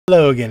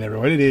Hello again,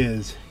 everyone. It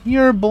is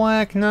your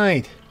Black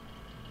Knight.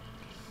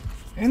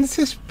 And this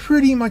is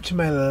pretty much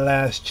my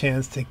last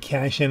chance to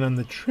cash in on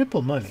the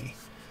triple money.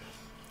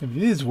 It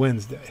is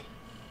Wednesday.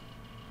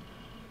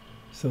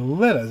 So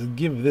let us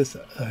give this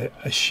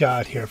a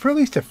shot here for at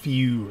least a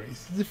few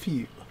races. A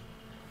few.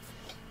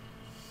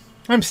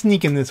 I'm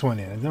sneaking this one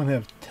in. I don't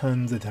have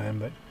tons of time,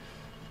 but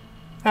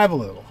I have a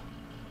little.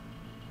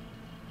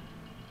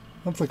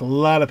 Looks like a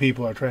lot of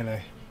people are trying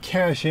to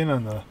cash in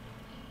on the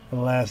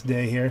last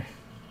day here.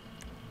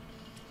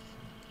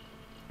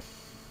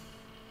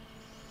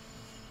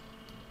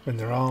 And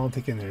they're all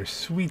taking their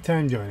sweet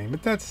time joining,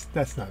 but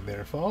that's not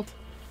their fault.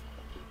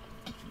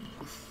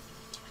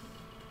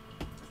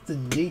 It's the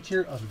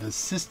nature of the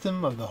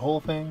system of the whole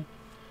thing.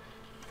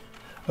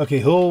 Okay,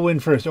 who'll win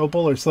first,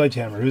 Opal or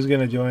Sledgehammer? Who's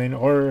gonna join?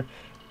 Or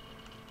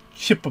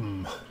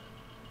Chip'em?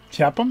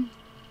 Chap'em?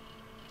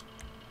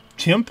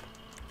 Chimp?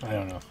 I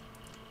don't know.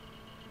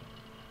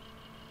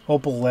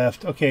 Opal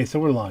left. Okay, so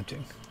we're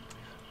launching.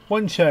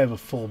 One shy of a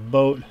full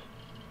boat.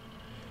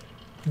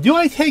 Do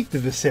I take the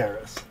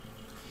Viserys?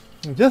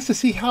 Just to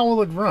see how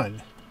will it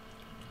run.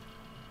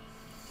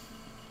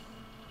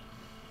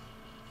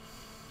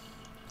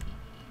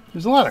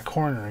 There's a lot of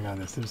cornering on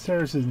this. The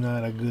Viserys is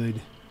not a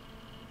good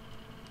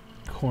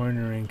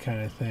cornering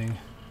kind of thing.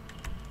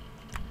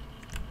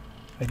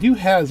 I do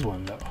has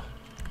one though.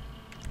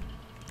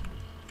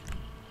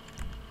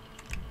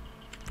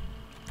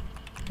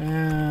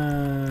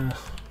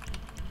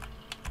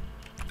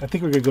 I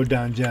think we're gonna go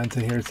down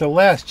Johnson here. It's the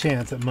last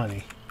chance at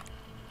money.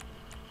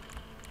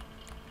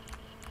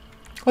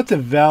 Let's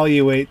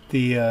evaluate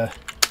the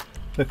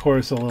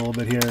course a little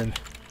bit here and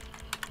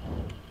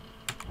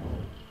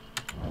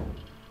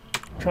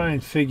try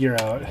and figure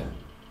out.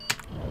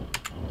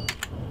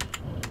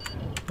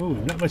 Ooh,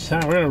 not much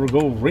time. We're gonna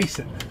go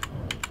racing.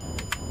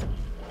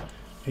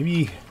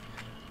 Maybe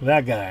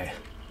that guy,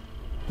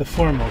 the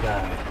formal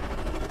guy.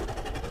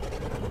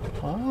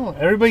 Well,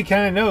 everybody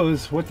kind of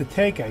knows what to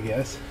take, I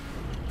guess.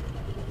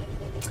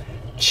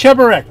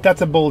 Cheburek,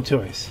 that's a bold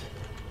choice.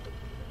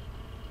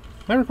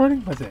 Am I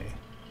recording? Let's see.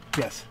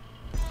 Yes,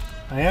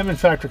 I am in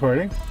fact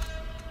recording.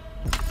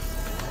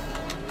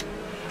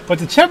 But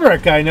the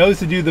Cheburek guy knows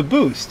to do the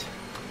boost.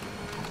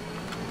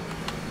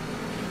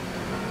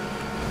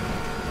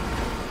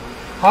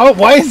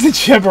 Why is the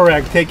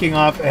Cheburek taking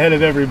off ahead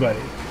of everybody?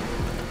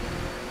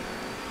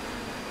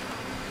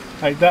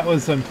 Alright, that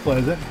was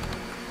unpleasant.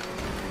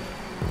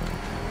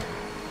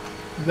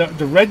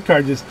 The red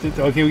car just did,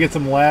 okay, we get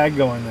some lag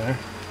going there.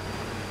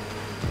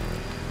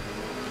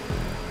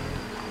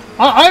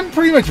 I'm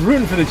pretty much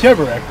rooting for the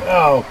Cheburek.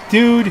 Oh,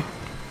 dude.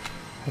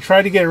 I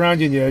tried to get around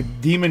you and your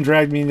demon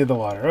dragged me into the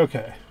water.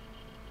 Okay.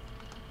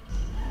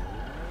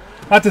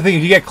 That's the thing,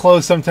 if you get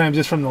close sometimes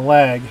just from the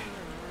lag.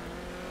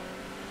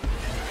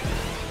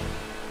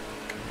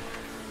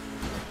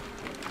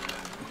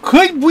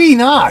 Could we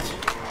not?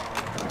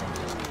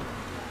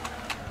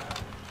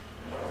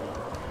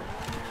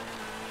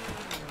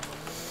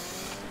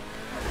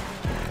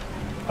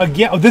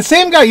 Again, the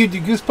same guy you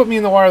just put me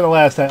in the water the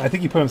last time. I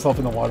think he put himself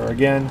in the water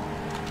again.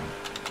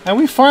 And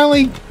we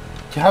finally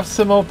have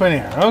some open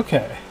air.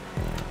 Okay.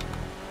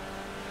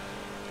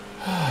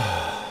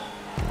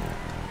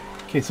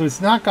 Okay, so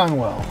it's not gone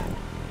well.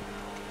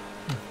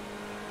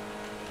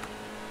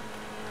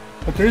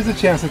 But there is a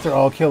chance that they're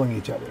all killing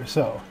each other,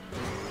 so.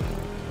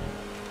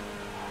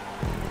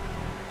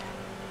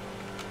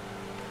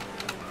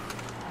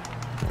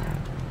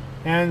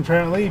 And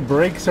apparently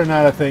brakes are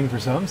not a thing for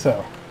some,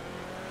 so.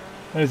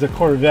 There's a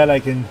Corvette I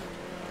can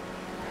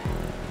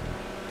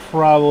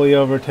probably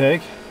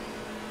overtake.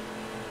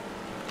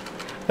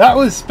 That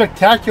was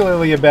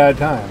spectacularly a bad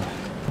time.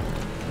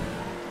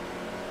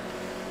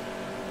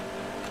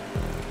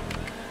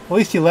 At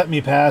least he let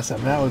me pass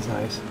him. That was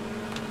nice.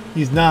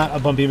 He's not a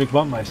Bumpy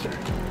McBumpmeister.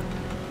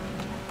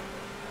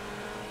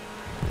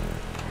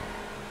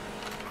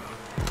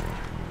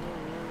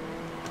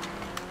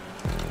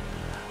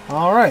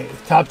 Alright,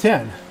 top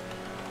 10.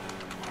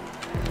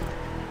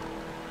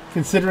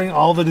 Considering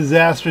all the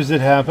disasters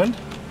that happened.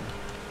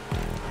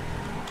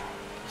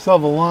 Still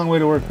have a long way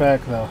to work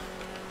back though.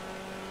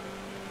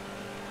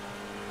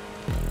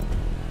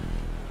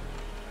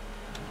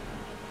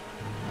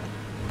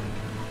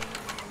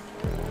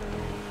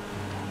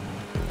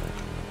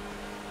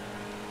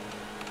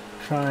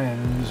 Try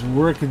and just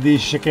work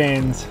these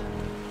chicanes.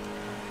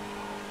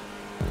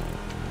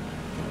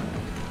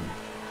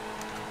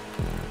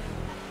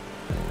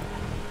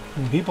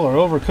 And people are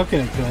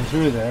overcooking it going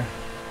through there.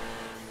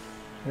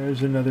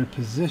 There's another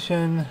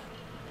position.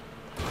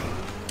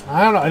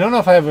 I don't know. I don't know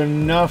if I have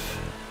enough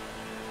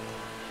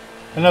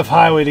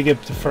highway to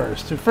get to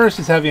first. If first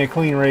is having a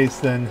clean race,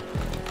 then,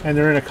 and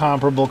they're in a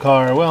comparable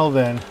car, well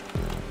then.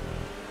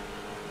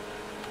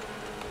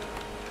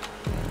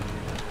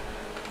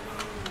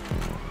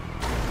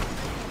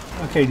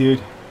 Okay,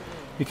 dude.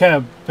 You kind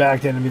of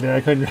backed into me there.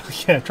 I couldn't really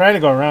get. I'm trying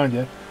to go around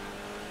you.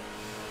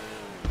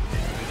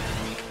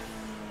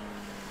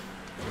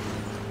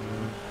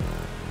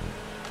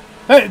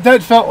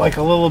 That felt like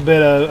a little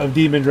bit of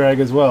demon drag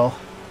as well.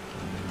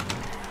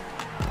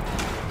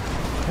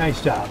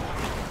 Nice job.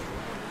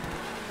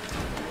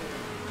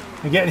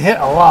 I'm getting hit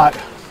a lot.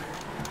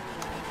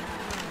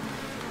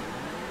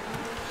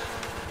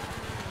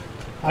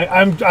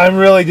 I'm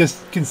really just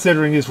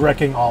considering just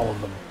wrecking all of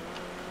them.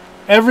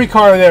 Every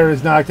car there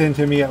is knocked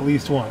into me at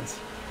least once.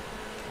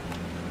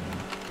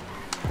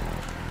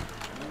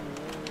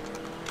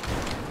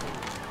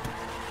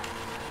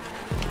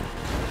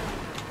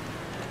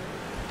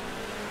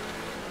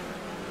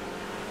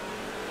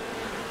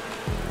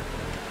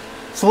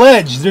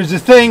 Sledge, there's a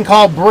thing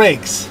called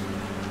brakes.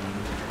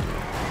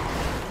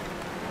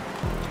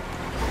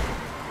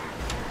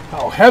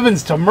 Oh,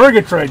 heavens to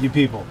Murgatroyd, you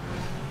people.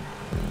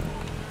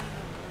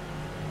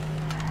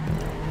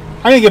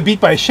 I'm gonna get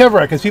beat by a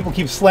Cheburek because people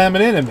keep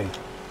slamming into me.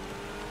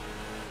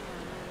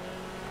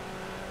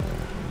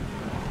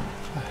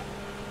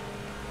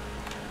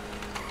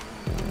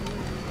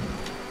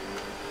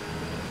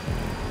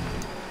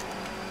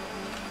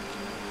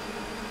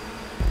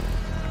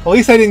 At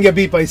least I didn't get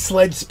beat by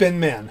Sledge Spin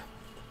Man.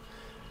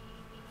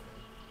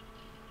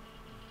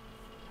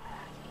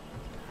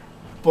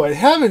 But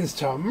heavens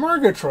to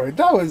Murgatroyd,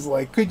 that was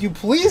like, could you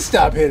please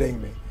stop hitting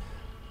me?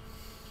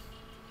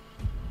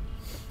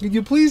 Could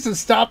you please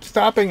just stop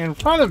stopping in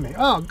front of me?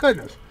 Oh,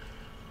 goodness.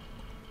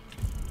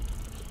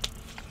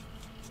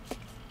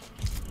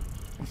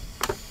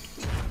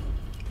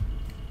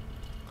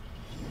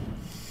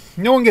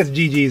 No one gets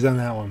GG's on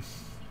that one.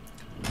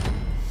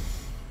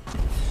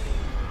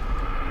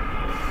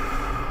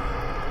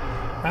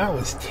 That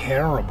was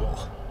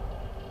terrible.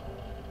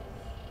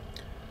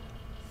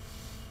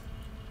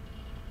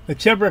 The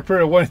Cheburek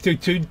Pro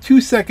wanted to do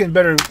 2 second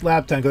better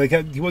lap time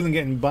because he wasn't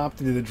getting bopped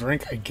into the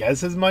drink, I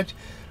guess, as much.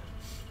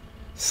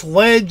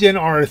 Sledge and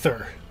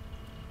Arthur.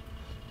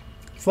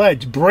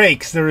 Sledge,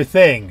 brakes, they're a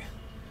thing.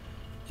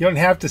 You don't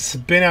have to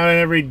spin out on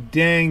every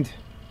danged...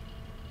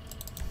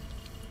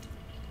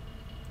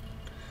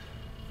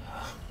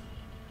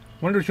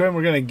 Wonder which one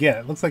we're going to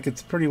get. Looks like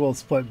it's pretty well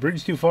split.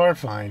 Bridge too far?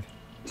 Fine.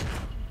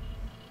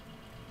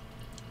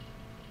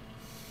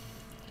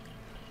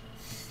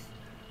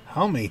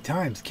 How many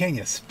times can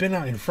you spin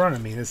out in front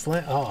of me? This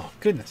oh,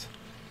 goodness.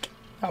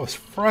 That was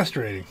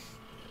frustrating.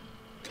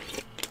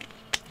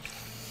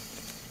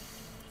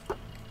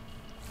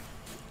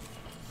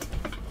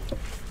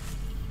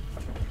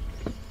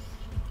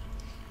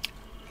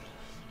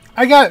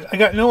 I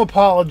got no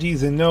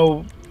apologies and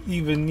no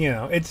even, you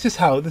know, it's just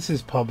how this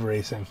is pub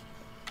racing.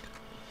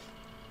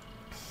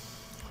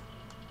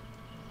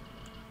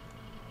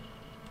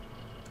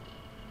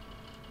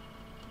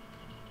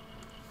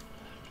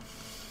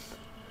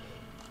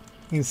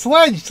 I mean,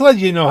 Sledge,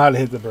 you know how to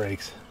hit the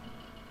brakes.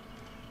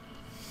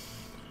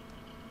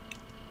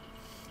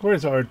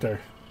 Where's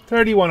Arthur?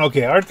 31.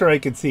 Okay, Arthur I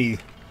can see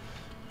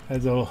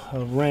as a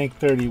rank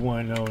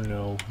 31. Oh,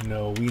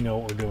 no. We know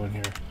what we're doing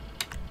here.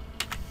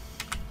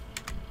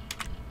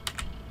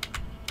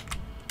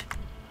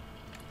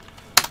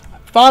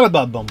 I thought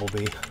about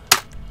Bumblebee.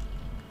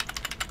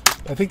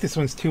 I think this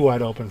one's too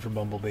wide open for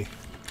Bumblebee.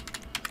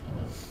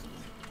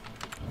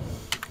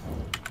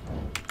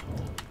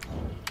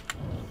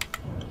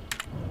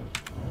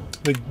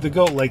 The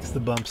goat likes the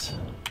bumps.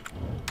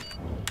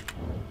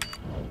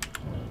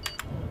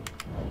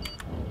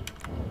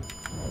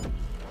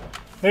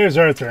 There's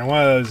Arthur in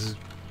one of those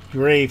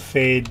gray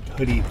fade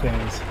hoodie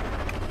things.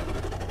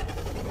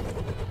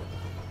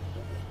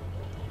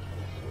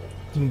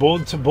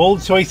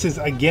 Bold choices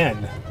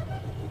again.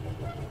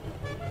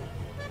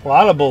 A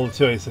lot of bold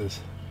choices.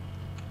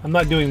 I'm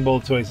not doing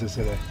bold choices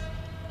today.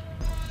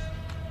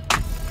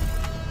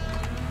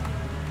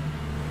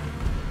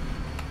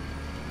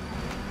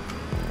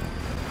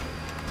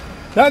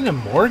 Is that in a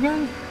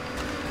Morgan?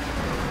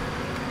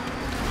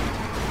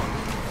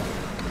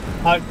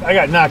 I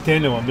got knocked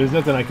into him. There's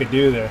nothing I could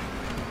do there.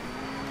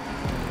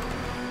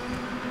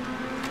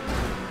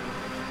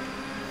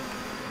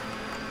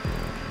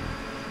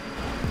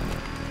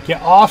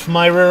 Get off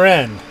my rear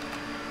end.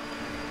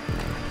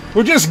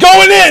 We're just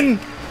going in!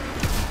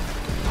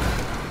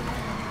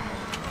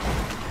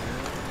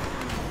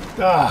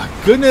 Ah,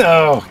 goodness.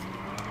 Oh.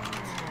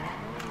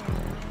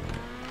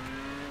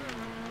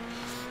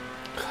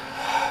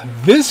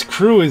 This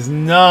crew is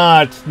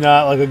not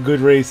like a good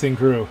racing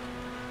crew.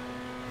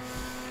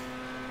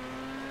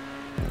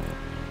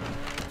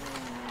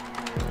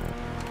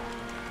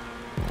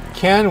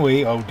 Can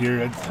we? Oh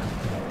dear,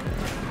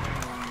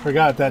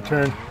 forgot that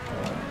turn.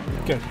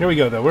 Good. Here we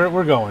go though.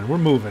 We're going. We're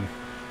moving.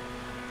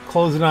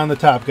 Close it on the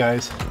top,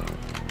 guys.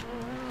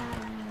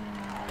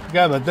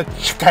 Forgot about the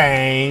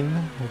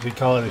chicane, if you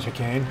call it a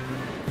chicane.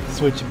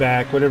 Switch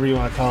back, whatever you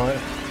want to call it.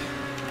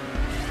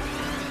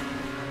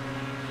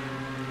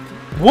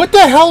 What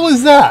the hell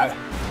was that?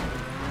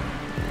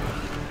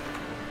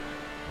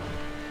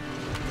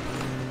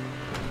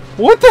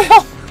 What the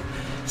hell?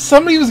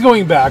 Somebody was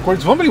going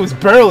backwards. Somebody was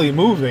barely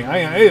moving.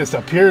 I just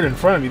appeared in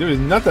front of me. There was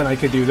nothing I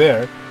could do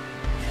there.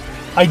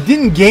 I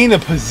didn't gain a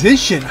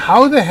position.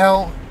 How the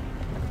hell?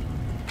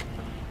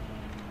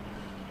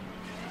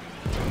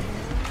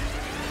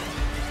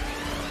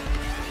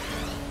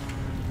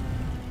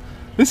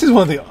 This is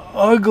one of the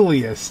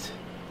ugliest.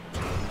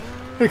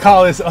 We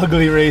call this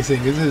ugly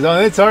racing. This is, oh,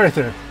 it's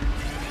Arthur.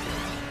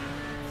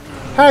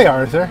 Hey,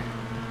 Arthur.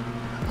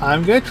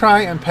 I'm gonna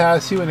try and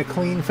pass you in a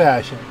clean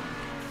fashion.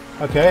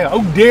 Okay.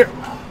 Oh dear.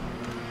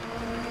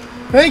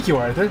 Thank you,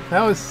 Arthur.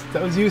 That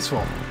was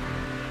useful.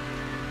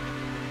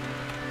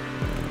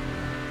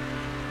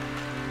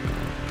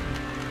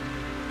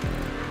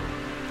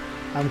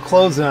 I'm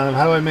closing on him.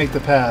 How do I make the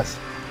pass?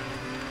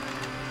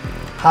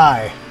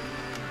 Hi.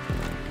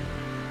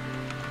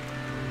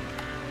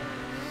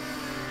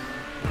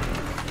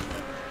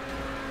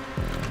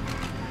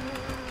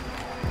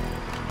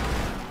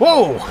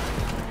 Whoa!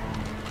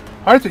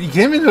 Arthur, you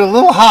came in a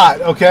little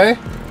hot, okay?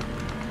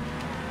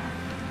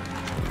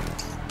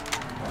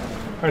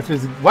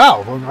 Arthur's...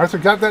 Wow, well, Arthur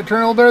got that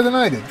turn a little better than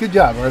I did. Good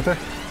job, Arthur.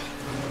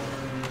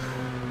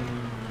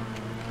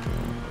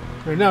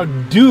 We're now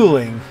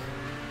dueling.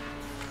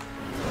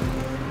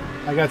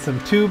 I got some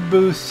tube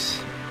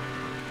boosts.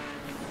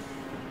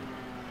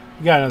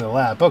 You got another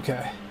lap,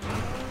 okay.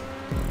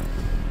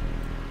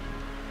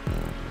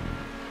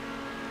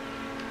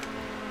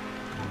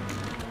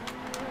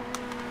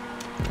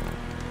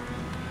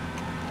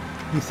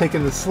 He's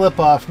taking the slip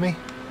off me.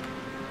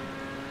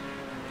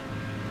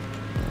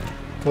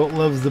 Goat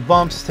loves the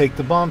bumps. Take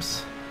the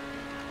bumps.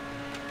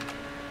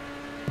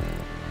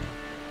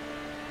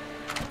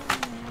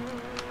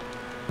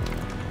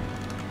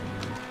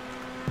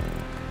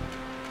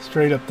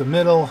 Straight up the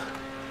middle.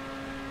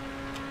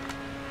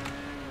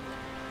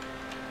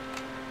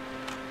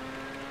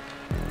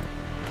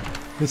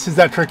 This is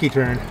that tricky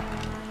turn.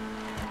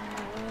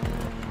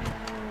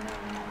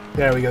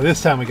 There we go. This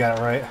time we got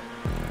it right.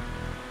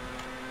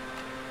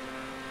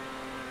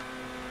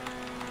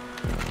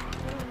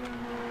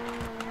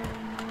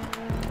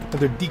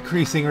 Another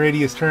decreasing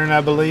radius turn,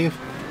 I believe.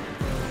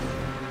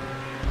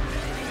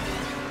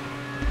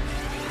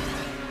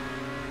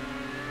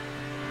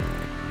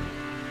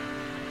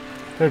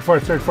 Third,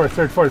 fourth, third, fourth,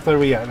 third, fourth. What are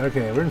we at?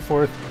 Okay, we're in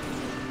fourth.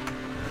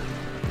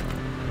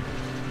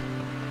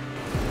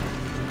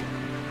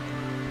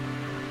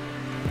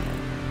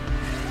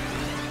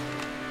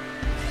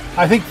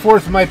 I think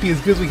fourth might be as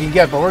good as we can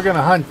get, but we're going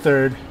to hunt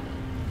third.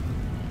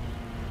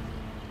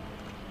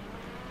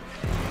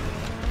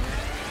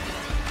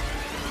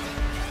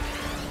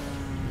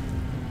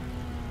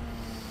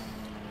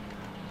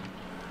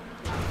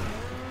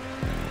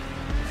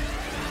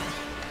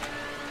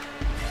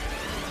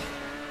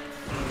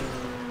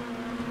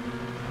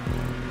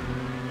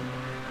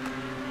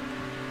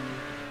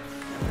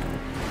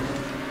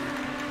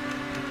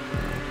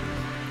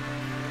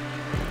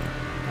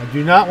 I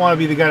do not want to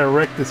be the guy to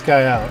wreck this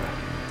guy out.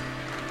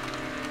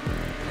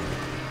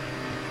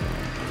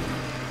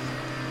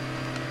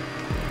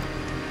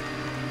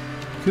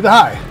 To the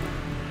high.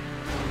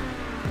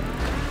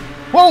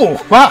 Whoa!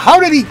 Wow, how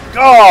did he...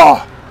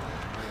 Oh!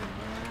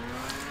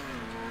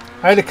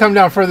 I had to come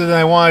down further than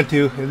I wanted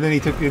to, and then he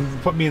took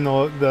and put me in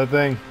the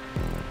thing.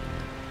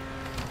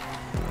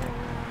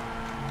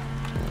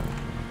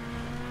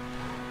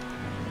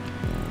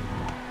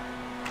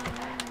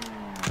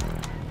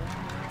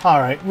 All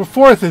right, we're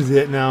fourth is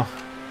it now.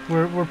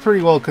 We're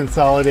pretty well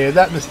consolidated.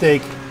 That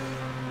mistake.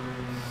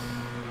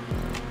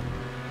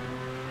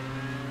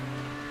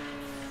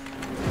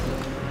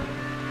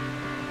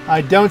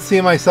 I don't see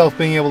myself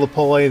being able to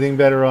pull anything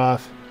better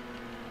off.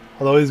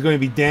 Although he's going to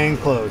be dang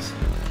close.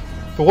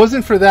 If it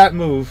wasn't for that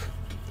move,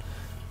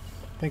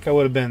 I think I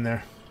would have been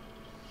there.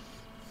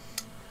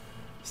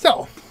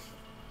 So,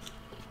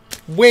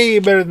 way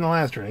better than the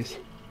last race.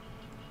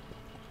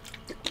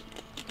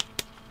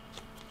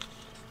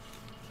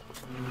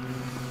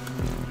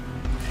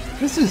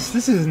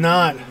 This is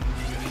not a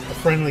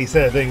friendly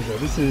set of things though.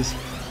 This is...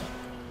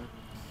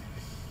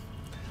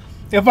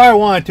 If I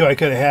wanted to, I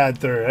could have had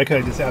third. I could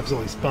have just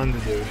absolutely spun the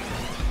dude.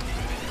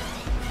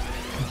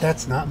 But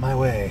that's not my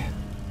way.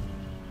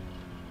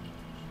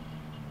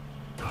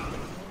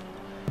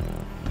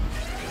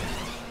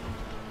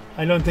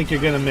 I don't think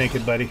you're going to make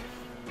it, buddy.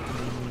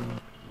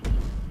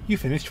 You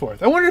finished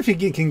fourth. I wonder if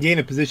you can gain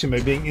a position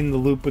by being in the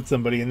loop with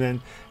somebody and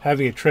then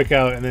having a trick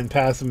out and then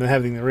pass them and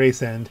having the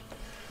race end.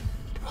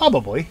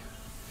 Probably.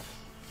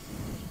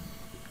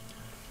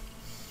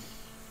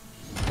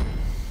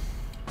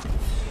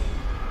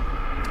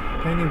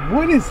 And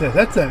what is that?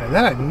 Is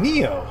that a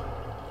Neo?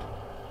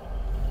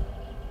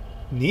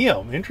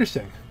 Neo,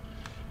 interesting.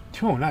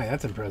 209,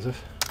 that's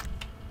impressive.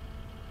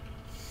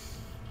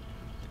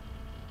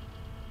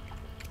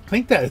 I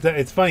think that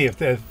it's funny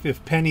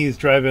if Penny's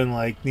driving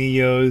like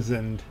Neos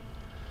and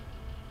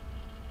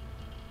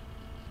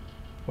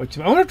I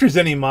wonder if there's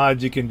any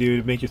mods you can do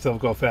to make yourself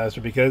go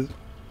faster, because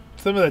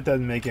some of that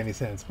doesn't make any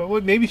sense.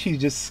 But maybe she's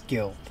just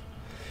skilled.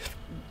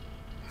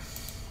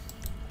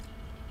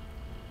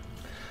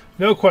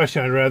 No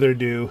question, I'd rather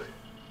do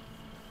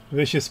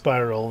Vicious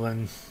Spiral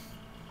than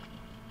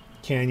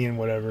Canyon,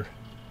 whatever.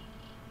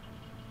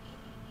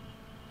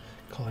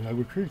 Calling out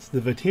recruits.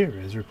 The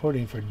Vatir is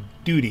reporting for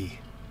duty.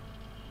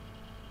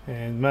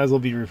 And might as well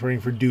be reporting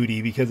for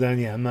duty, because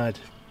yeah, I'm not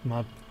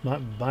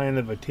buying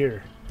the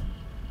Vatir.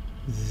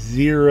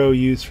 Zero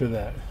use for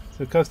that.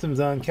 So customs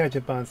on,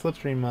 catch-up on,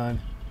 slipstream on.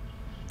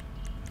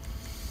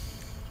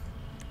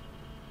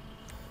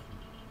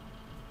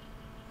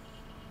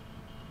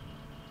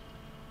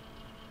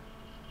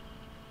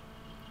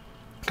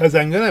 Because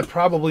I'm going to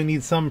probably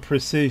need some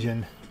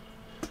precision.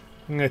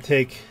 I'm going to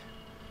take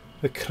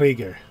the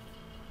Krieger.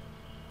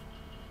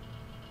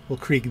 We'll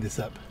Krieg this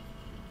up.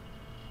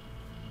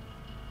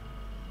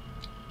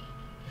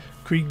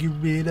 Krieger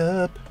it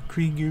up,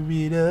 Krieger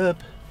it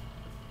up.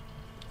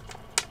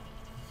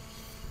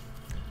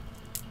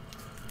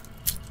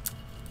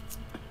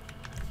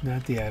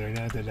 Not the adder,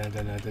 not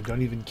the,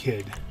 don't even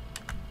kid.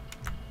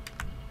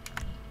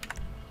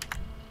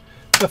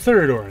 The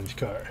third orange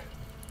car.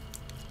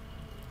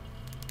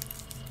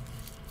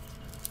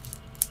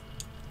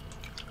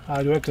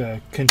 Do I have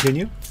to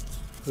continue?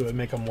 Or do I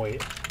make them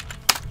wait?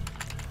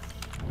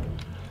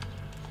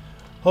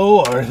 Oh,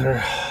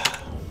 Arthur.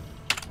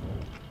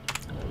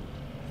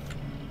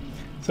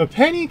 So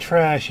Penny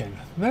trashing.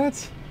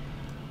 That's...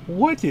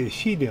 What is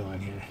she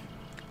doing here?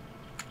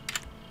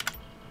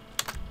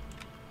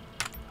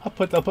 I'll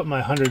put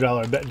my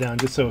 $100 bet down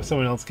just so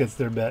someone else gets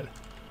their bet.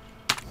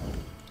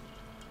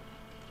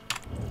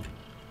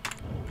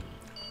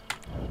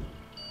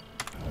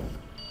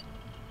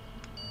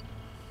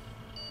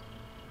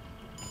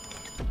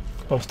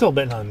 But I'm still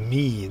betting on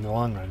me in the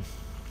long run.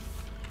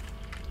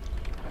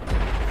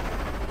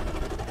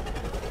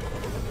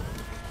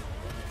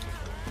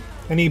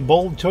 Any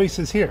bold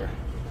choices here?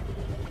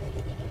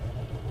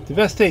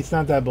 Devastate's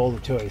not that bold a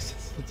choice.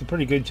 It's a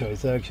pretty good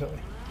choice, actually.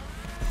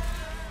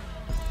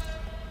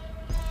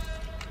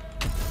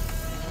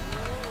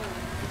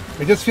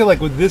 I just feel like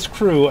with this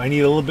crew, I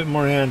need a little bit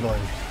more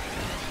handling.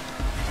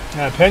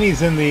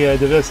 Penny's in the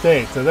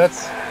Devastate, so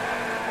that's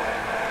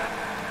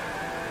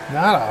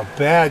not a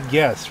bad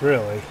guess,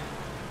 really.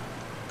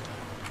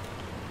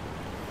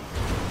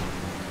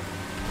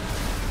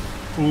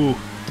 Ooh.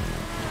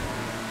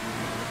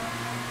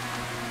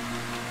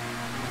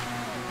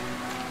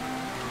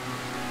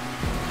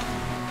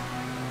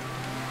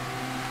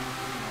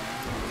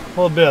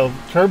 A little bit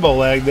of turbo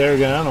lag there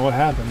again. I don't know what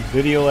happened.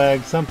 Video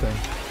lag, something.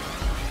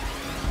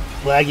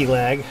 Laggy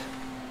lag.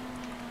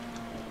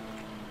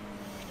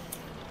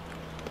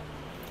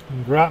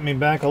 And drop me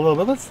back a little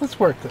bit. Let's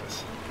work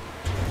this.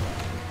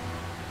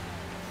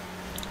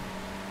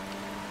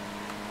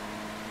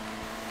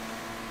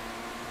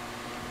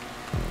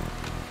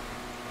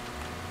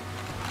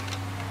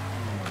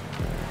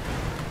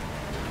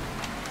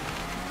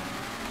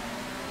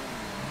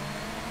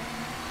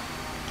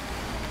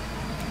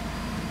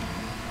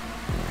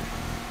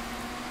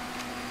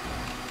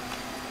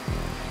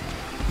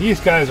 These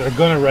guys are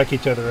going to wreck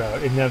each other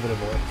out,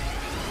 inevitably.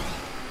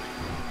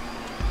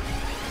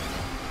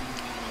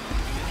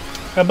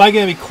 Am I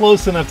going to be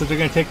close enough that they're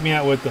going to take me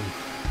out with them?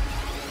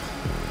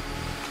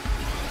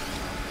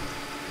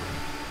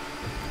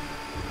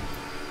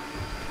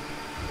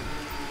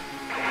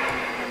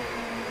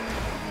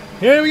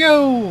 Here we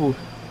go!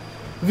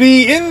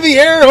 The in the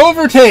air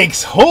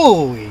overtakes!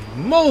 Holy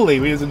moly!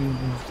 I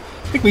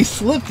think we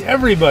slipped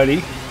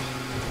everybody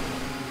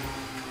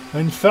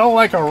and fell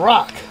like a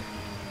rock.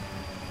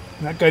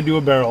 Not gonna do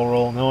a barrel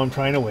roll. No, I'm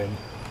trying to win.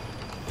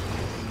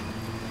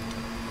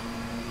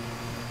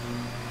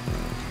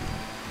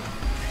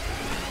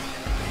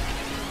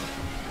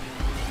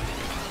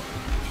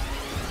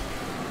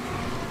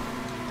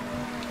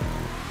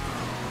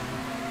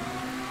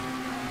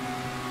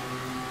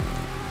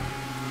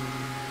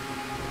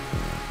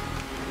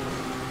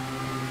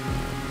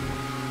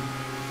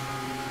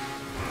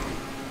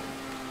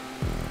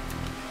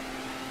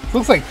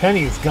 Looks like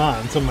Penny's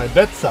gone, so my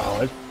bet's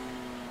solid.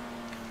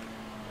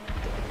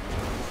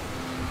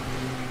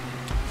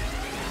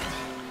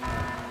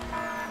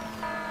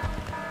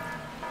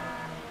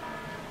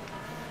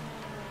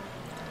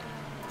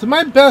 So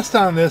my best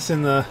on this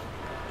in the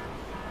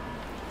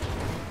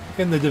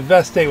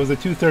Devastate was a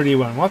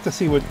 231. We'll have to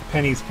see what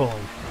Penny's pulling.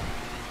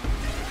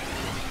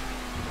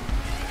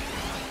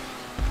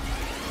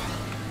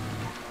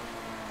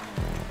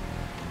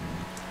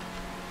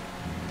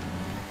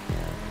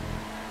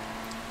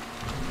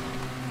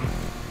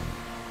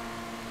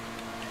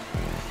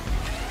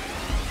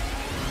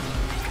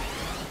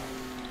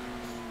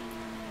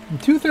 In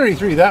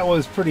 233, that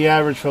was pretty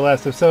average for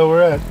last time. So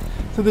we're at.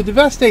 So the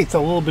Devastate's a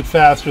little bit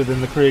faster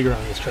than the Krieger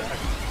on this track.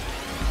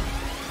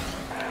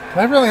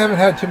 I really haven't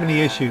had too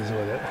many issues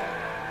with it.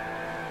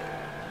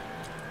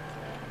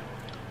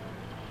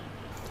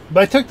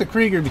 But I took the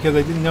Krieger because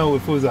I didn't know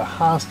if it was a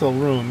hostile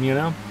room, you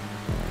know?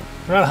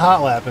 We're not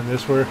hot lapping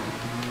this, we're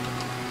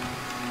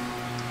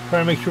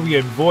trying to make sure we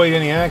avoid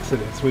any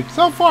accidents.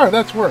 So far,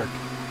 that's worked.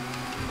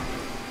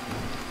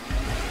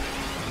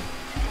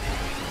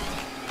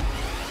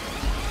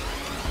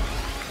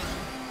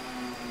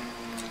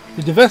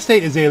 The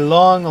Devastate is a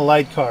long,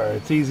 light car.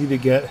 It's easy to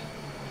get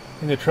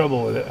into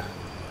trouble with it.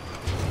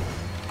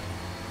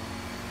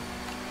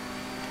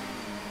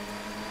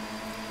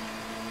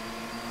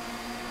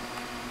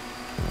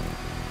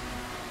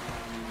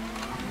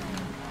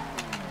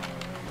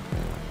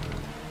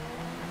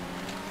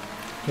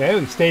 Okay,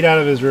 we stayed out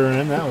of his rear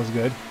end. That was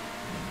good.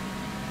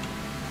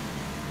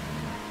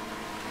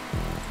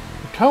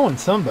 We're towing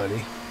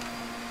somebody.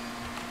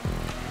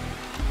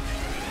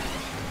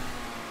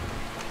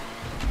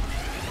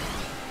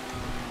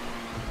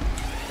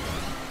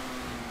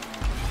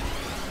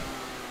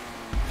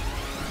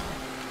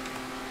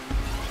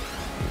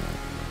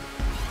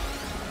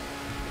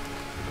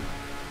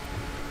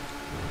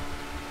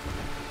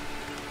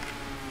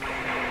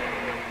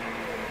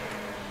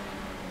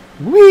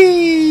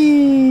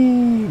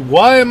 Whee!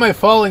 Why am I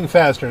falling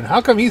faster? And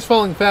how come he's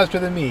falling faster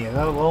than me? And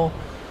that little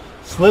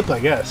slip, I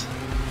guess.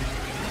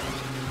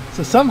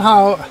 So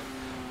somehow,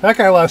 that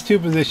guy lost 2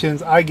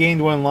 positions. I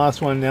gained 1,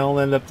 lost 1. They'll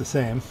end up the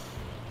same.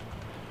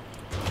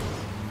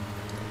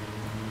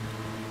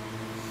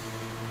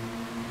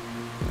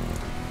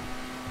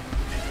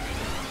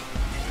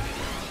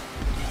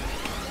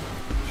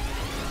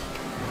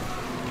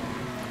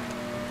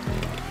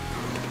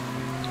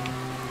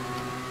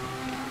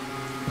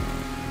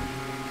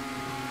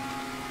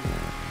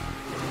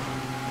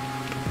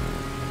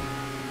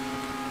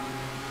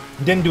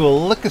 Didn't do a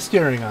lick of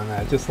steering on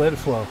that. Just let it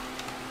flow.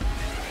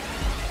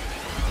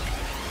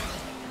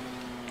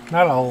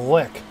 Not a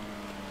lick.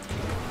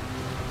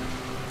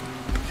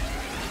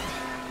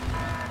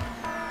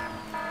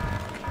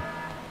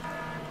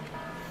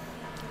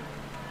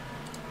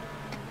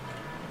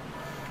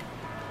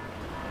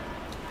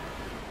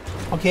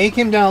 Okay, he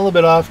came down a little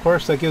bit off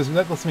course. That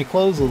lets me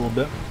close a little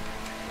bit.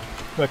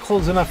 But I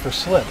close enough for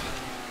slip.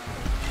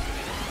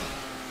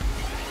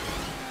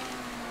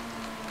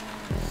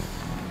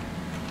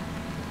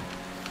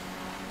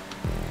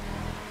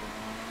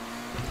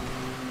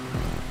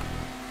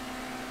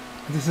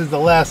 This is the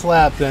last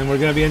lap, then we're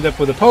going to end up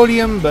with a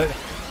podium, but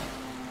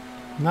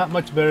not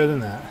much better than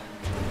that.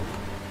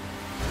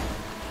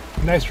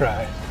 Nice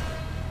try.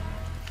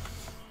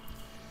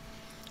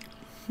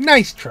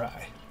 Nice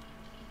try.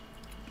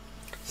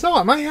 So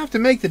I might have to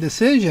make the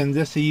decision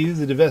just to use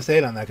the Divest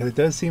 8 on that, because it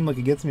does seem like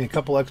it gets me a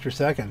couple extra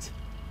seconds.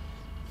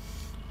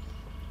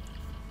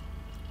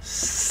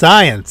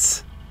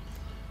 Science.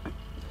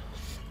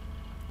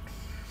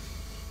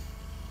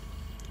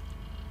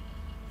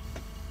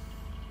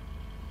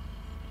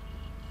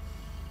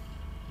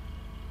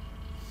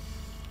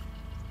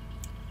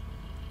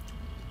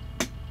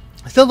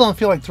 I still don't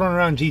feel like throwing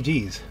around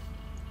GGs.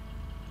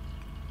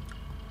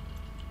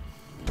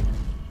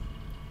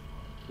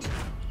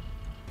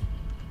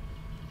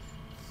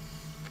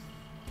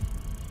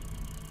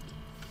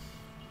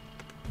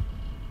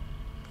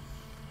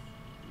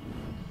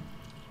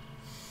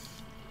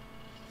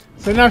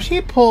 So now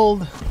she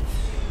pulled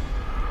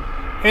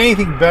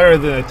anything better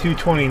than a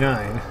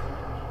 229.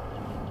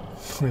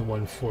 Only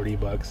won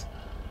 $40.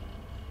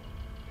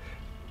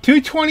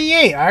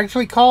 228. I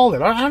actually called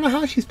it. I don't know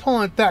how she's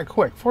pulling it that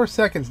quick. 4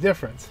 seconds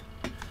difference.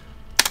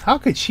 How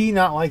could she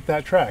not like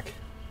that track?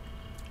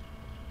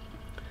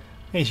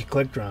 Hey, she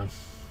clicked wrong.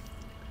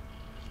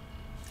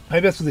 I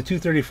guess with the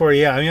 234.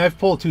 Yeah, I mean I've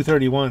pulled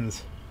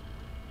 231s.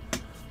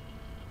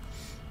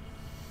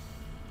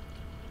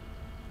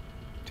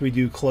 Do we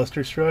do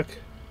cluster struck?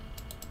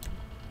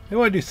 I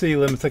want to do city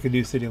limits. I could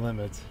do city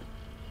limits.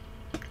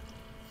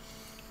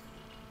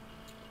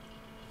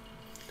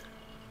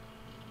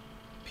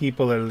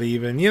 People are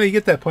leaving. You know, you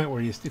get that point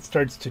where it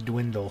starts to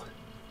dwindle.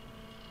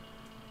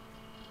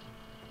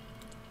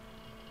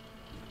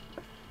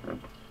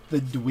 The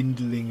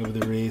dwindling of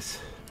the race.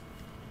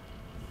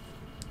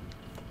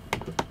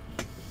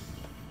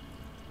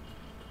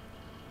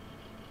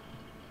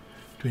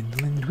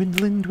 Dwindling,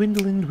 dwindling,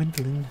 dwindling,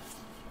 dwindling.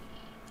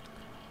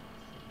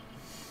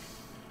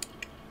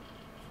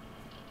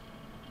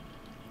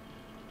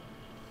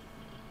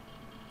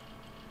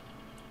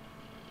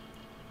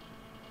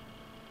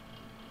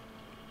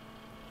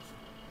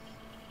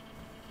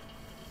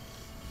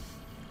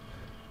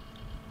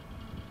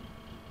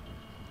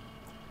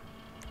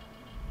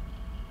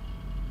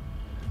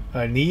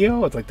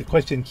 Neo? It's like the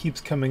question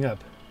keeps coming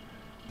up.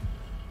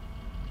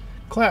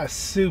 Class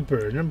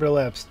Super. Number of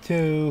laps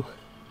 2.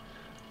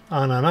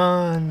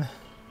 On.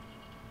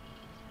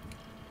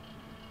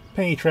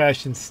 Penny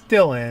Trashing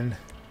still in.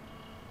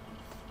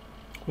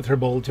 With her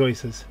bold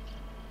choices.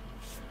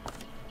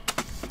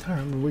 I don't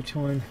remember which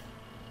one.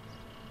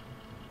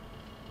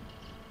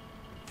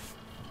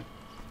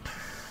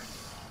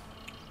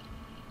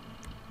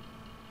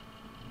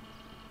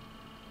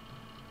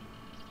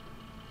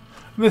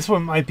 This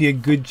one might be a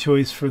good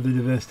choice for the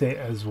Divest 8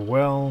 as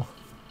well.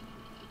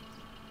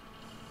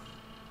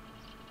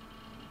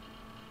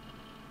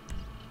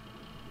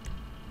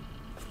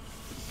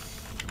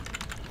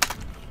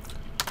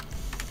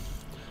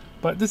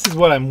 But this is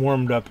what I'm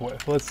warmed up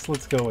with.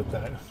 Let's go with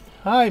that.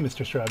 Hi,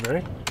 Mr.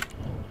 Strawberry.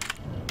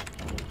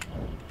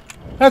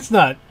 That's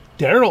not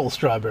Daryl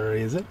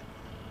Strawberry, is it?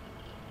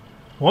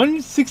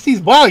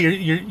 160s. Wow,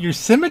 your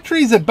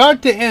symmetry's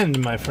about to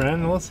end, my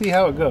friend. Let's see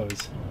how it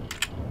goes.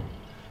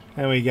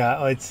 And we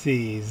got, let's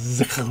see,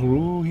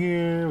 Zakaru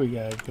here. We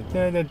got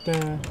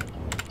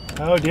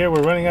oh dear,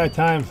 we're running out of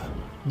time.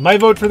 My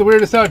vote for the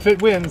weirdest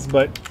outfit wins,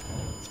 but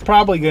it's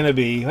probably going to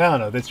be, I don't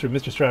know, that's true.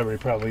 Mr. Strawberry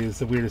probably is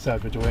the weirdest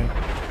outfit to win.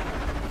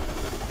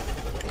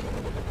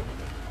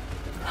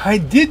 I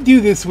did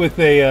do this with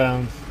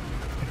a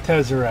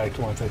Tesseract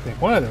once, I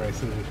think. One of the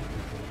races.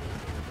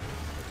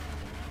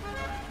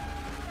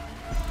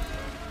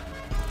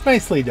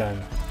 Nicely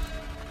done.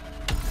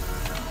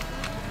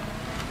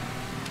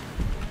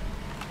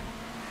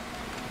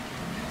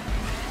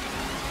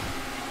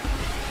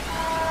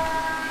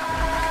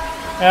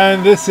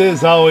 And this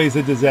is always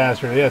a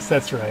disaster. Yes,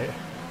 that's right.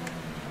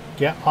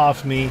 Get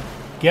off me.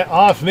 Get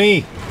off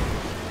me!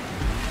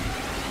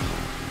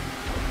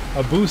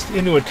 A boost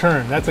into a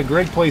turn. That's a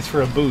great place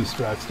for a boost,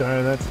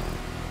 Rockstar. That's...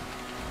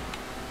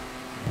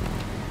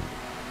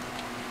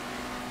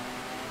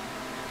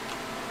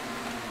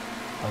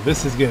 Oh,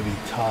 this is going to be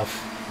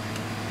tough.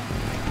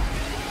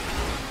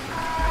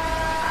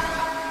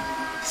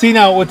 See,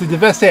 now, with the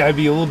Deveste, I'd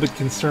be a little bit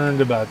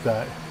concerned about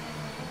that.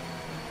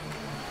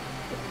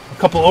 A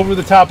couple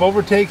over-the-top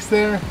overtakes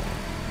there.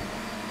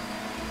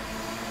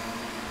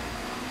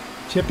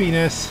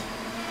 Chippiness.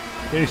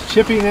 There's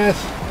chippiness.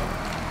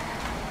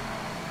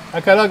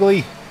 That got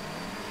ugly.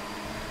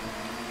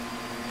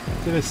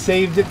 Should have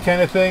saved it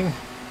kind of thing.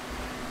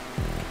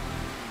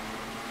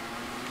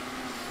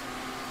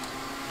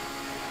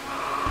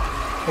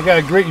 I got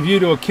a great view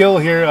to a kill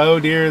here. Oh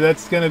dear,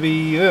 that's going to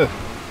be... Ugh.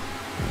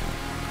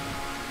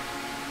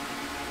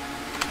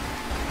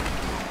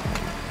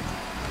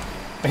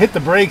 I hit the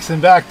brakes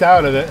and backed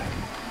out of it.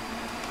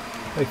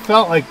 I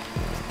felt like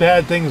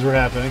bad things were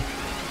happening.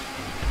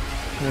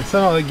 And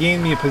somehow it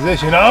gained me a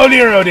position. Oh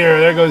dear, oh dear.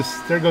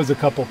 There goes a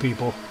couple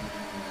people.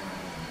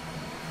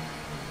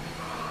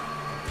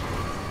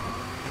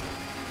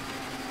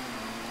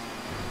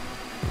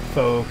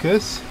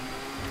 Focus.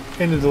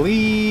 Into the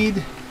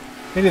lead.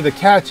 Into the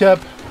catch-up.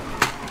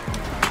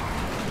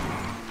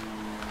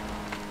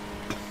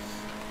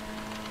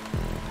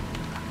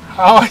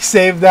 How I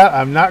saved that,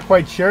 I'm not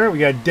quite sure. We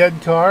got a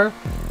dead car.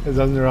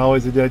 Isn't there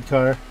always a dead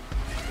car?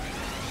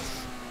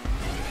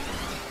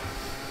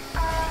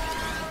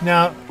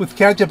 Now, with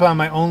catch-up on,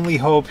 my only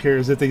hope here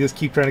is that they just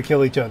keep trying to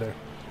kill each other.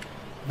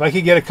 If I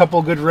could get a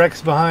couple good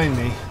wrecks behind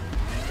me.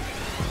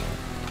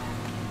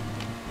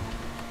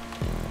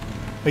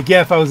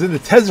 Again, if I was in the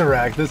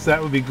Tesseract, that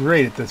would be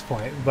great at this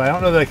point. But I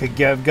don't know that I could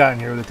have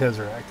gotten here with the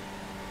Tesseract.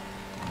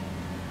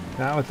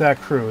 Not with that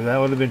crew. That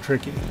would have been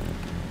tricky.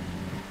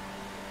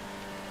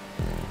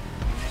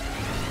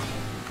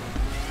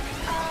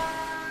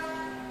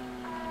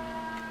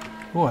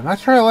 Oh, I'm not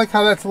sure I like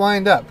how that's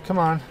lined up. Come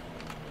on.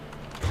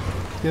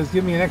 Just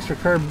give me an extra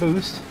curb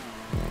boost.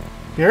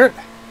 Hear it?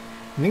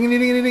 Dingity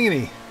dingity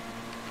dingity.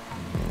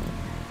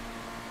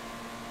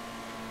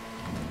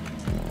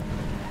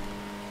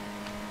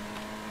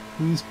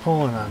 Who's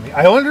pulling on me?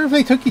 I wonder if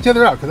they took each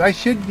other out, because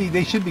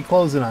they should be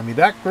closing on me.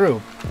 That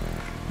group,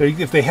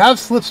 if they have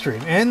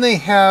slipstream and they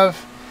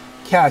have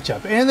catch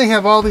up and they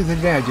have all these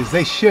advantages,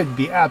 they should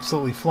be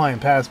absolutely flying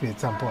past me at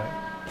some point.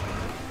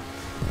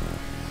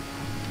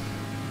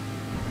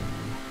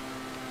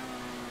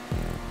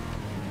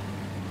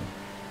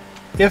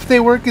 If they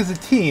work as a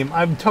team,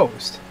 I'm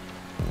toast.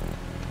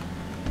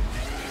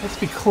 Let's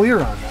be clear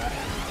on that.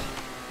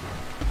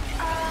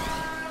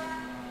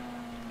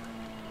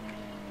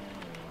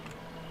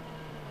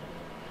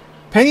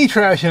 Penny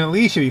Trash and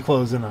Elise should be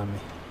closing on me.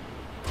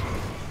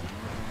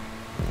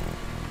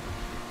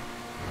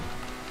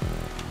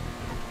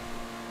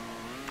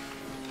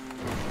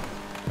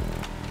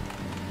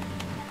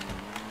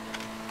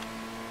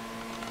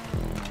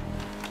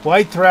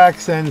 White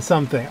Thrax and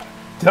something.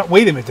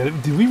 Wait a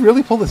minute, did we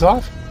really pull this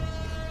off?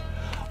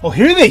 Oh,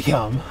 here they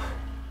come.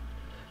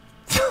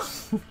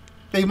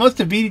 They must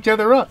have beat each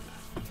other up.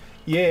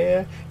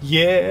 Yeah,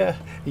 yeah,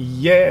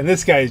 yeah. And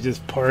this guy's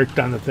just parked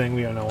on the thing.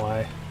 We don't know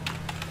why.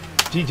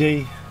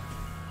 GG.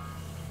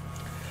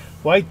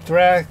 White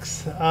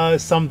Thrax,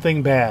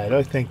 something bad.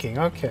 I'm thinking,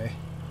 okay.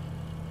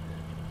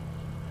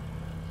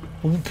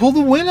 We'll pull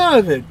the win out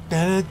of it.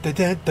 There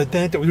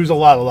was a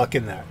lot of luck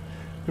in that.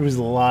 There was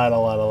a lot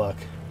of luck.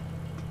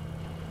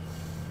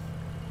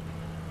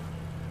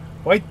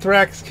 White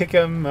Thrax, kick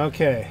him.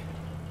 Okay.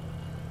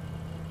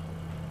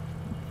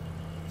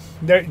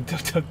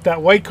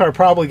 That white car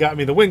probably got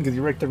me the win because he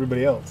wrecked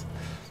everybody else.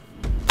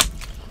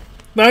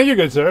 No, you're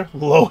good, sir.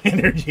 Low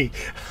energy.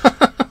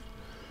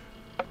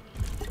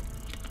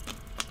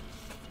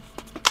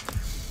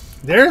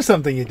 There's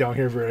something you don't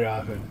hear very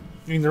often.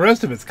 I mean, the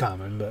rest of it's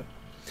common, but...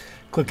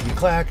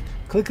 Clickety-clack,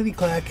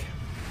 clickety-clack.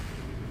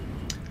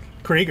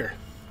 Krieger.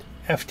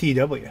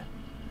 FTW.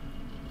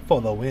 For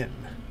the win.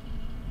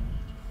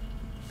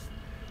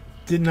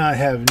 Did not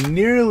have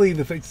nearly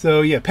the...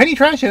 So, yeah, Penny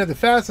Trash had the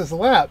fastest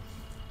lap.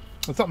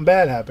 Well, something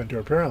bad happened to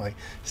her, apparently.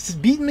 She's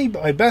beaten me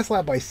by best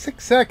lap by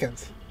 6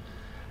 seconds.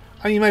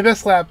 I mean, my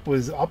best lap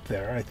was up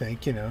there, I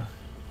think, you know.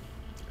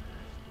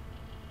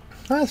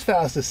 Not as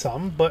fast as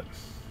some, but...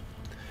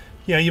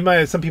 Yeah, you might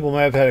have, some people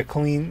might have had a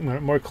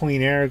clean, more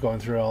clean air going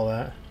through all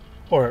that.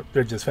 Or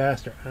they're just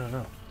faster. I don't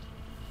know.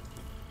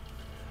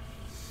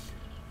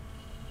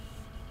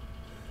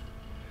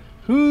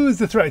 Who's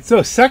the threat?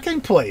 So,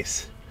 second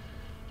place.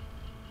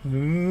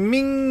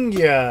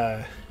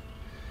 Minga.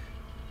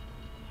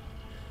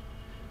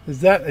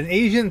 Is that an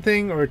Asian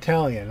thing or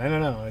Italian? I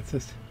don't know. It's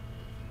just.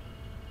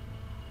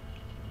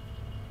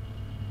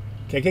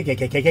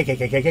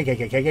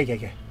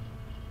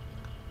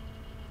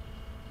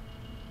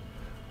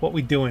 What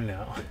we doing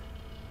now?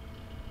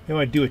 You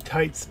want to do a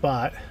tight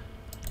spot.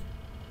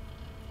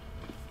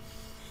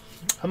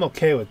 I'm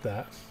okay with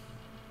that.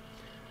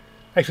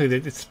 Actually,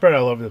 it's spread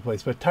all over the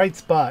place, but tight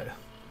spot.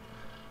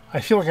 I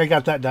feel like I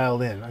got that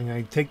dialed in. I'm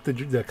going to take the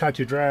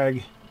Kachu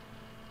drag.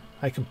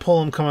 I can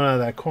pull them coming out of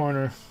that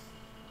corner.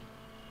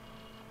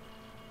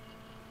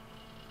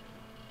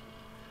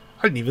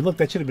 I didn't even look.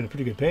 That should have been a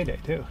pretty good payday,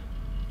 too.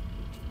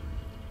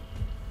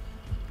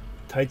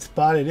 Tight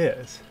spot it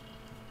is.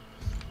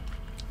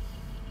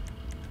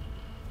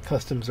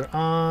 Customs are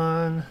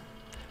on.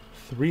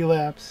 3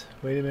 laps.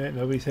 Wait a minute.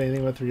 Nobody said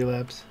anything about 3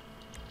 laps.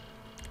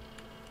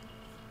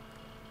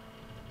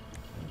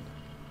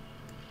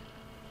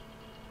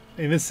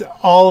 And this,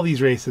 all of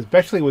these races,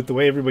 especially with the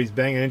way everybody's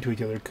banging into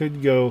each other,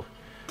 could go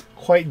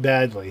quite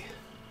badly.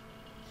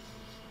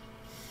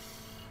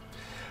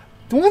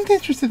 The one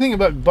interesting thing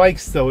about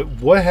bikes, though,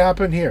 what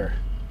happened here?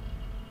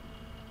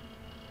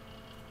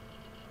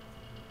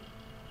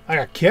 I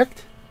got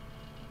kicked?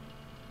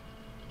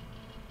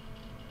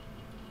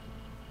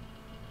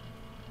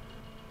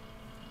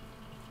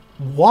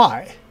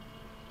 Why?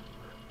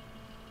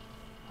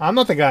 I'm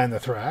not the guy in the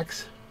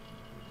Thrax.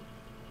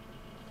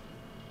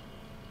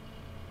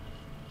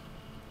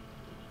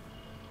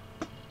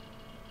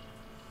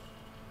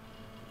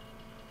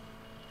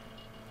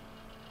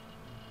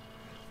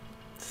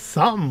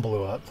 Something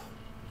blew up.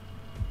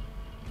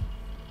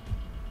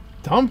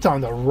 Dumped on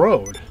the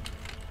road.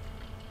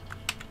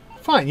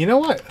 Fine, you know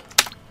what?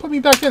 Put me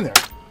back in there.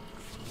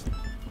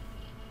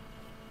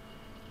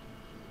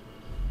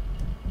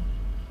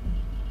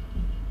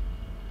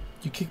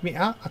 You kick me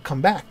out, I'll come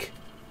back.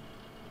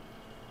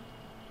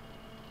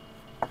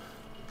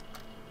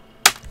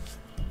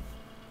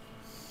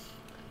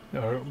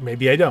 Or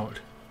maybe I don't.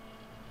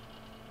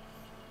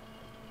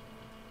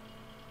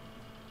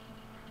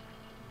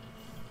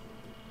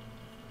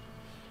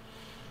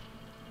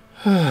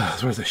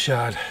 It's worth a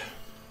shot.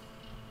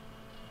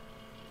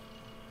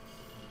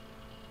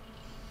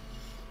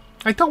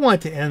 I don't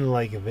want it to end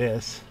like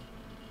this.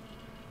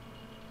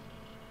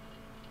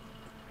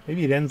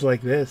 Maybe it ends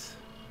like this.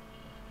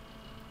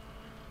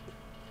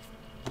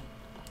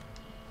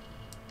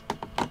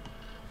 I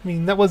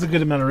mean, that was a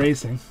good amount of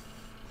racing.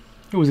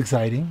 It was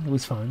exciting. It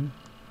was fun.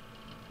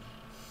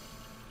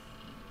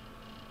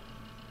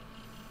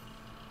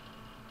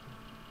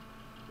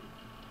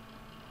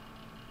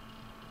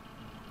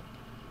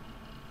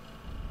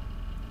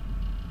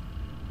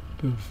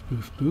 Boof,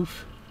 boof,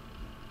 boof.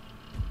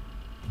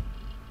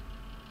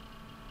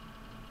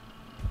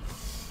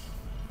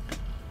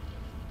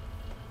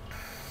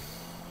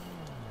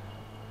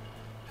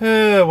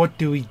 What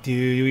do we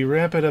do? Do we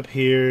wrap it up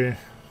here?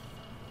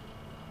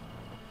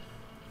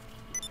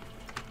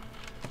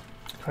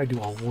 Try to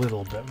do a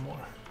little bit more.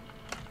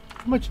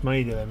 How much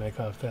money did I make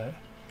off that?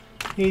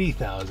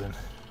 80,000.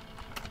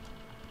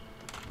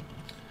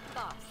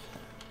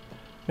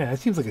 Man, that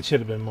seems like it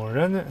should have been more,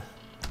 doesn't it?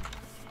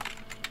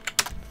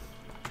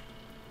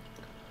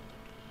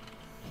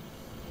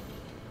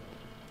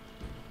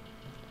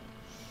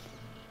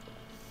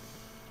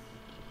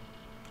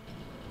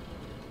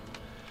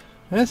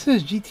 This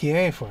is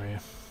GTA for you.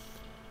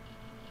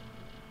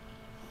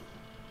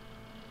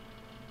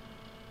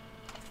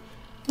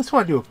 I just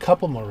want to do a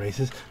couple more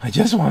races. I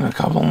just want a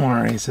couple more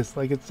races.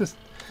 Like, it's just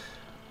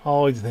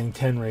always a thing,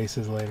 10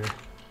 races later.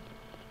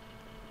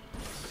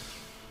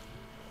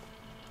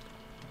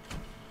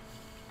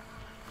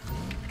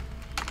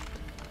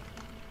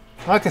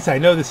 Like I said, I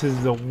know this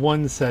is the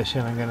one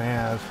session I'm going to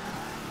have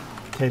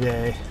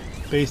today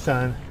based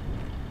on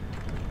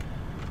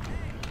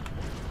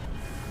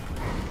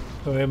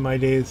the way my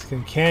days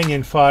can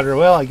canyon fodder.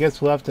 Well, I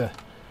guess we'll have to...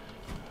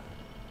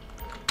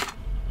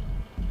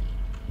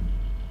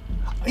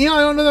 You know,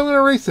 I don't know that I'm going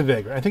to race the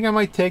Vigor. I think I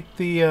might take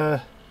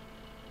the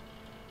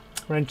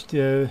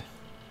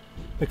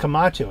the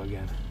Camacho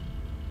again.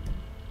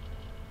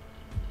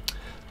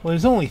 Well,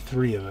 there's only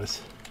 3 of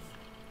us.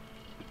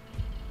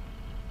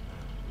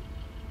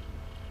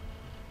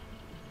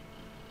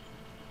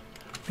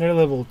 They're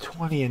level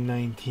 20 and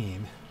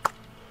 19.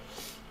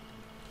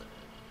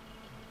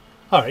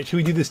 Alright, should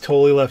we do this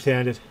totally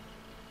left-handed?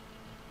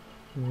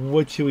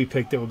 What should we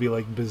pick that would be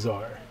like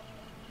bizarre?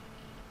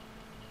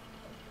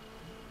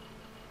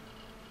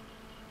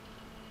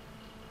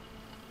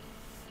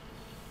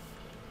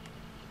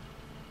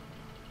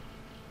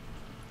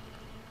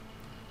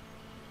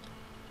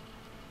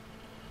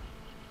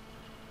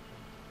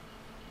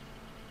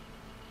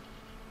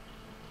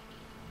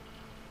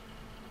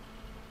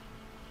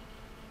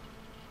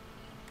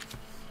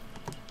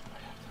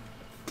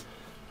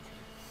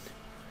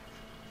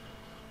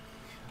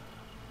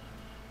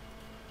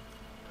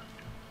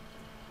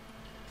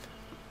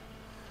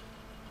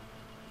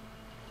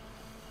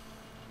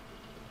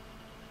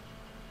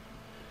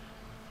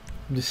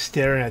 I'm just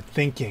staring at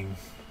thinking.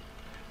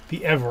 The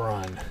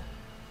Everon.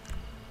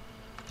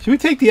 Should we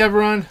take the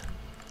Everon?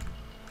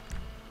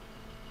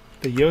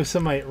 The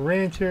Yosemite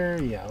Rancher?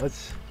 Yeah,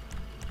 let's...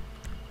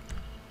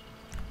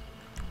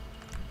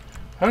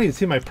 I don't even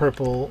see my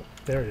purple.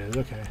 There it is,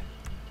 okay.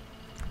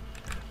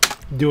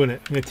 Doing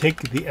it. I'm going to take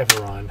the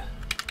Everon.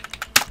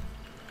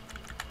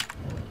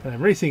 And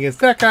I'm racing against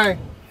that guy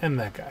and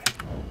that guy.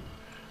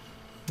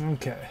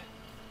 Okay.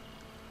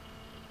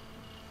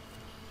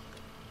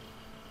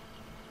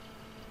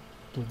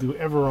 We'll do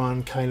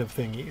Everon kind of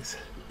thingies.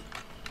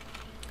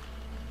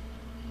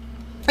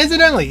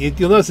 Incidentally,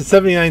 you'll notice it's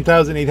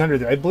 $79,800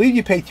 there. I believe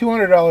you pay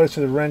 $200 for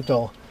the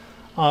rental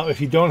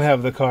if you don't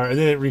have the car, and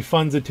then it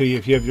refunds it to you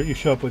if you have you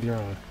show up with your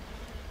own.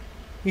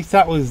 At least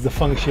that was the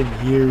function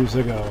years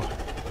ago.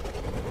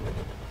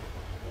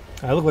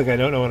 I look like I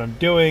don't know what I'm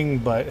doing,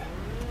 but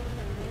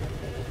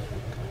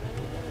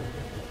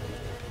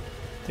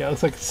yeah, it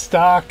looks like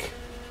stock.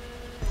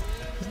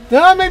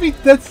 No, maybe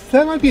that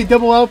might be a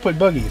double output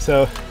buggy,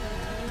 so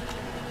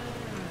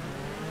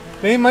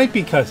they might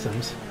be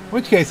customs. In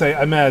which case,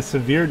 I'm at a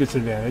severe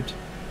disadvantage.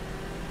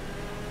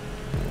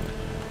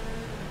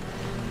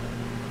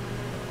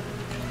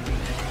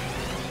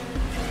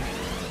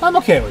 I'm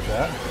okay with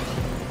that.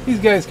 These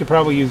guys could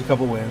probably use a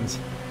couple wins.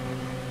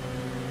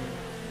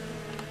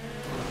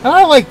 And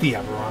I like the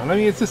Everon. I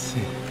mean, it's just...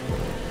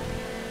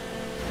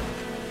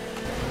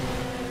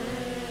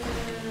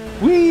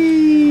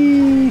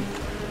 Whee!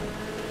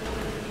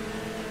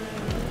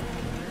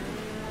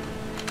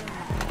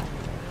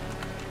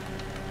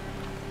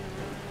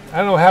 I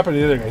don't know what happened to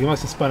the other guy. He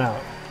must have spun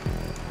out.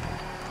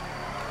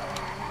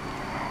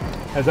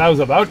 As I was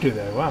about to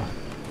there. Wow.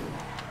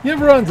 The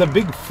Everon's a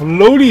big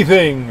floaty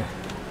thing.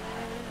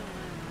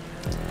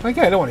 Like,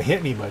 I don't want to hit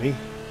anybody.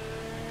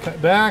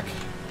 Cut back.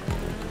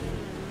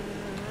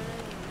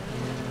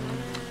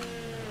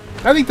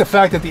 I think the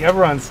fact that the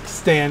Everon's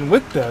staying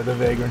with the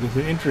Vagrant is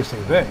an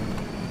interesting thing.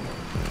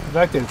 The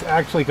fact that it's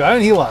actually gone,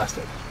 and he lost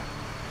it.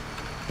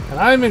 And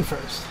I'm in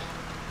first.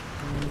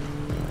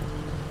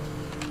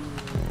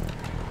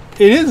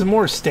 It is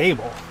more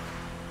stable.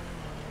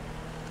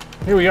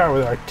 Here we are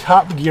with our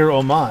Top Gear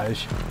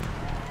homage.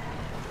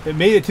 It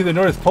made it to the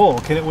North Pole.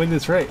 Can it win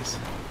this race?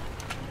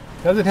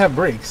 It doesn't have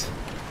brakes.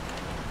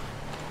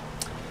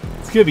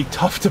 It's going to be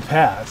tough to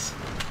pass.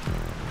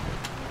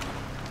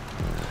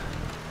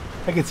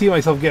 I can see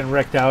myself getting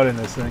wrecked out in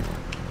this thing.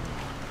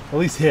 At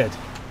least hit.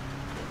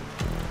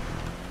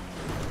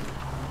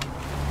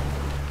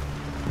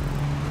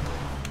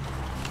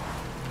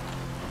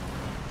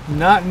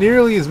 Not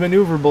nearly as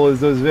maneuverable as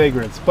those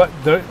Vagrants, but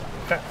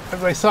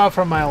as I saw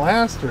from my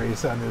last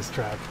race on this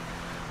track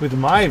with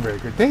my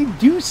Vagrant, they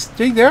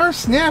are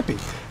snappy.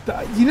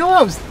 You know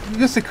what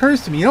this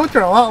occurs to me? You know what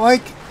they're a lot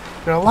like?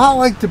 They're a lot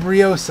like the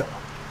Brioso.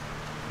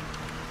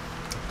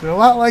 They're a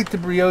lot like the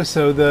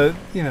Brioso,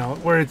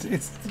 where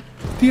it's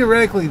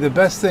theoretically the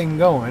best thing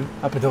going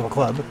up until the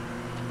club,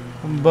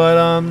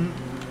 but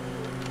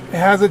it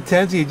has a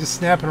tendency of just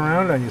snapping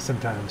around on you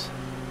sometimes.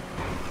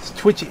 It's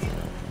twitchy.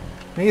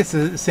 I think it's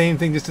the same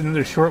thing, just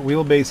another short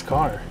wheelbase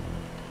car.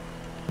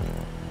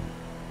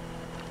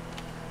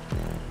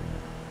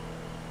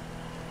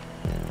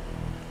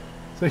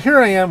 So here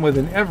I am with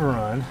an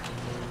Everon.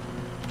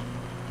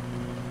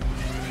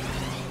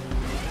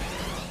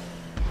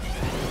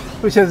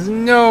 Which has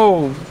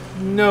no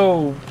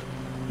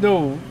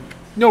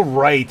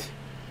right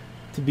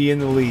to be in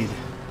the lead.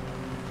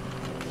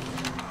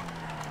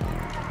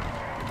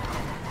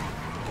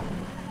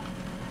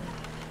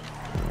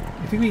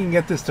 I think we can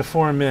get this to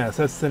 4 minutes.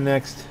 That's the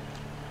next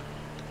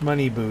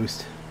money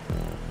boost.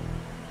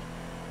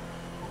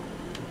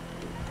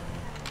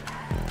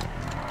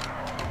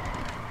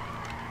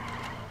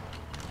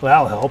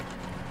 Well, that'll help.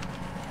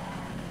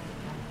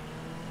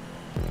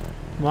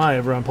 Come on,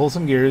 everyone, pull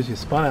some gears. You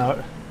spun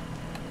out.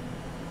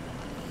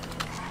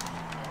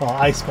 Well,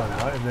 I spun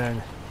out, and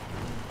then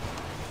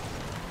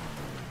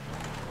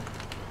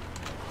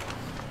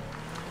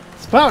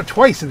spun out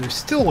twice, and they're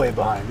still way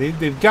behind.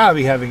 They've got to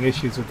be having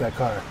issues with that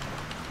car.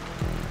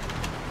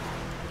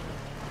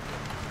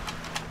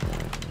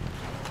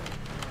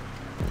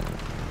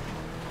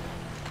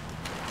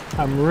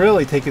 I'm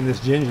really taking this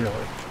gingerly.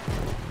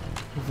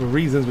 For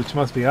reasons which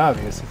must be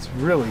obvious. It's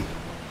really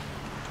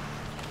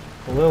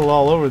a little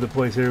all over the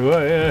place here.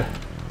 Oh, yeah.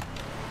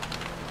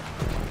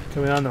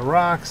 Coming on the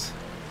rocks.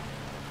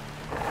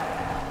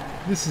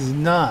 This is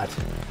not...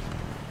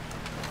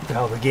 What the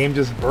hell, the game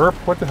just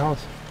burped? What the hell?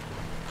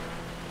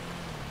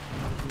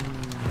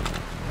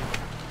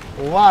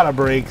 A lot of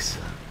brakes.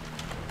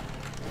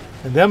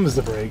 And them's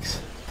the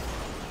brakes.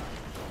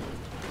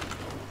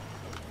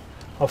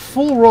 A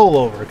full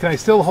rollover. Can I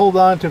still hold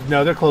on to...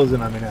 No, they're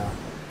closing on me now.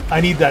 I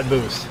need that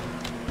boost.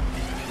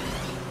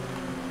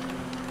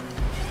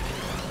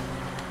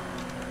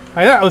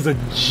 That was a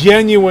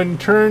genuine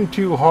turn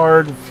too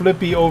hard,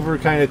 flippy over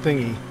kind of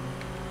thingy.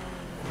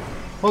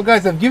 Well,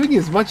 guys, I've given you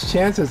as much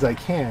chance as I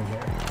can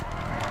here.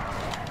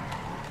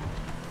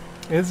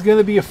 It's going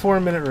to be a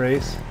 4-minute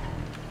race.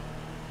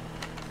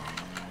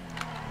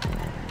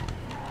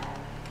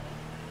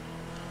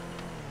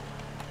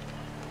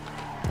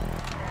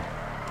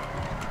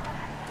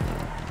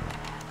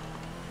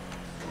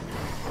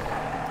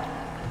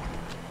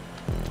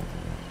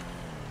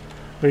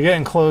 We're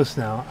getting close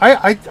now.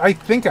 I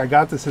think I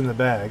got this in the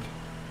bag.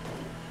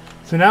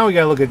 So now we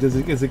gotta look at,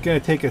 is it gonna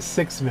take us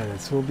 6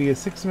 minutes? Will it be a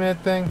 6-minute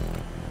thing?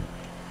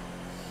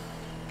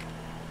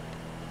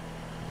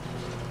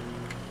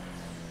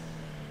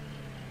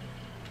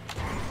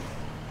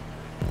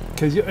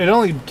 Because it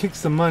only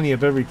kicks the money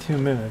up every 2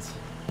 minutes.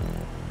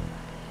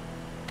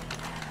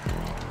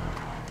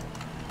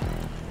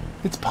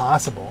 It's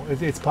possible.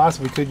 It's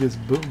possible we could just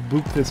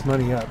boop this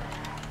money up.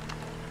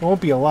 It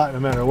won't be a lot no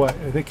matter what.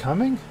 Are they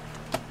coming?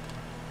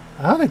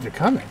 I don't think they're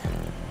coming.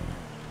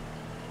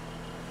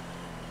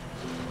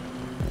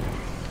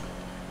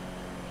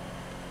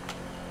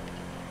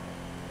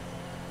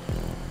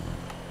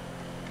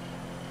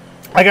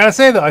 I gotta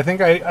say though, I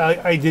think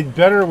I did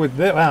better with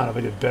this. I don't know if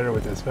I did better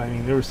with this, but I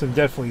mean there were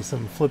definitely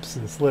some flips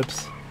and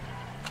slips.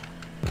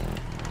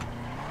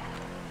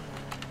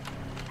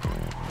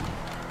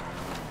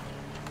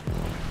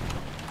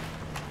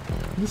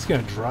 I'm just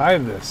gonna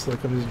drive this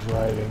like I'm just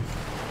driving.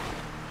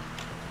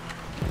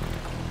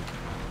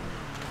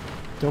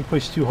 Don't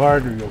push too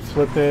hard or you'll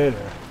flip it.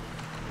 Or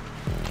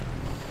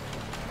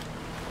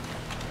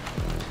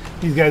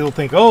these guys will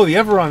think, oh, the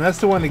Everon, that's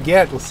the one to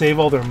get. They'll save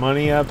all their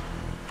money up.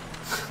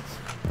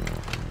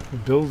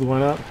 Build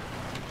one up.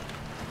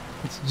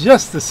 It's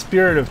just the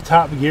spirit of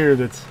Top Gear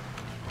that's...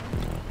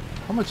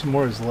 How much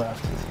more is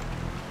left?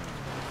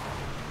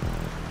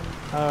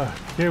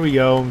 Here we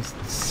go.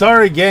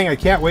 Sorry, gang, I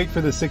can't wait for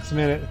the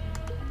 6-minute.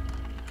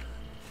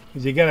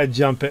 Because you gotta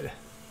jump it.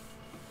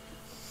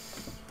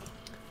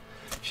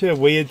 Should have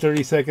waited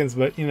 30 seconds,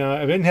 but you know,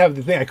 I didn't have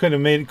the thing. I couldn't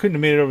have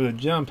made it over the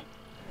jump.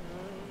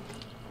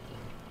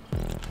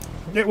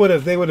 They would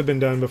have been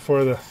done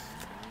before the...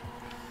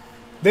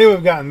 They would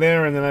have gotten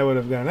there, and then I would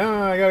have gone,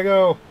 oh, I gotta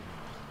go.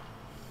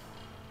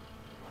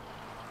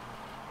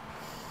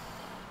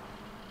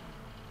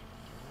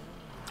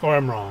 Or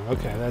I'm wrong.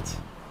 Okay, that's...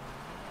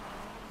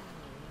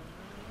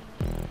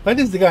 That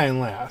is the guy in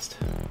last.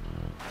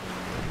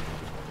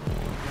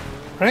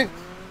 Right?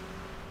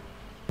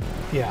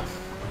 Yeah.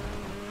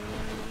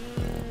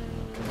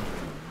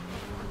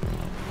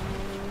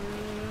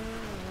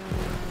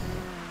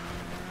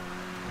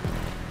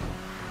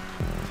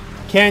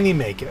 Can he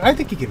make it? I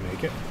think he can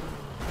make it.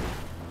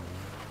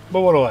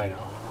 But what do I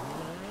know?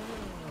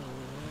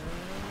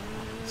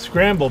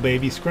 Scramble,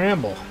 baby,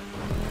 scramble.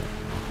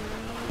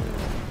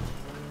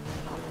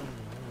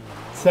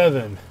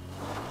 7,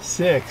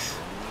 6,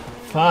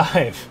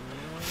 5,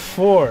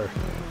 4,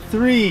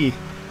 3,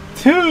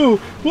 2,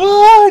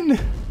 1!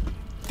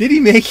 Did he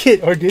make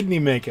it or didn't he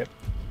make it?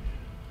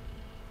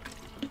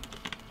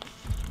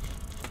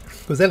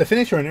 Was that a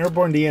finish or an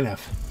airborne DNF?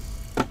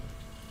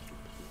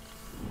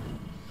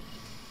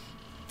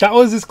 That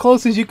was as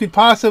close as you could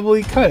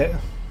possibly cut it.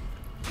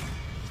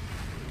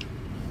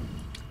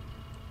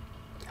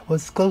 That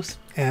was as close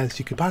as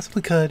you could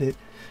possibly cut it.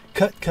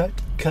 Cut, cut,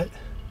 cut.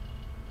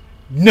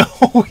 No,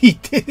 he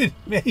didn't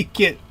make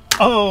it.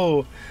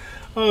 Oh,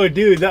 oh,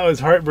 dude, that was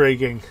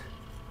heartbreaking.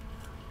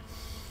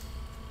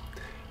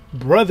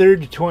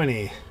 Brothered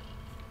 20.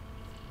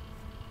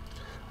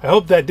 I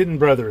hope that didn't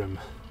brother him.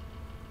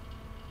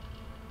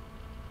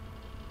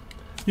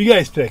 You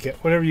guys pick it.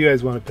 Whatever you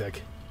guys want to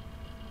pick.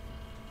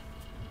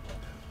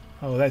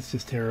 Oh, that's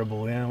just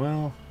terrible. Yeah,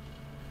 well,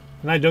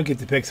 and I don't get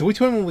to pick. So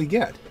which one will we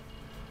get?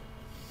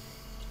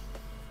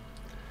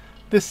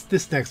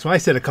 This next one. I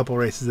said a couple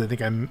races. I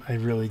think I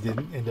really did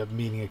end up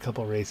meeting a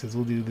couple races.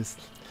 We'll do this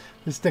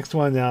next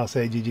one. Then I'll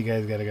say, GG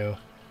guys gotta go.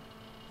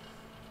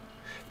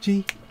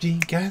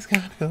 GG guys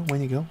gotta go.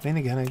 When you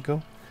gotta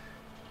go.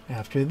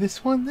 After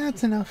this one,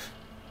 that's enough.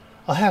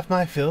 I'll have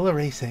my fill of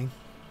racing.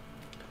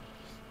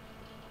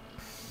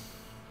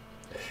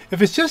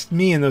 If it's just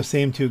me and those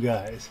same two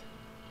guys.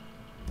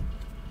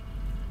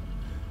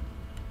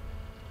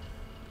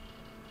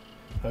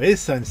 Oh, it is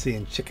sun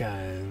seeing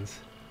chickens.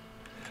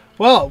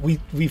 Well, we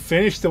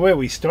finished the way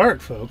we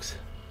start, folks.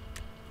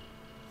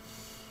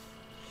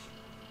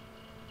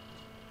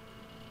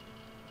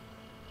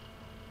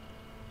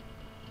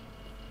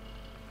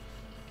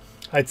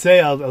 I'd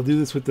say I'll do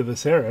this with the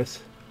Viserys.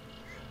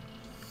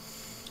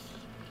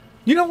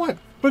 You know what?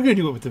 We're going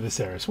to do it with the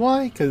Viserys.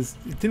 Why? Because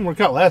it didn't work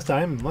out last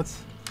time.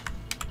 Let's...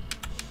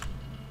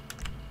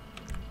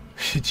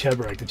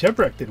 Cheburek. The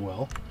Cheburek did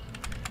well.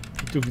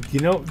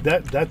 You know,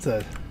 that's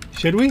a...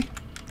 Should we?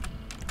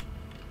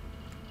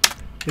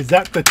 Is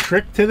that the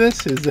trick to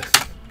this?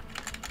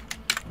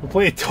 We'll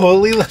play it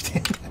totally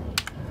left-handed.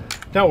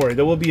 Don't worry,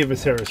 there will be a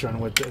Viserys run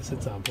with this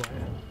at some point.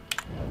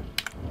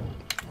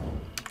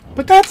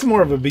 But that's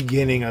more of a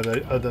beginning of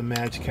the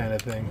match kind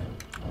of thing.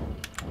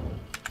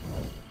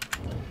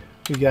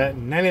 We got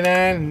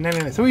 99,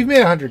 99. So we've made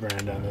 100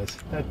 grand on this.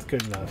 That's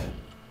good enough.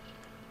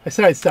 I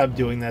said I'd stop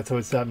doing that so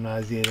it'd stop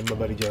nauseating my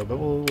buddy Joe, but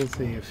we'll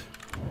see if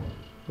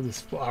we'll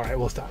just. All right,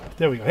 we'll stop.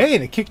 There we go. Hey,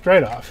 and it kicked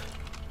right off.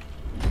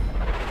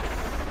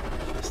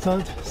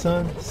 Stunt,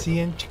 sun,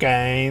 seeing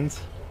chickens.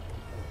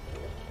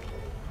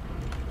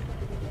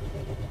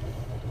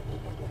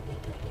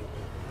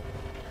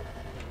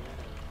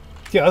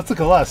 Yeah, let's look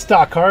at a lot of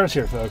stock cars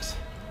here, folks.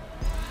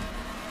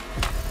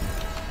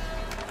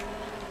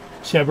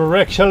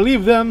 Cheburek shall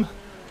leave them.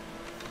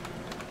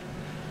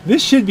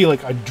 This should be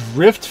like a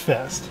drift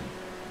fest.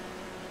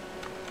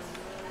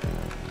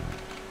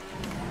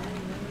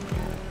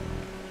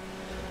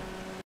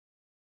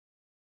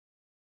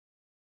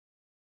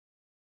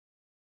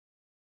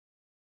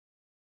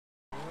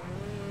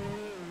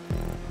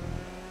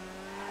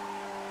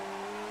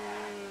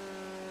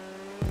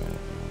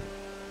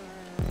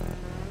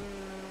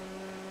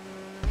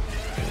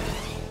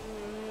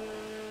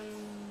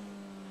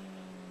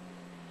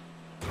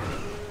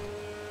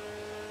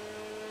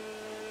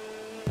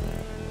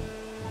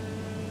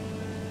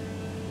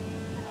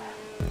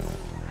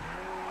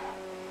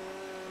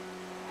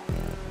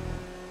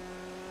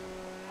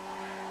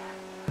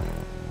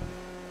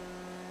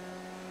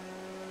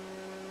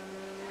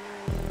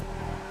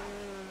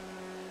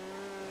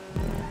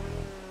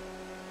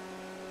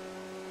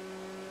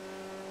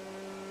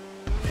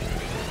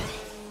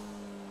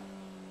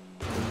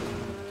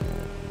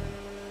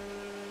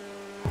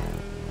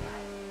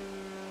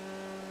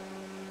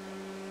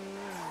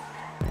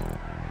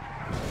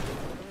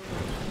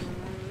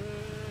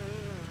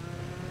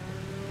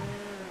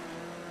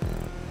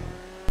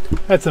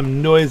 Had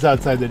some noise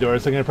outside the door,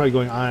 so I'm gonna probably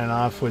going on and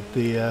off with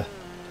the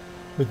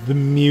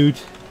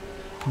mute.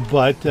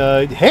 But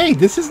hey,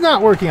 this is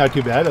not working out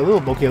too bad. A little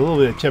bit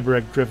of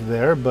Cheburek drift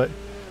there, but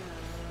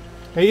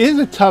it is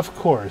a tough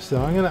course.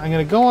 So I'm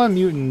gonna go on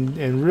mute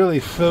and really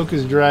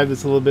focus drive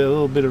this a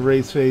little bit of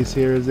race face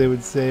here, as they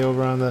would say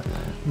over on the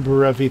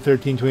Bruffy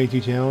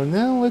 1322 channel. And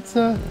now let's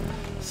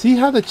see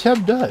how the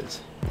Cheb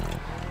does.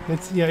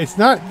 It's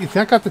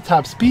not got the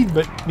top speed,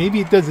 but maybe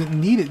it doesn't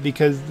need it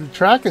because the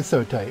track is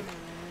so tight.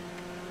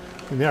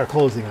 And they are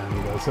closing on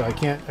me though, so I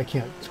can't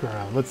screw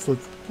around.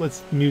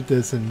 Let's mute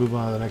this and move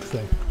on to the next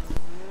thing.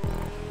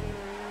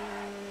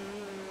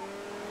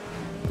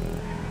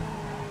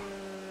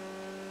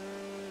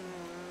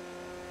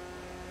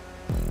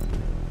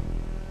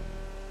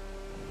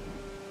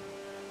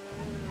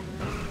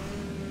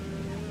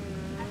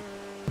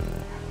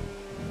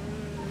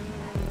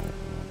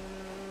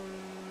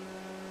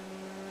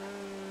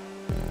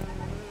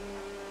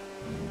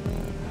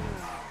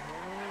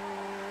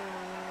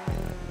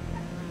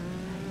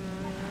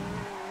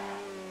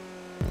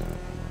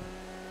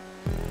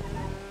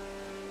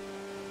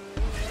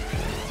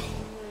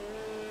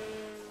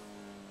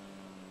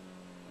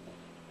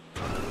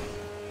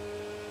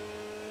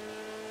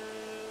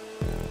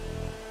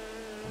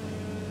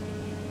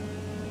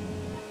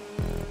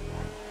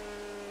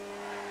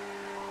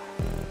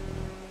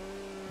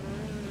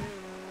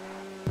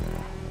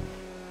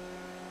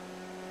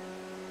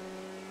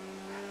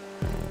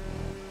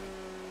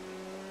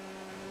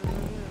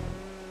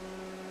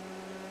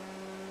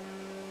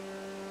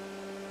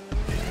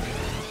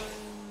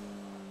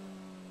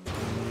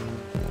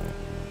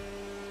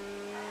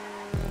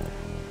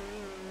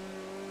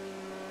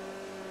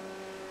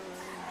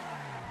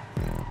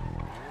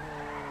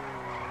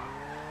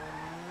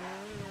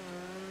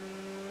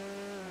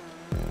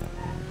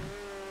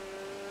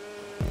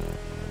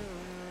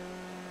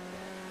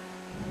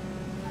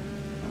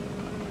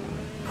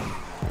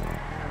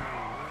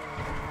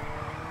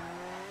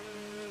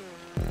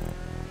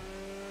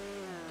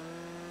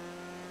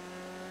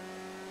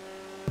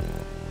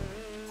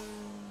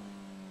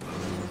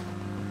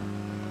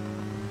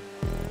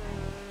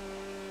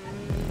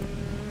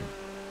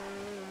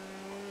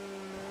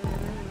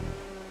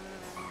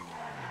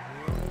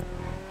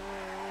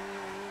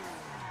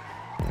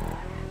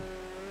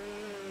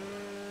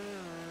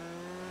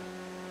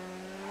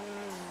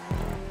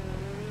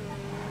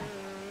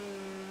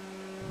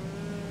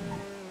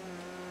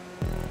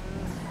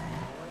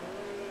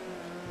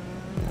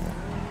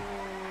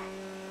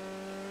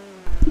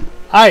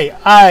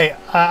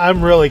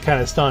 I'm really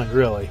kind of stunned,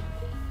 really.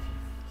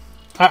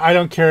 I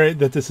don't care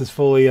that this is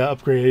fully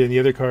upgraded and the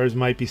other cars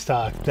might be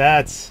stock.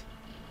 That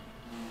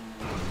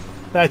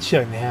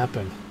shouldn't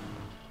happen.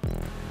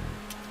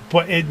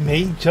 But it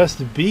may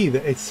just be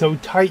that it's so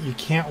tight you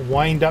can't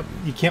wind out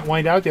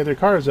the other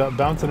cars without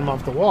bouncing them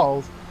off the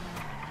walls.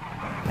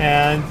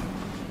 And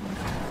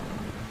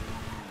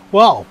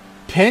well,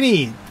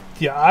 Penny,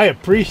 yeah, I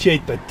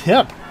appreciate the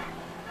tip.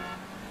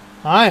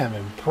 I am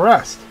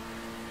impressed.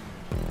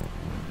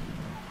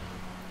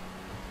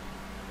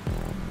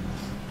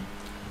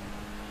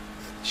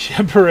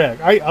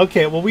 Cheburek.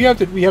 Okay, well we have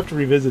to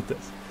revisit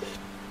this.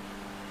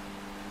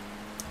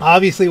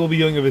 Obviously we'll be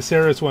doing a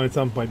Viserys one at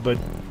some point, but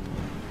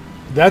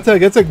that's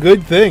a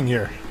good thing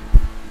here.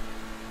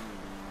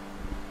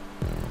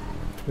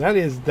 That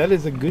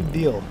is a good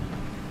deal.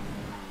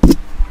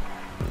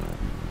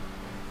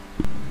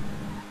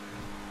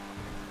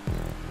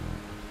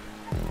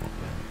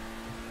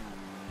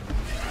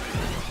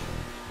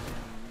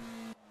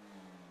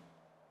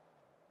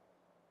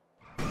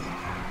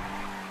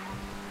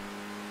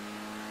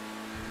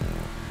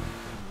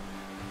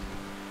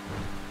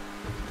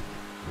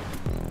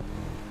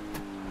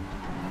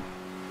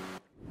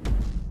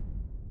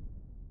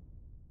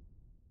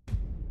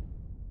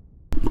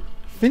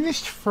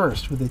 Finished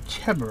first with a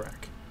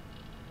Cheburek.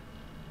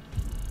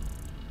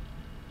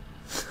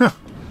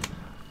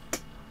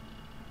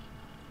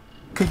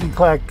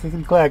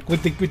 clickety clack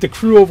with the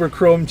crew over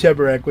chrome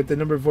Cheburek with the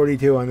number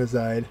 42 on the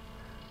side.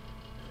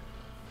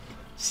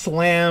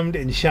 Slammed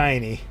and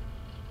shiny.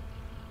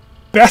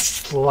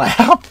 Best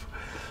lap?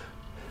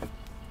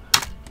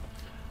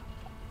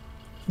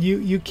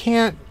 You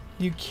can't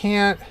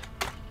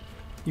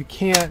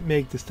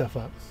make this stuff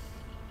up.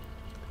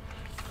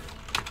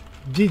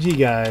 GG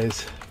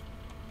guys.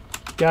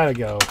 Gotta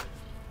go.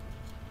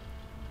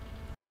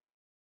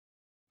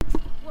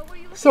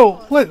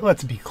 So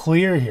let's be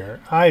clear here.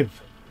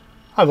 I've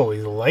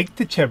always liked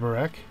the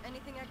Cheburek.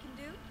 Anything I can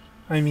do?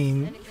 I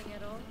mean, Anything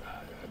at all?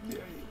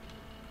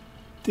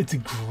 it's a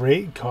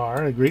great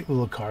car, a great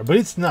little car, but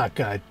it's not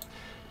gonna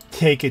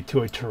take it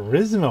to a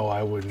Turismo,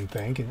 I wouldn't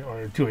think,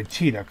 or to a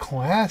Cheetah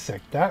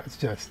Classic. That's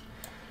just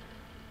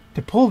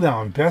to pull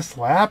down best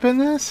lap in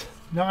this.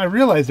 Now I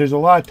realize there's a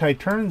lot of tight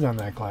turns on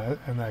that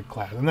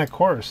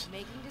course.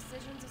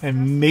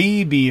 And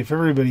maybe if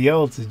everybody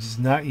else is just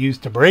not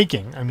used to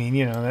braking, I mean,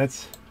 you know,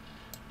 that's,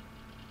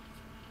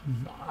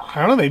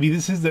 I don't know, maybe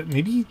this is the,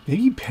 maybe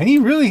Penny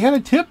really had a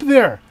tip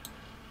there.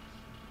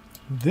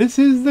 This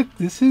is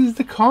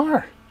the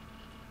car.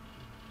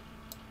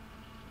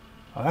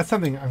 Oh, that's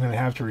something I'm going to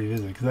have to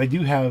revisit, because I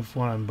do have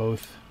one on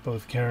both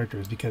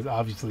characters, because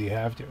obviously you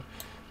have to.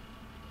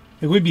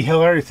 It would be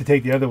hilarious to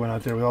take the other one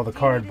out there with all the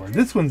cardboard.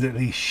 This one's at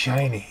least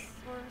shiny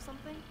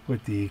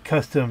with the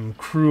custom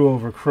crew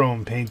over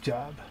chrome paint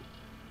job.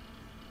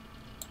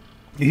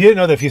 You didn't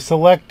know that if you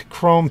select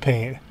chrome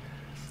paint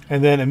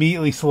and then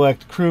immediately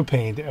select crew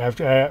paint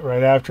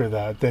right after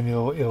that, then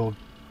it'll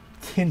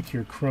tint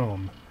your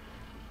chrome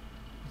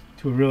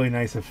to a really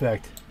nice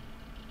effect.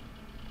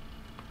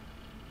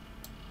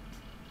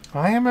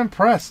 I am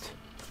impressed.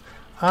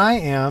 I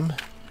am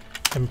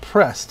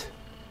impressed.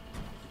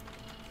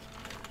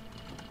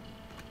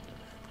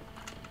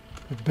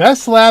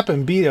 Best lap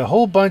and beat a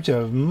whole bunch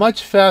of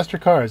much faster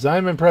cars.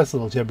 I'm impressed,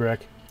 little Cheburek.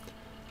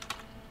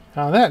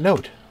 On that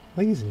note,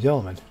 ladies and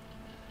gentlemen,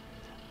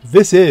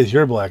 this is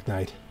your Black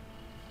Knight.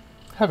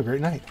 Have a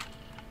great night.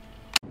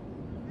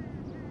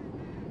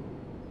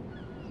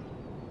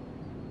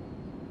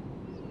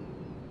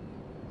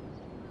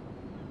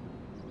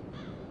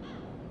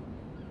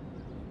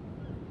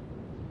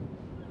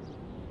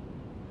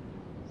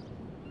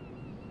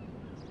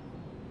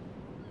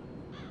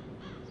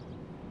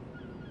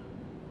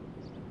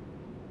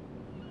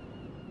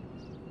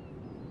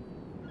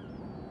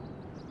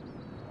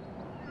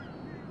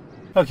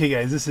 Okay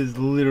guys, this is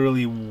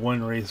literally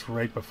one race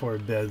right before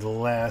bed, the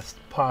last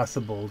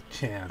possible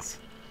chance.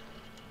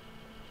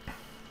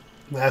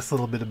 Last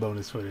little bit of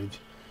bonus footage.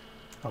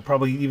 I'll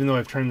probably, even though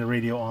I've turned the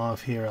radio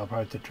off here, I'll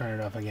probably have to turn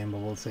it off again, but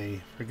we'll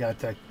see. Forgot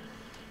to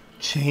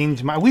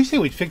change my, I wish they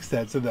would fix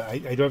that so that I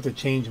don't have to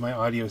change my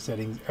audio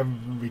settings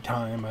every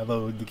time I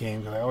load the game,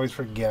 because I always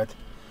forget.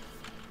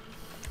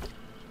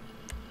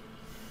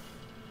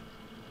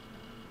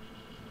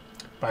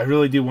 But I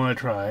really do want to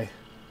try.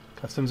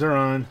 Customs are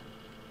on.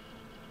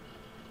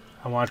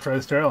 I want to try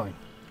the Sterling.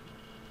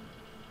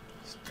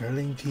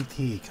 Sterling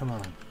GT, come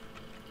on.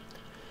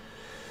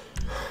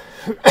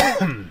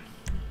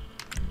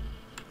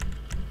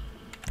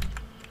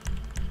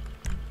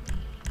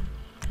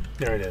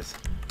 There it is.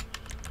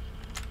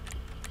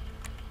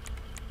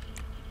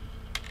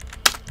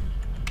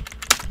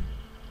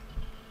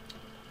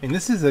 And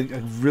this is a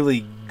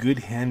really good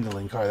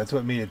handling car. That's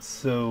what made it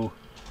so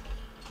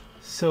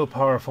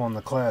powerful in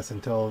the class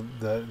until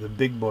the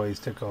big boys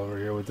took over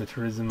here with the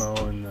Turismo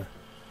and the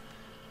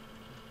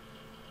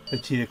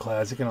Cheetah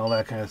Classic and all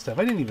that kind of stuff.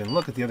 I didn't even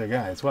look at the other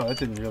guys. Wow, that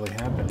didn't really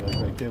happen really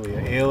quick, did we?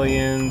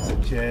 Aliens,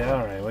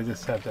 alright, we'll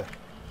just have to...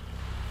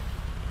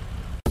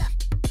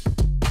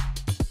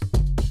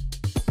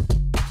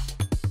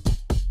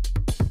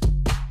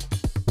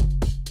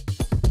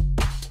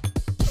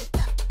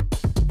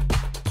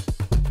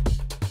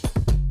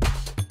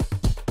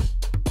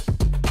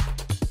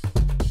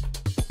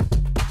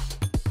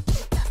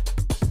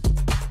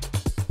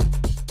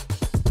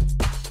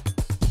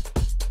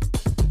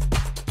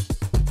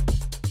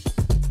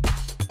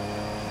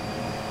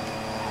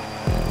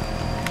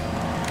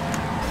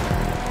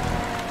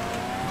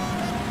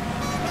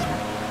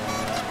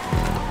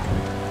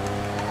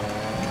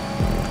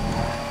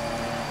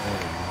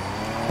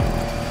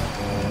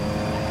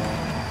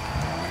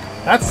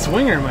 That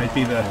swinger might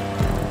be the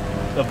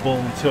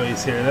bold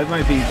choice here. That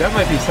might be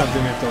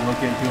something we have to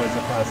look into as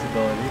a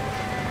possibility.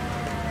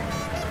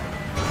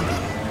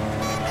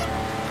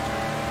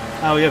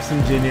 Oh, we have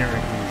some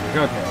generic music.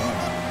 Okay.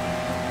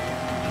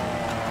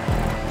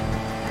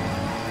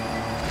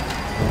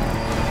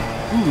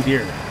 Ooh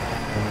dear.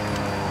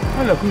 I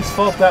don't know whose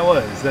fault that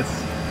was. That's...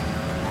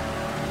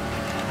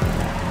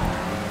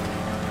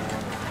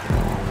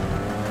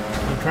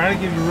 I'm trying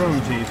to give you room,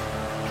 Chief.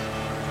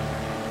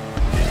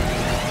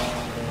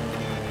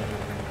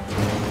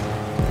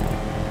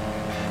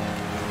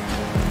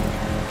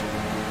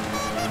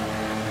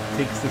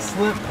 Takes the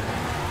slip.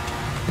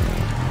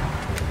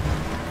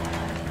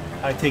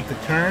 I take the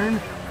turn.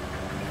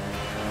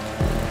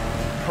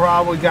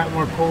 Probably got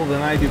more pull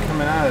than I do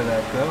coming out of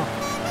that though.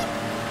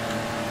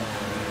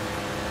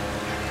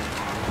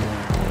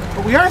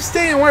 But we are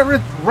staying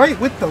right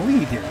with the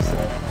lead here, so.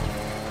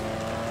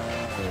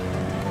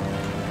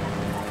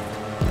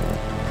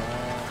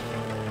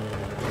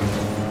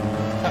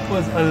 That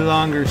was a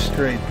longer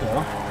straight,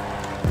 though.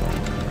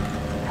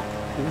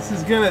 So this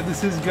is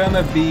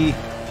gonna be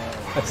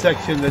a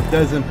section that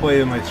doesn't play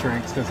to my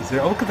strengths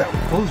necessarily. Oh, look at that!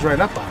 It pulls right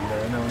up on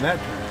there, knowing that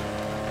turn.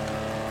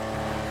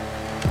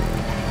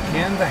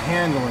 Can the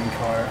handling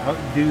car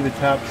outdo the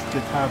top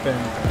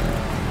end car?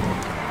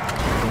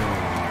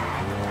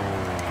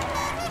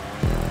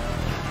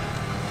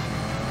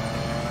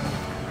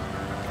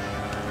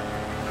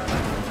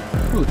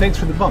 Ooh, thanks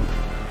for the bump.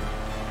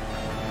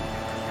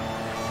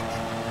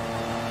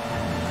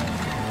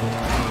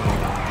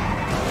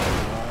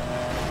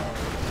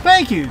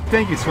 Thank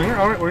you, Swinger.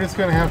 All right, we're just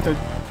gonna have to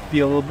be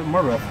a little bit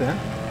more rough then.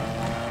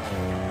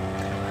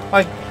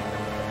 Like,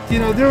 you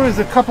know, there was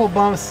a couple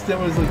bumps that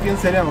was like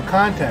incidental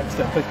contact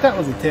stuff. Like that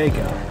was a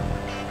takeout.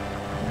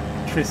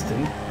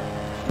 Tristan,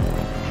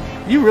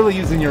 are you really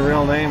using your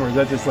real name, or is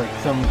that just like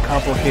some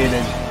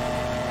complicated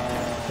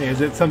thing? Is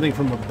it something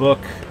from a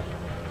book?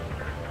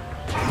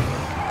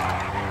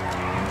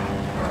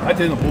 I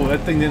didn't. Oh,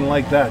 that thing didn't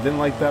like that. Didn't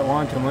like that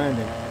wanton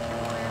landing.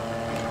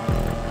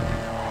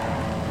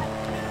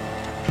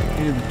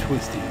 Into the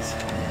twisties.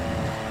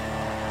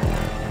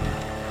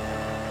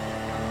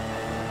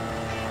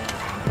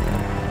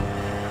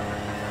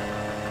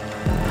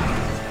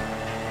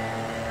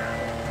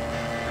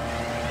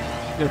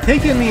 You know,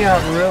 taking me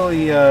out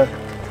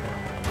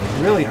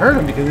really hurt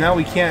him, because now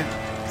we can't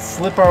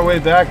slip our way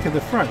back to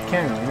the front,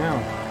 can we? Now.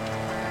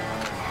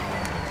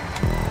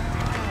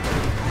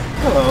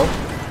 Hello.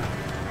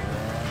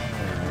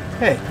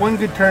 Hey, one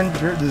good turn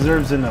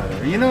deserves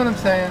another. You know what I'm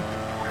saying?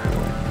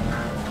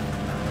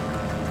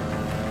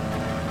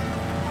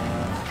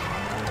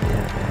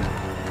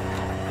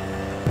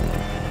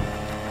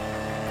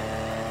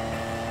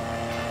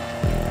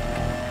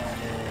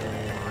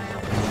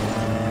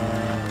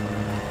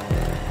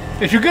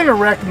 If you're gonna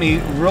wreck me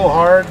real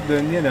hard,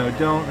 then, you know,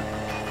 don't.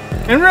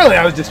 And really,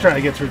 I was just trying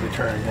to get through the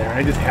turn there.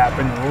 I just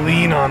happened to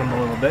lean on him a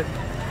little bit.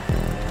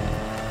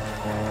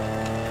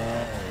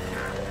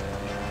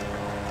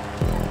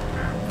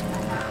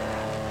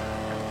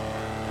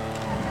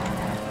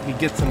 We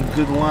get some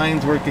good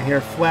lines working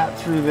here, flat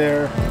through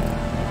there.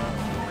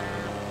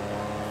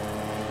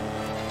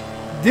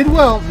 Did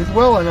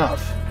well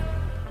enough.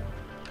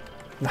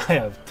 I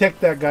have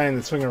ticked that guy in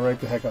the swinger right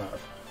the heck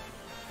off.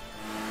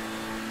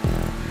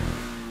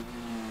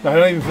 I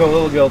don't even feel a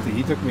little guilty.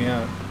 He took me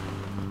out.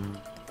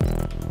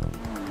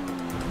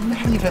 I'm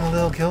not even a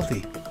little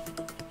guilty.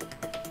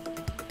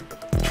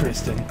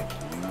 Tristan.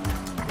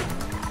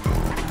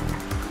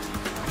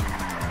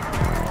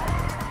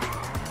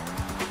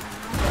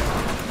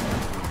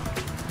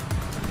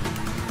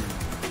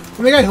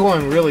 And the guy who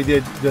won really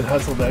did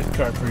hustle that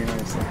car pretty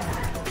nicely.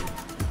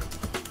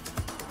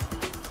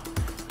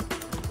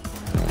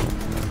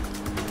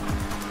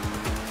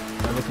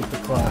 I look at the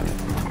clock.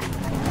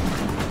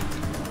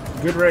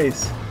 Good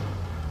race.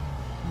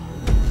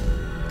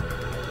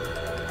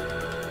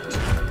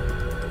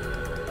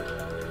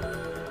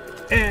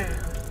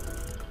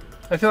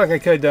 I feel like I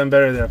could have done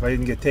better there if I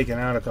didn't get taken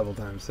out a couple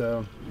times,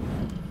 so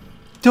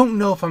don't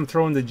know if I'm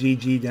throwing the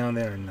GG down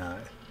there or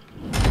not.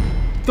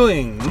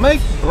 Doing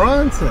Mike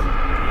Bronson.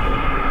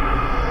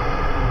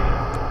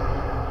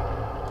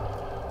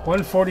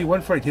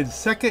 140, his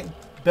second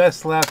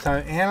best lap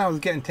time, and I was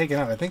getting taken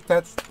out. I think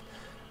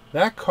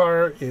that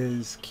car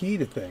is key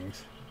to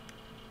things.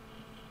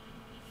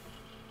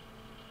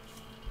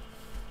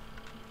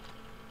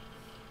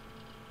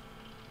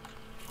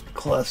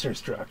 Cluster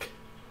struck.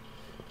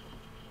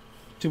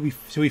 Should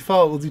we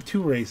follow? We'll do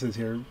two races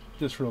here,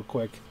 just real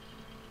quick,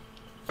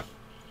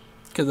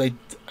 because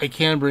I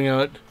can bring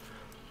out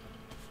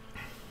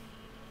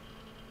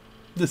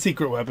the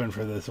secret weapon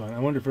for this one. I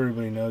wonder if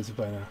everybody knows it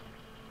by now.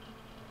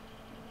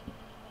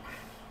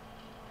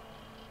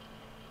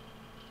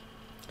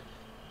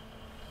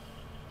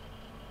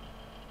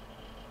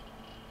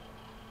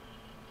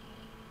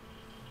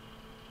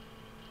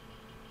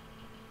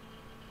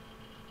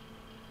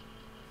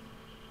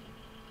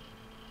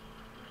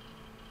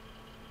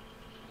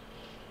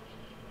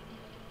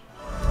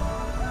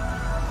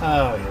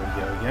 Oh, here we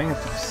go. I'm going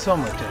to do so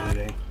much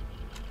editing.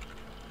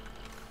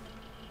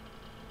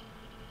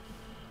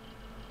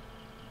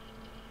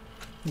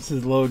 This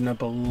is loading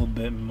up a little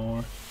bit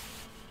more.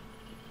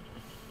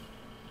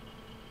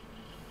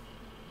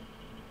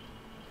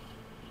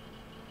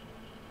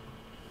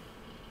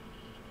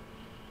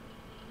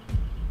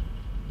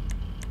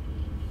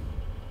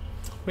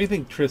 What do you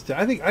think, Tristan?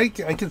 I think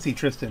I can see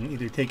Tristan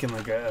either taking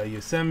like a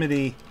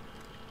Yosemite,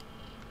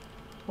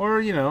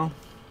 or, you know,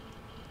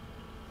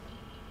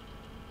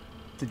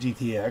 the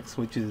GTX,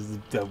 which is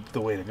the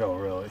way to go,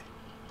 really.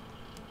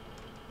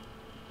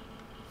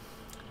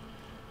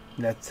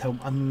 And that's how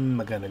I'm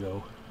gonna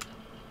go.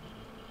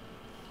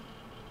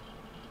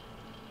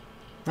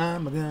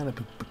 I'm gonna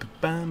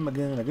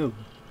go.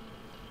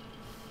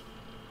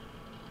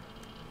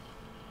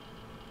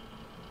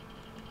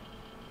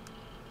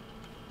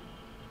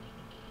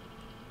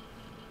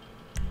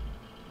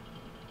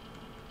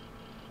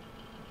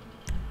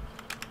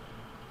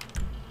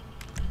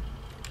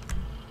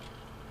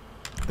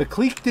 The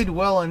clique did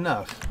well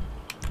enough.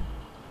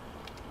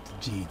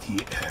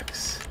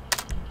 GTX.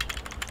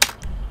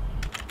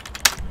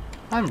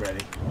 I'm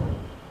ready.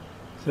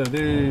 So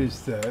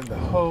there's the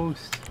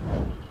host.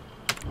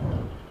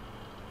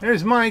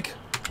 There's Mike.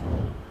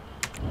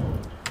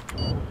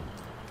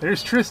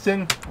 There's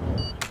Tristan.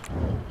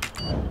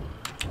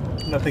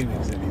 Nothing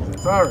makes any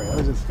sense. Alright,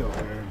 let's just go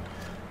there.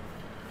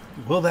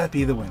 Will that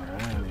be the winner?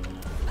 I don't even know.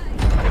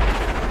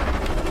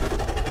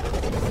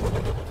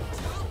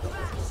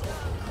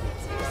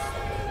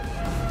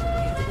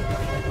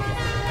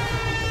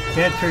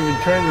 Can't even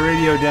turn the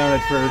radio down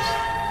at first.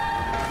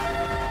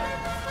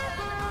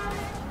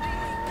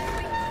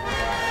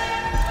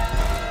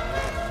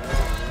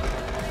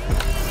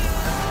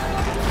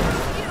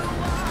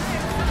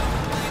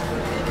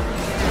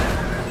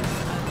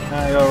 Now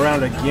I go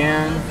around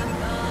again.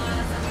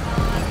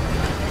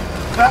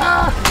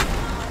 Ah!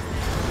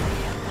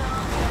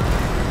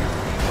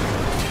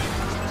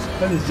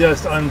 That is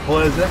just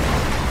unpleasant.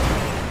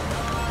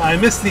 I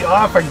missed the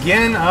off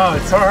again. Oh,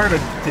 it's so hard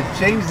to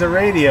change the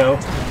radio.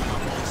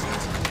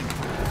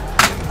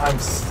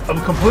 I'm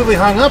completely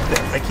hung up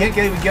there. I can't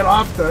even get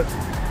off the...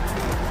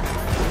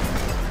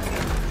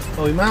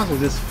 Well, we might as well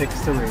just fix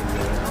the radio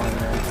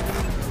now.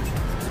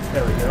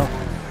 There we go.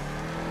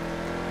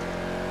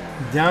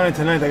 Down it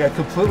tonight, I got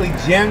completely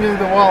jammed into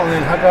the wall and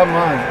then hung up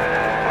on it.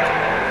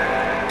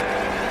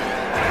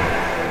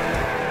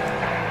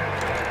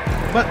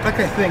 But like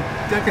I said,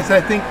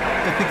 I think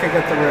I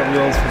got the right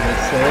wheels for this.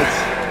 So let's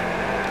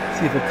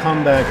see if a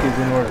comeback is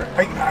in order.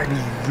 I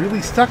was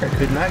really stuck. I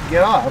could not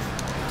get off.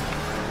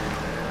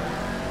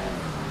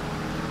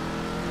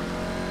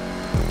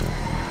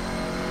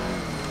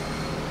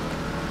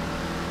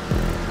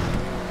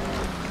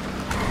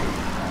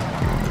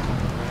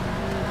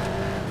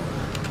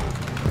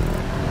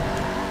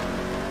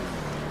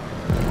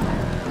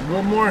 A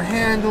little more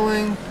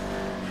handling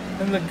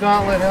than the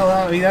gauntlet hell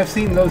out. I mean, I've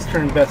seen those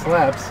turn best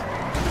laps.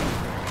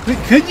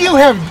 Could you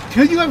have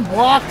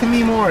blocked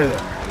me more there?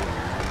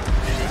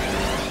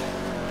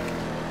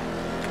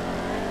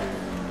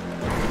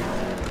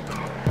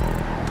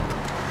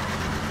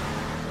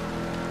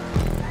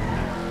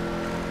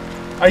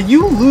 Are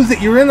you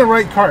losing? You're in the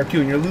right car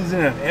too, and you're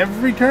losing on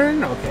every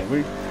turn. Okay.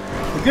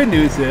 The good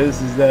news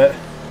is that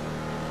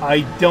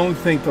I don't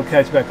think they'll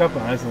catch back up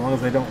on us as long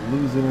as I don't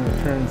lose it in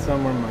a turn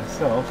somewhere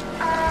myself.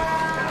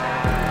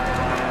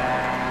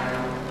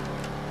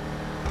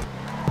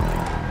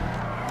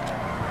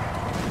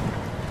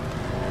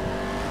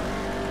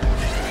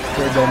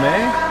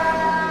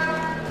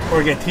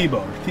 Or get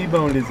T-boned.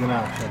 T-boned is an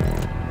option.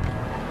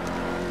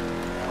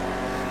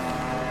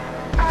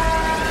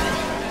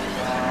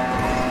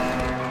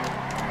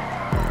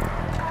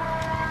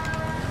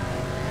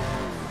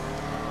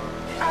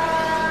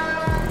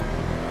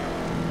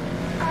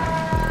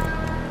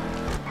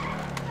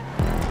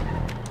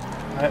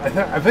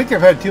 I think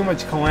I've had too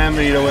much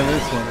calamity to win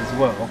this one as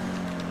well.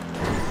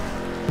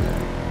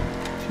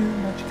 Too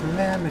much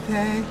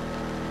calamity.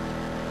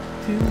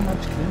 Too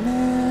much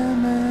calamity.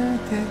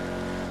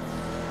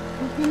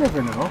 You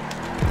never know.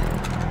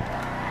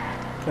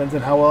 Depends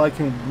on how well I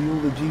can wheel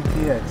the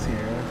GTX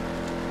here.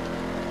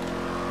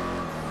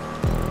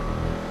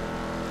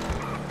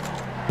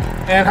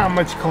 And how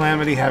much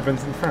calamity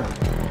happens in front.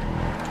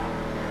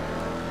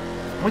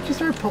 Once you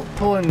start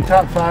pulling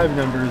top 5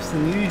 numbers,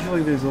 then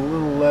usually there's a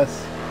little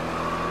less...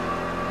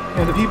 You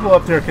know, the people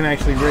up there can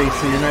actually race,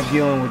 so you're not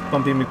dealing with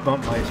Bumpy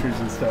McBumpmeisters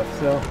and stuff,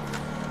 so...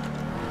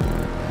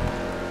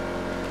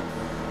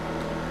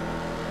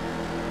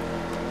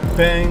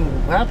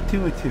 Bang, lap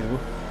 2 of 2.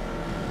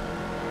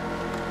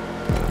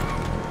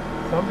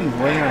 Somebody's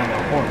laying on the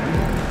horn.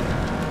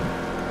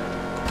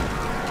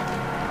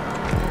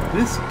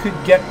 This could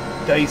get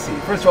dicey.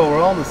 First of all,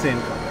 we're all in the same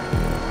car.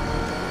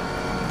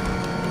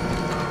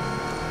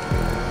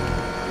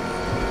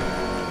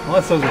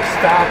 Unless those are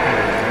stock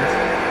versions.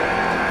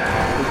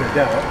 Which I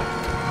doubt.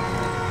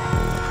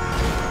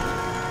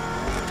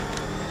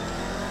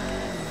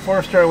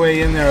 Forced our way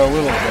in there a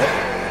little bit.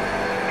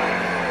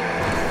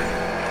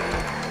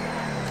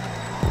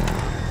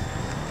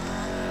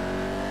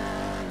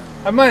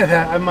 I might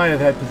have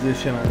had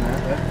position on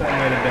that. That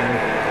might have been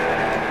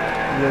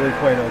really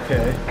quite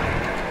okay.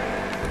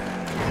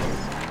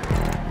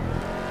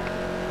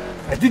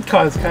 I did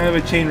cause kind of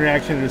a chain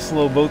reaction to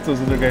slow both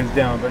those other guys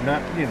down, but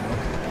not, you know.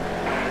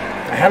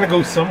 I had to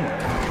go somewhere.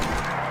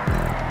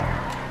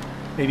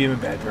 Maybe I'm a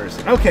bad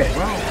person. Okay,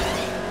 well.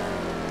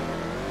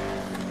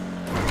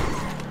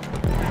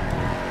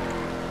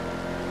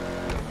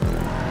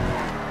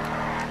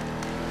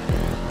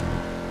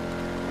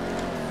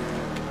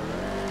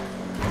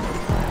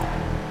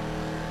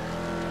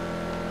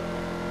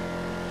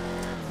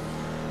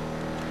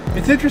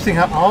 It's interesting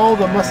how all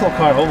the muscle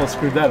car, almost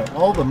screwed that up,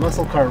 all the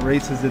muscle car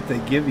races that they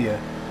give you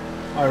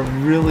are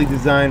really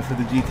designed for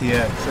the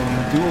GTX, and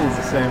the Duel is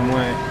the same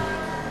way.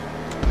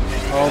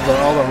 All the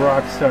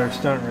Rockstar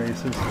stunt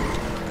races.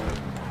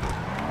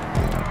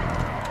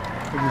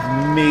 It was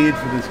made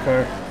for this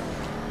car.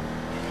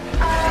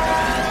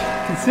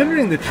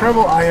 Considering the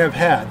trouble I have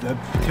had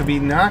to be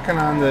knocking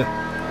on the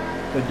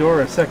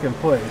door of second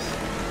place.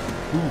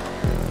 Ooh,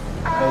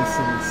 that was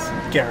some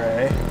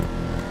scary.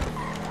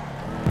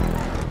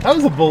 That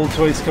was a bold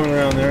choice coming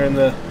around there in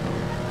the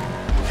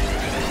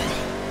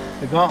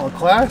Gauntlet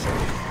Classic.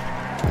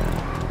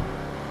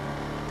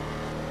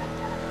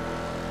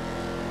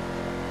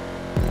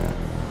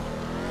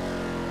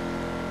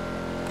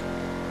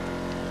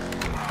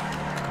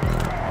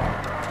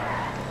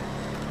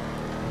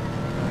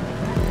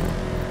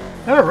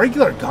 Is that a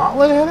regular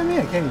gauntlet ahead of me?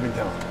 I can't even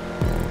tell.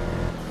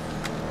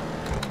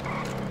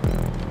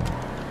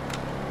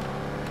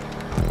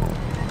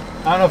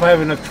 I don't know if I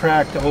have enough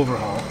track to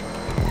overhaul.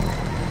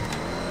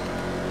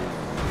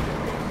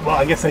 Well,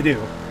 I guess I do.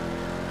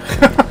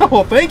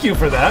 Well, thank you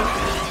for that.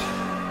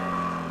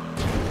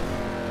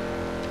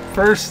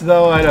 First,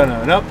 though, I don't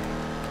know. Nope.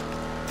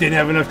 Didn't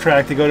have enough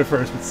track to go to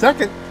first. But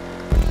second,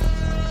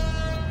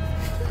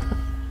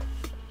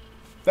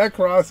 that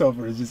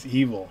crossover is just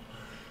evil.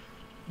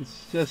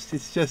 It's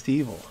just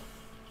evil.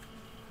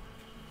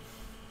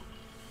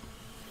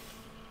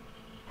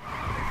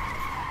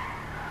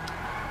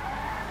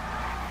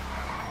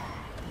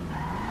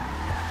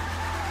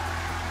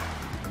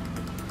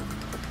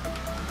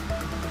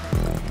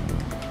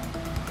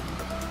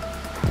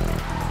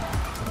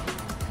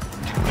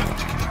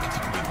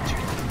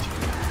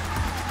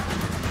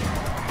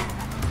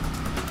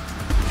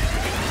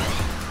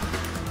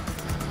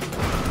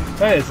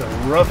 That is a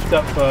roughed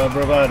up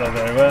bravado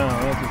there. Well,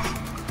 that is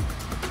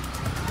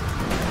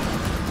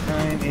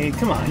 9, 8.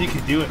 Come on, you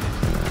can do it.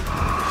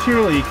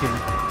 Surely you can.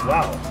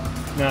 Wow.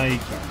 No, you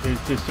can't.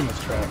 There's too much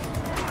track.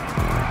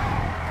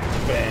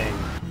 Bang.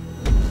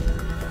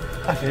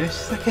 I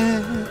finished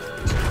second.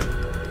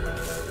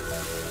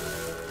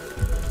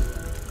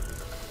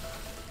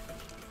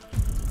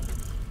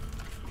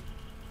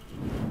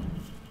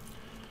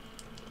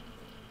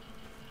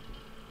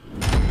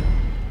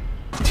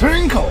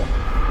 Twinkle.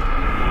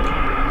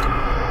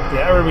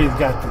 Yeah, everybody's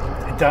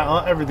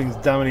got everything's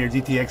Dominator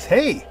GTX.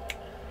 Hey,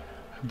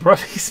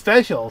 Bruffy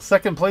Special,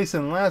 second place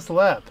in last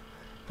lap.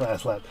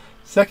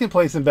 Second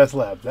place in best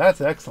lap.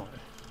 That's excellent.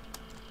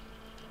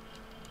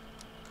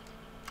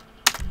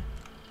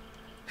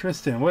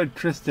 Tristan, what did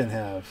Tristan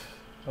have?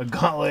 A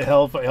gauntlet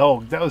health.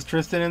 Oh, that was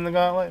Tristan in the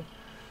gauntlet.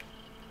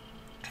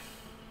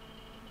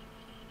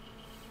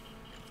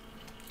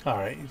 All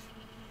right.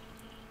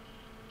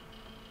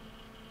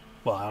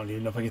 Well, I don't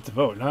even know if I get to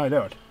vote. No, I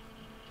don't.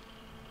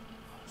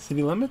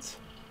 City limits?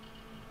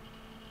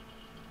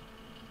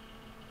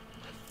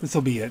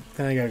 This'll be it.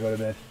 Then I gotta go to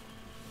bed.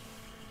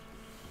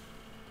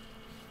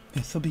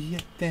 This'll be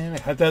it. Then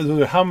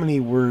how many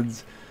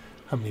words?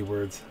 How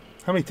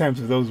many times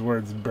have those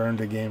words burned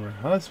a gamer?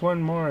 Oh, that's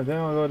one more. Then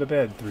I'll go to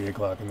bed. 3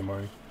 o'clock in the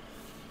morning.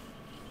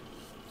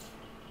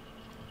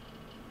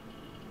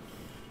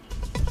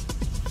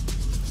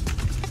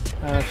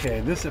 Okay,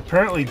 this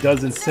apparently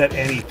doesn't set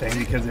anything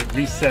because it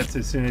resets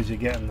as soon as you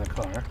get in the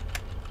car.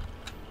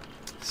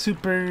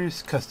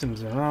 Supers,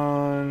 customs are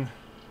on.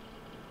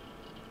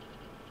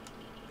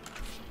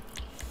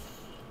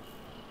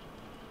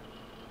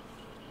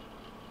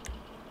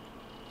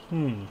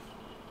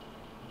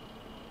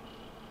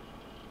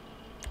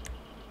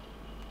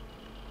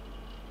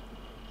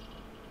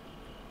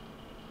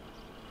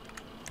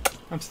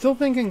 I'm still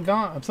thinking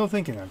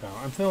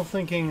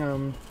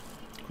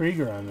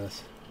Krieger on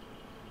this.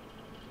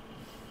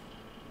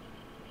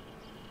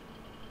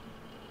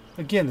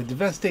 Again, it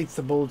devastates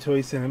the bullet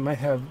choice, and it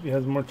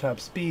has more top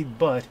speed,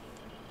 but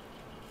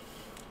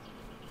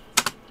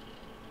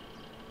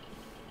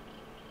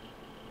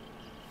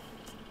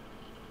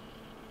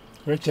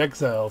Rich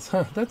Exiles,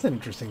 huh? That's an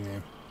interesting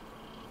name.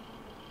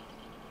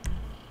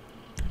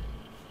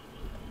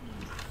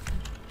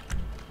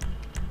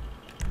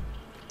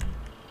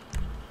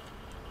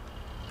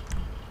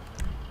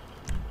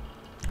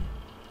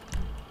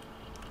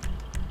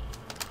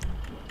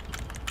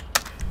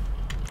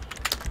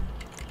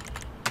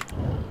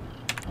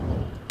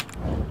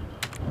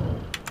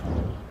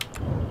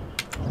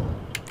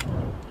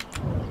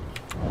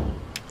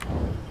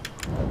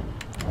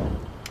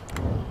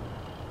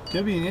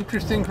 Gonna be an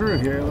interesting crew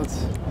here.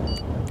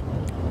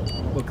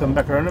 We'll come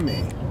back around to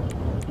me.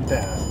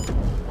 Fast.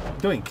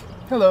 Doink.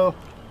 Hello.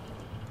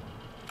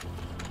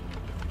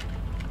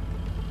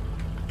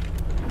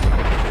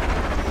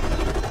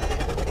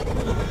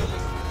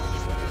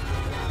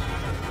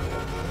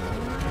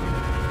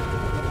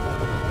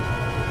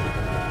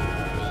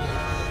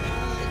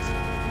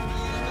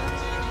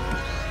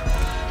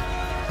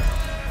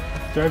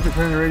 Do I have to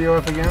turn the radio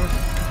off again?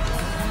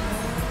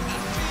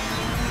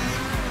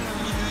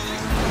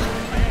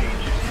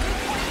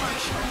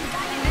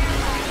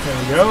 There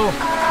we go.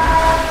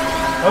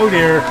 Oh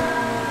dear.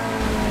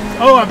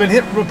 Oh, I've been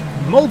hit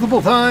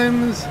multiple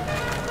times.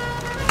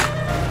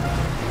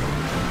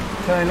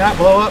 Can I not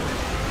blow up?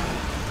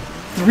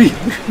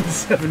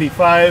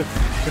 375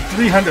 to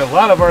 300. A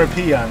lot of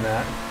RP on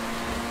that.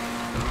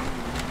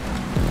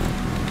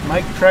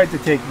 Mike tried to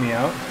take me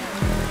out.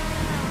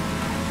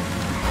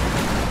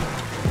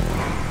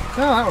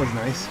 Oh, that was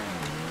nice.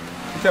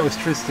 think that was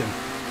Tristan.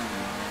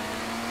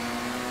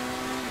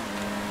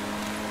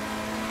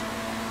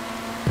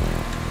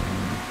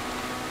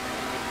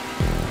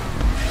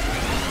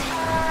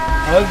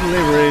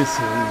 Ugly races.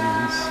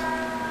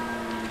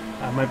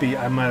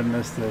 I might have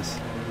missed this.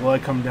 Will I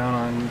come down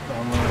on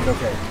land?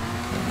 Okay.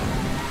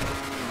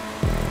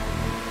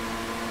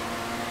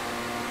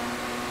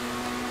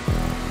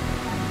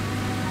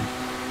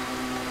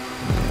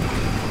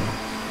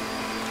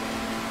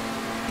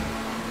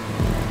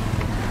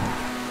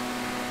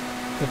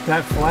 If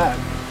that flat.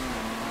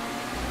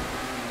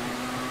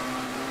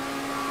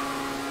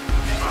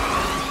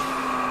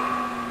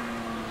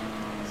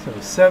 So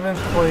 7th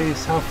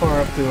place, how far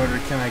up the order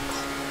can I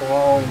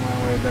claw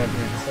my way back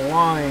here?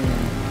 Clawing,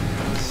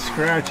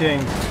 scratching,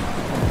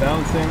 and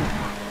bouncing.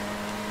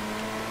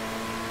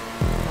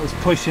 I was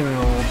pushing it a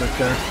little bit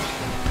there.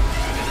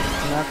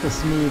 Not the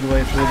smooth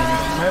way through them.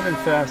 It might have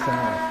been fast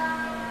enough.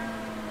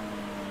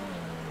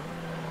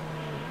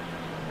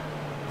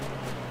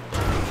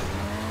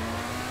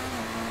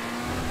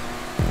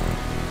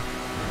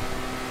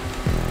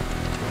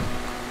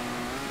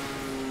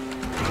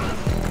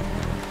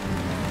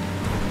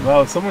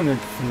 Wow, someone is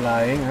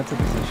flying. That's a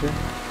position.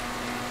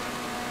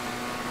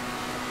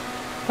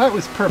 That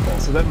was purple,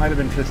 so that might have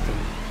been Tristan.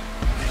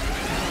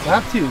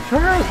 Lap 2.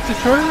 Shorter laps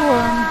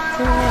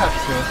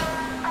here.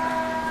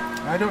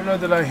 I don't know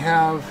that I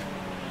have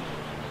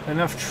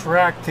enough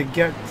track to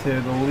get to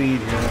the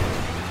lead here.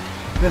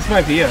 This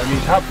might be it. I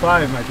mean, top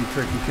 5 might be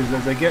tricky because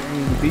as I get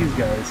in with these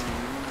guys.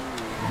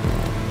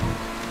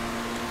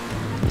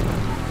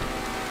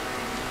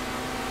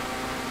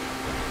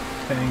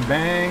 Bang,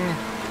 bang.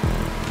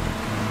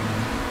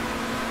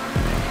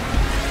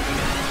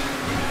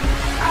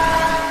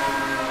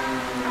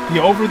 The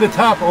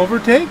over-the-top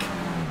overtake?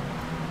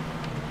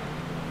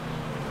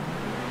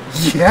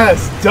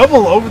 Yes!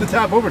 Double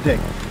over-the-top overtake.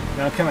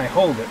 Now can I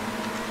hold it?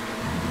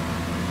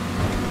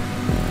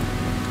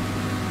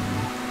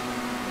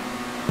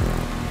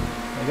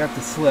 I got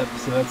the slip,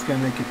 so that's going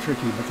to make it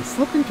tricky. But the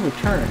slip into a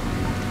turn,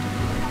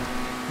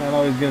 not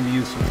always going to be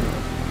useful to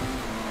them.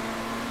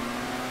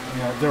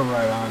 Yeah, they're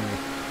right on me.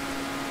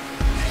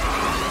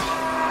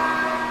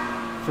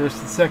 First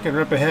and second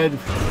rip ahead.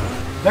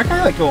 That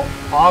guy like go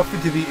off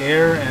into the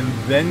air and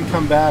then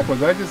come back.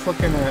 Was I just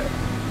looking at...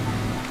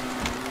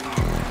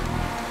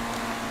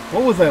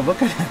 What was I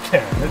looking at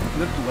there?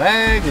 That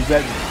lag? Was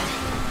that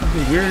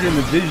something weird in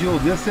the visual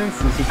distance?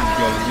 This isn't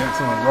good. You got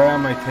someone right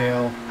on my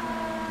tail.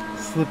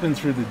 Slipping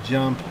through the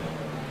jump.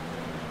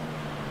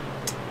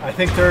 I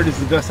think third is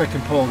the best I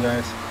can pull,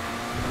 guys.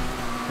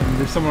 And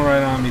there's someone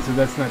right on me, so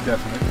that's not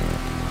definite.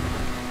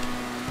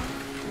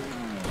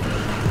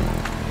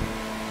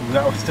 Ooh,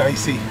 that was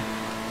dicey.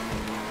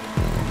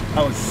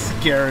 That was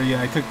scary,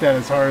 and I took that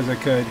as hard as I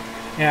could.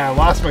 Yeah, I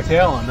lost my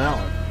tail on that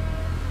one.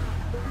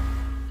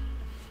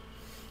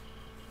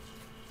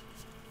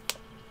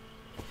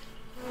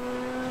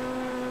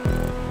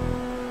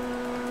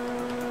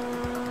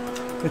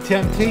 The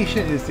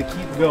temptation is to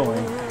keep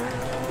going.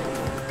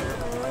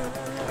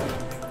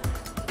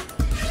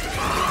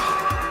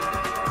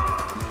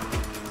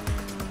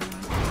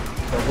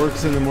 That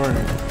works in the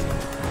morning.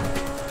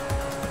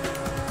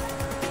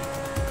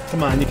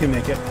 Come on, you can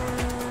make it.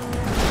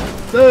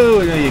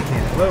 Oh, no you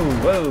can't. Whoa,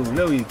 whoa,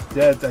 no you...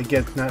 That, I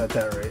guess not at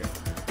that rate.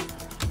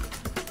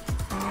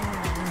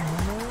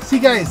 See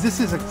guys, this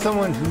is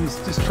someone who's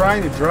just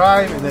trying to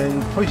drive and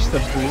then push the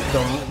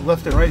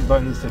left and right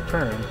buttons to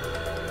turn.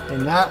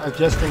 And not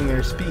adjusting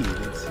their speed.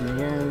 It's, you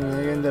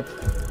end up...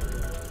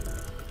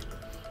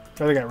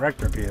 Oh, they got wrecked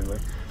repeatedly.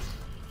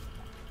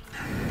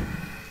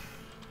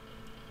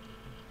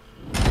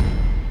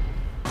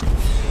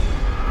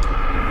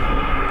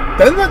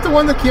 Isn't that the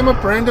one that came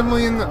up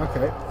randomly in the...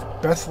 Okay.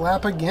 Best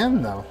lap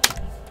again, though.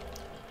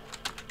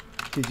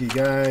 GG,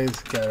 guys.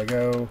 Gotta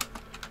go.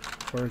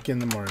 Work in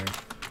the morning.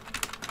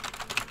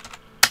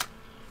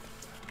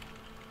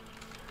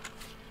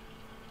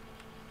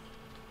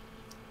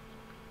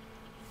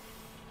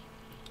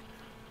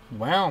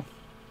 Wow.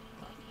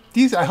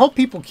 These, I hope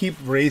people keep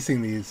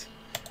racing these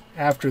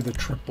after the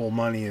triple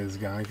money is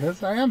gone,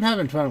 because I am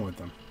having fun with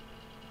them.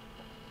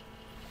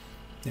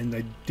 And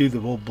I do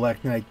the whole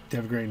Black Knight,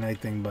 have a great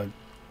night thing, but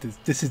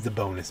this is the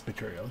bonus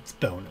material. It's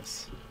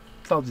bonus.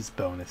 It's all just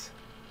bonus.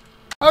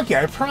 Okay,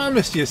 I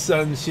promised you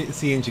Sun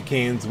Sea and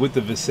Chicanes with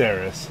the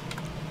Viserys.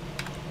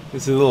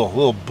 This is a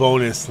little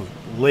bonus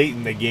late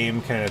in the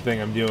game kind of thing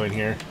I'm doing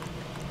here.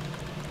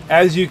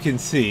 As you can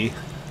see,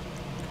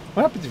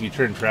 what happens if you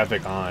turn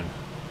traffic on?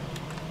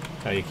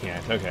 No, you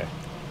can't. Okay.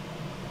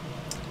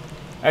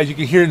 As you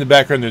can hear in the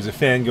background, there's a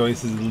fan going.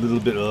 This is a little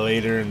bit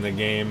later in the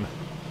game.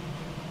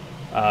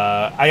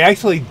 I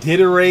actually did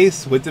a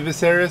race with the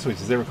Viserys, which,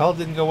 as I recall,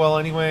 didn't go well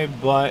anyway,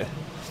 but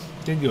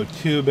didn't go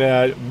too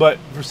bad. But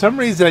for some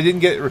reason, I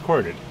didn't get it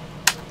recorded.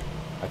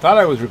 I thought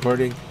I was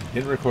recording,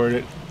 didn't record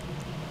it.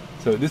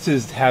 So this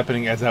is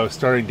happening as I was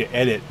starting to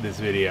edit this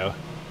video.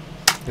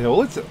 So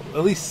let's at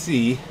least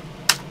see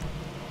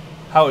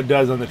how it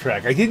does on the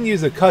track. I didn't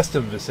use a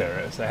custom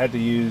Viserys. I had to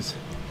use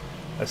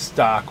a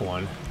stock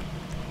one.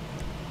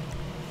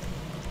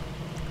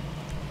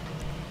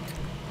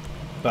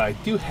 But I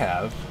do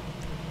have...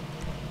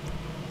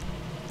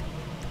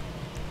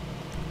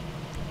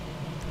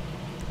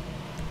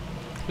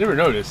 Never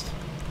noticed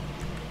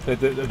that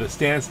the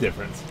stance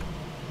difference.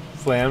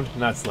 Slammed,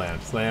 not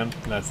slammed. Slammed,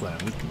 not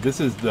slammed. This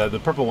is the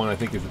purple one, I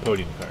think, is the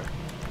podium car.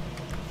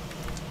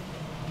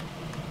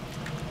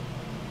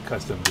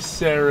 Custom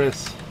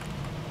Viserys.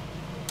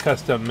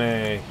 Custom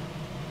May.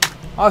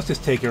 I'll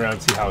just take it around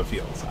and see how it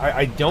feels.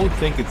 I don't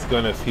think it's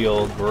going to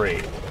feel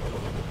great.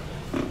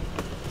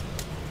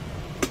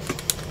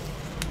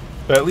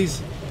 But at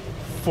least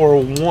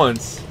for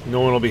once,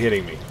 no one will be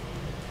hitting me.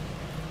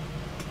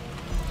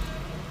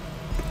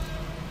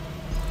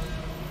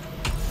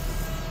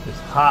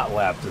 Just hot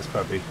lap this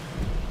puppy.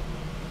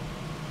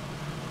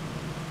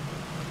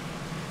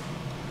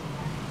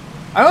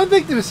 I don't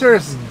think the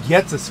Viserys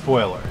gets a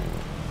spoiler.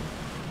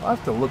 I'll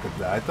have to look at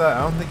that.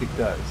 I don't think it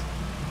does.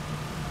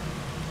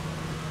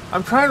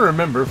 I'm trying to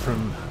remember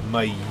from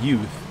my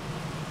youth.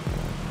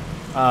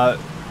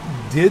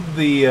 Did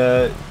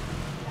the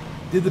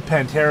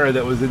Pantera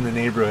that was in the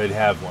neighborhood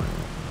have one?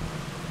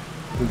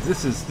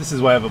 Because this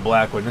is why I have a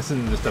black one. This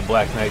isn't just a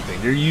Black Knight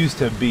thing. There used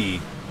to be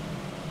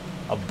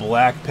a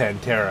black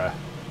Pantera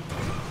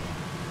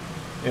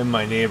in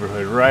my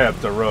neighborhood, right up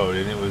the road,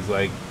 and it was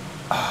like,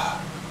 I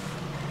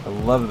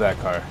love that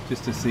car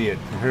just to see it,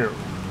 hear it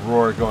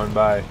roar going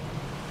by.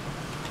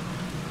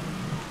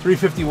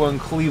 351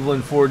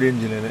 Cleveland Ford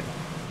engine in it,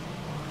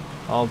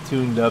 all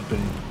tuned up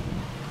and.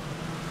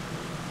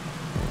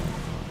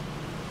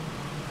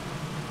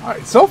 All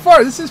right, so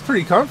far this is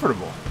pretty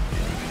comfortable.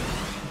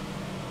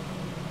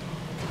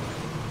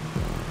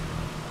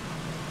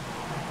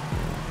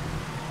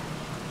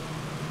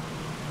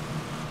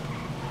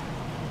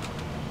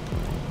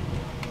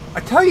 I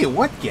tell you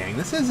what, gang,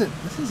 this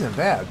isn't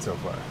bad so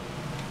far.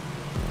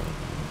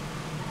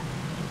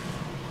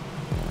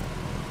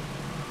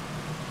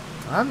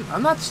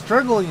 I'm not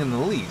struggling in the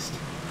least.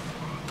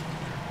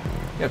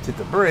 You have to hit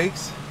the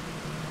brakes.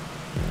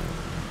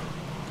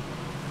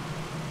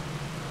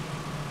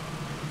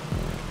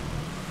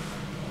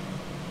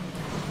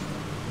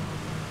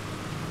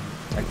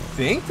 I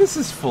think this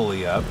is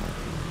fully up.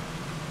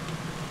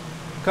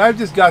 I've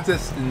just got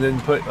this and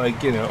then put,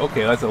 like, you know,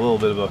 okay, that's a little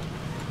bit of a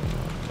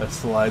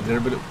slide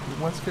there, but it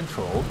was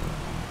controlled.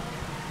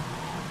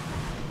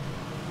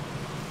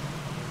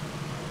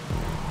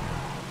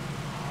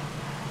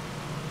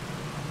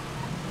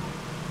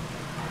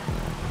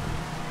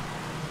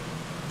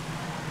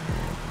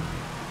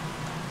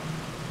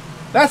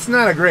 That's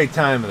not a great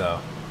time, though.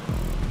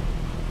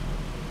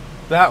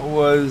 That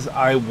was,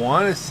 I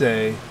want to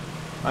say,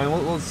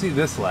 let's see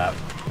this lap.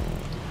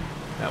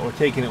 Now we're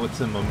taking it with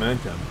some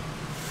momentum.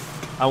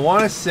 I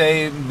want to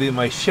say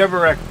my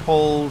Cheburek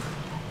pulled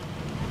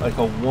like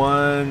a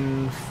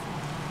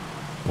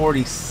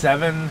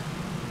 147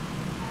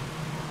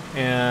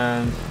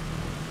 and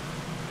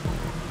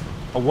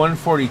a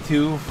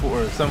 142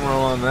 for somewhere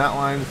along that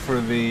line for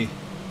the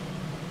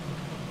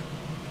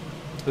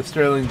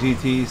Sterling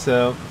GT.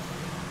 So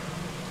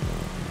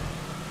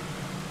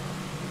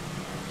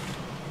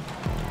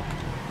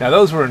now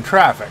those were in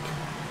traffic,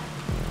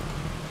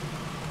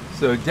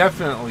 so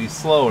definitely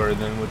slower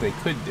than what they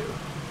could do.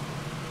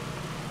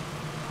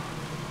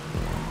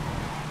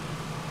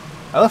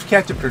 I left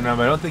catch-up turn on,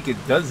 but I don't think it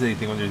does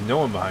anything when there's no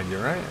one behind you,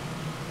 right?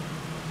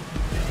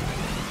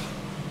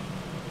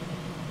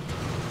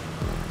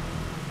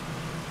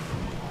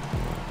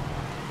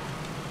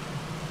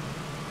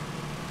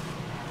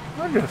 I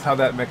wonder how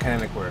that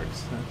mechanic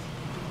works.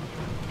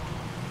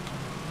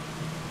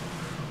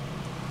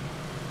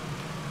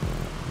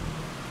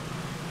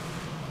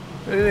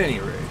 But at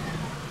any rate,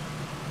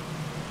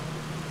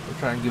 we'll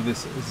try and give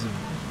this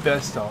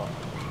best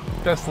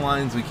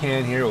lines we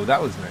can here. Oh,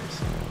 that was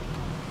nice.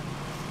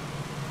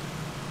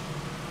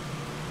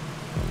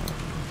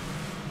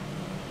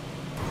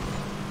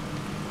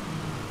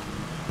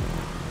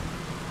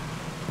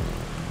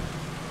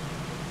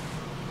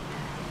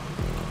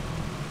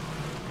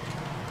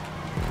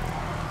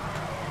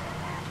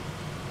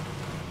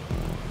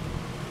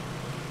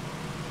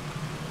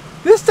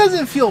 This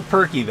doesn't feel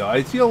perky, though.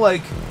 I feel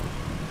like...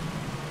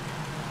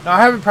 Now,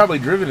 I haven't probably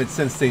driven it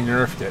since they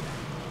nerfed it.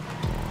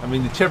 I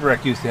mean, the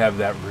Cheburek used to have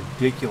that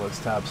ridiculous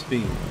top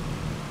speed.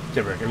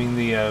 Cheburek, I mean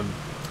the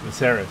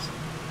Viserys.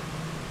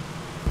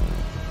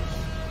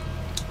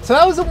 So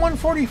that was a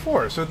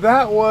 144. So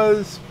that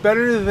was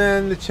better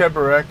than the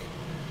Cheburek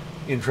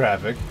in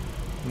traffic.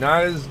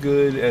 Not as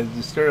good as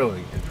the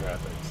Sterling in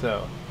traffic.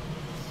 So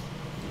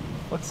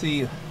let's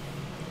see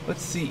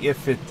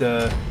if it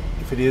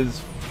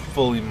is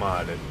fully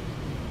modded,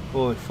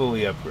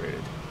 fully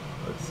upgraded.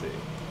 Let's see.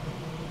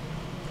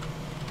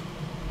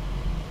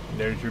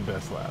 There's your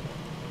best lap.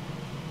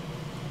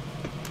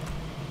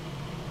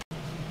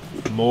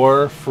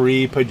 More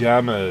free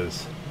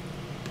pajamas.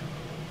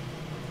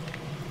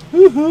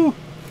 Woohoo!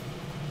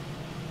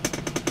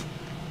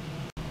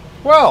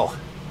 Well,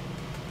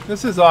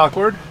 this is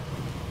awkward.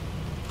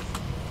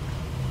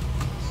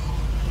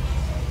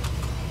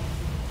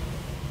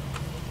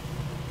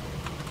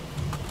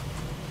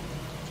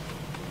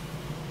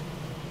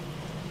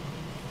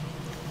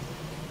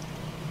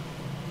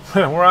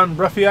 We're on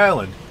Ruffy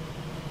Island.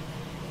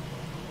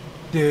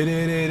 Did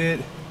it.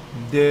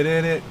 Did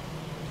it.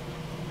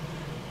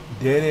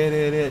 Did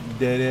it.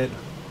 Did it.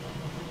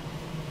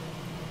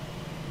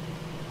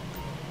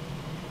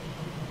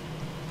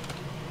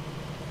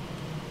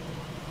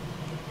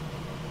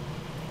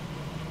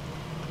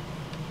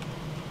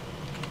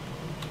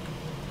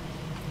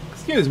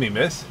 Excuse me,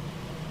 miss.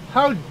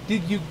 How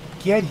did you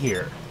get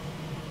here?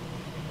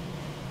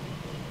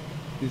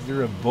 Is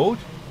there a boat?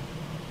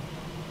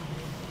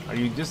 Are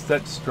you just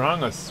that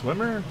strong a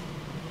swimmer?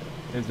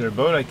 Is there a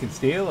boat I could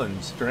steal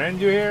and strand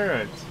you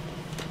here?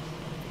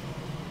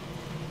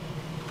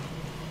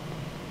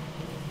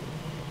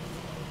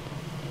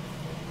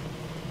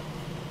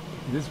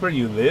 Is this where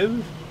you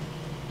live?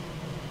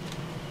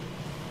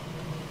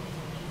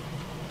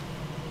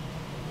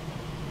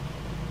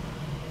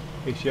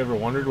 Has you ever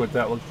wondered what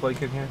that looks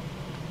like in here?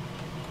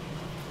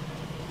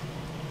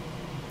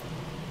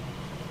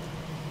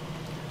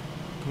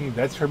 Hey,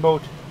 that's her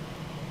boat.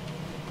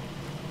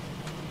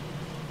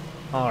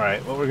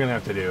 Alright, what we're gonna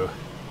have to do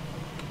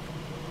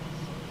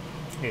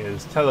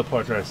is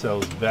teleport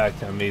ourselves back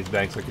to Maze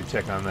Bank so I can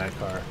check on that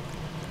car.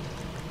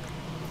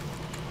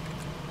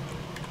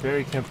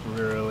 Very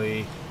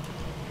temporarily.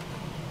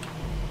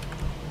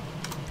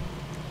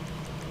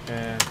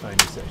 And find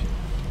new session.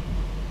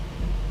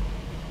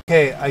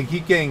 Okay, I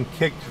keep getting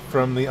kicked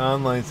from the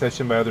online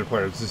session by other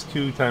players. This is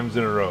 2 times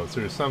in a row, so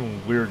there's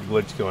some weird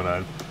glitch going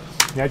on.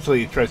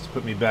 Naturally, it tries to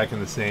put me back in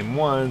the same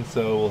one,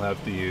 so we'll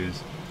have to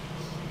use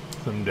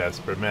some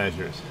desperate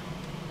measures.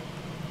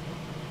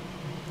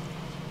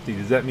 See,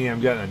 does that mean I'm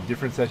getting a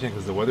different session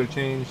because the weather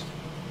changed?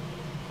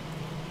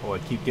 Oh, I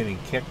keep getting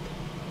kicked.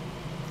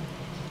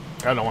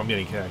 I don't know why I'm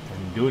getting kicked. I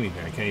didn't do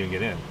anything. I can't even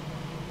get in.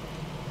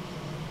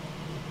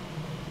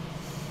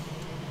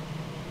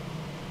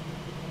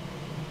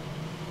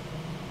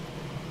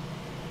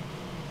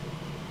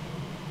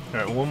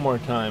 Alright, one more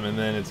time and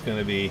then it's going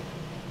to be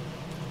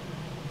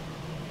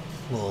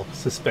a little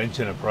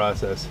suspension of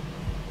process.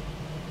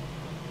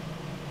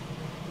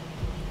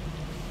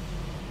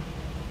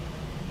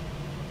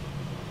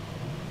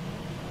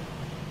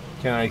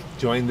 Can I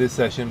join this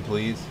session,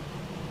 please?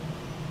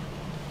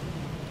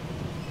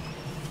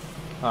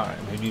 Alright,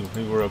 maybe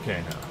we're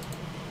okay now.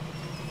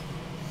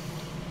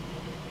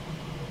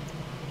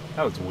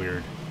 That was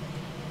weird.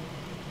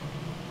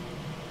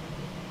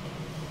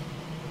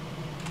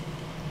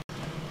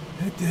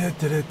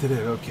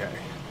 Okay.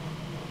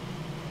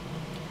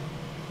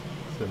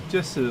 So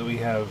just so that we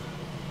have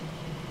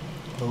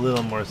a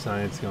little more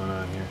science going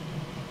on here.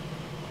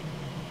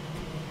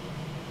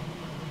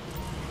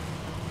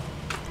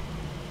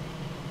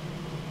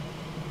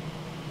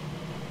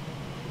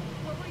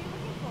 What were you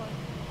looking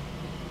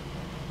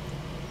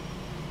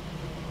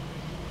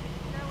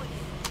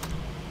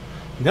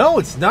for? No,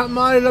 it's not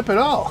modded up at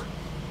all.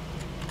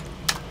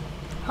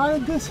 How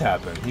did this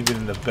happen, even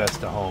in the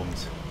best of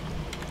homes?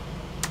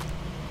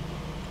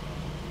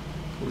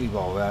 Leave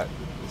all that.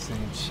 The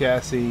same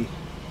chassis.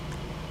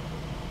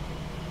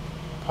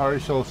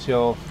 Partial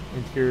shelf.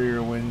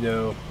 Interior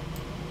window.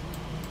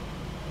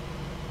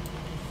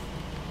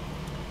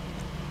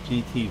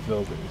 GT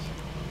filters.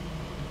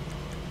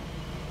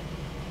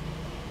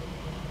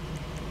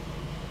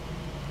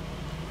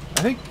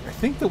 I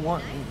think the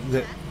one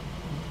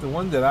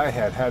that I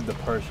had the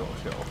partial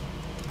shelf.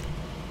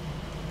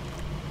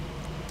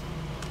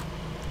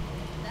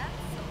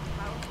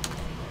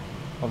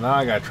 Well, now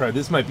I gotta try.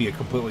 This might be a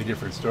completely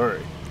different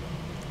story.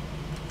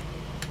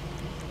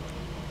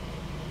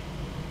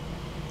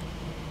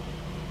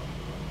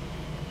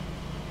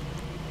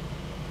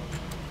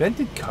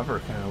 Vented cover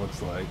kind of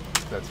looks like.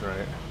 That's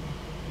right.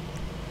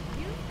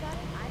 You've got an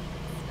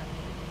iPhone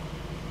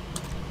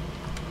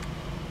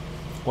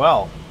stuff.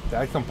 Well,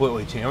 that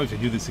completely changed. We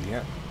should do this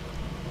again.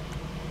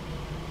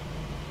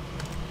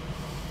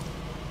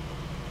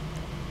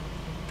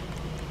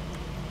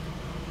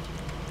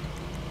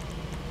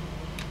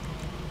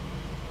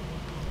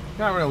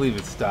 Not going to leave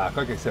it stock.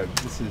 Like I said,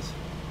 this is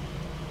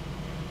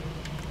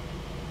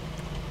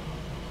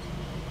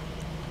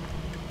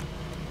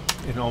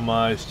an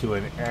homage to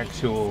an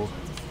actual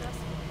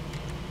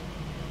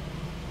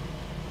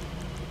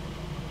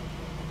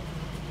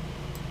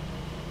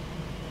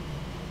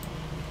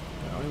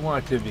we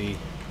want it to be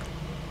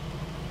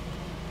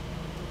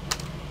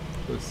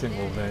a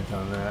single vent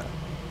on that.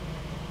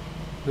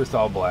 Just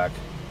all black.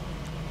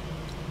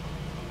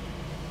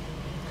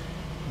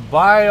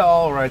 By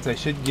all rights, I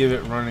should give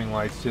it running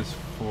lights just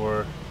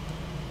for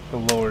the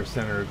lower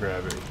center of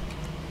gravity.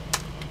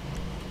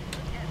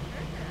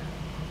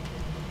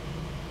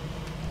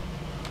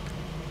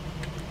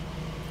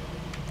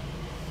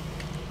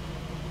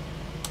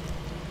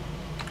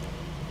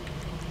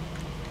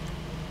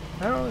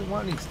 I don't really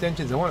want any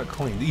extensions. I want it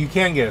clean. You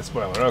can get a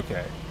spoiler.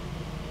 Okay.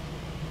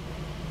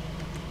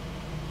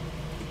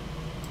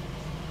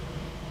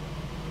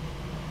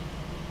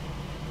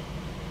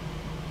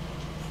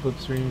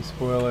 Slipstream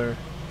spoiler.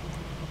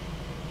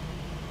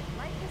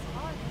 Life is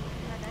hard when you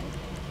can have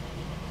anything.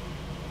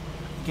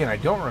 Again, I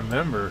don't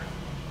remember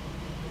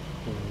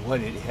what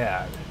it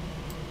had.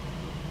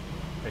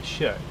 I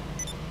should.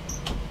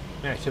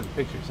 Man, I should have a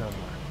picture somewhere.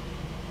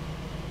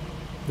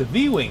 The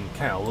V-wing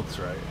kind of looks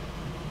right.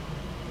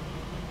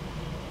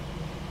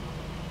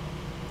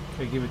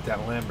 Gotta give it that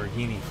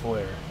Lamborghini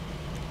flair.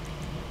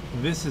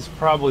 This is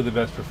probably the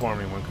best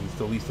performing one because it's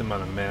the least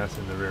amount of mass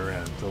in the rear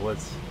end. So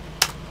let's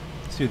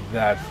do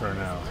that for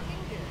now.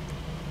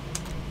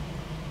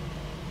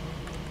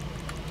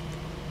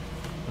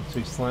 Once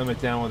we slam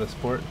it down with a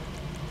sport.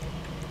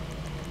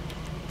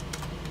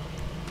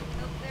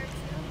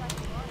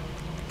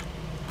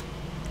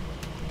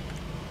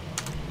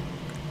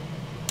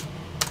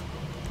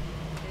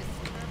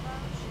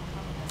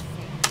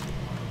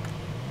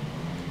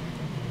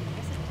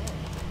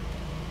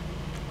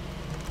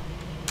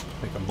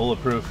 Make them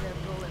bulletproof.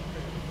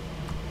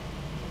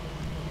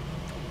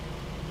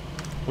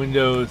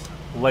 Windows,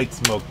 light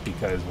smoke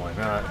because why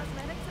not?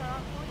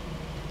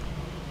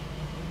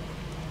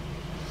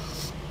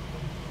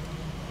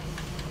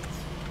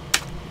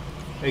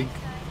 Hey.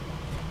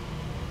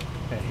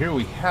 And here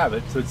we have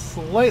it. So it's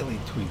slightly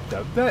tweaked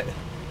up. That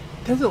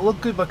doesn't look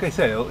good. Like I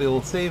said,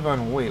 it'll save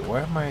on weight.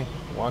 Why am I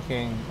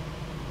walking?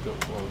 Well,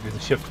 there's a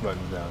shift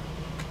button down.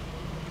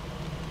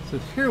 So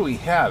here we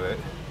have it.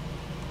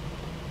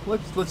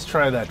 Let's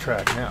try that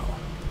track now.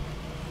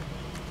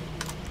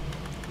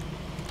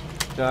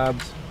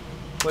 Jobs,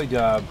 play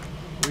job,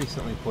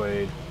 recently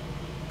played.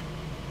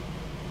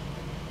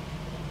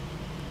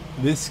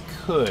 This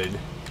could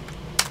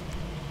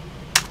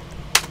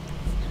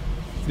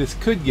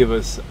give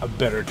us a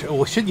better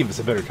well, it should give us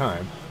a better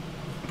time.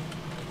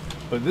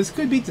 But this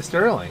could beat the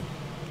Sterling.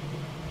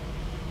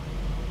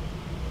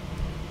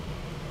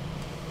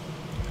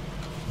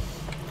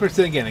 Of course,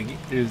 then again,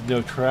 there's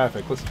no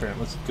traffic. Let's go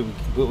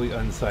completely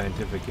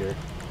unscientific here.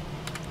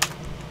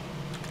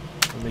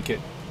 We'll make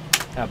it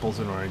apples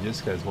and oranges,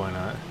 because why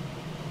not?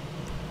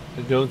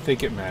 I don't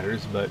think it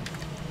matters, but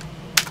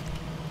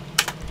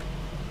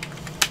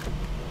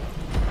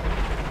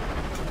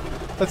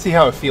let's see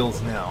how it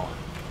feels now.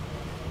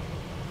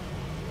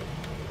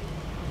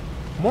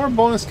 More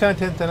bonus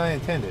content than I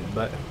intended,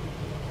 but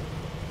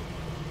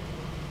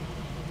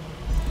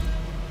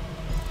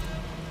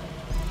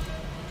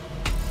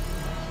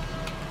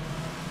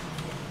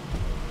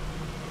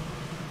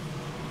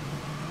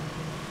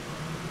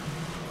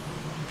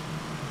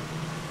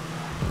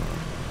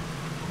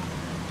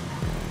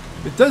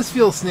it does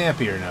feel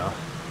snappier now.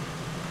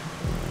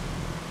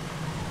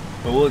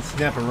 But will it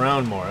snap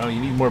around more? Oh, you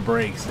need more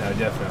brakes now,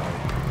 definitely.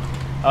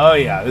 Oh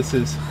yeah, this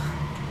is...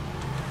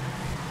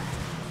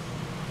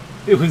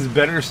 It was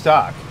better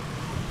stock.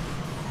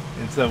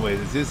 In some ways,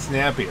 it's just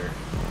snappier.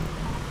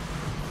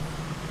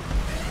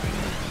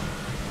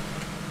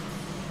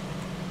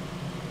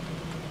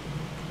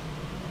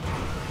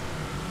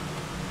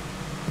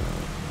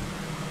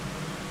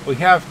 We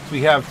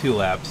have 2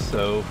 laps,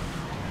 so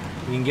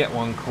we can get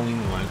one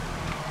clean one.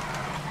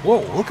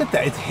 Whoa, look at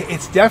that.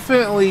 It's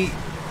definitely...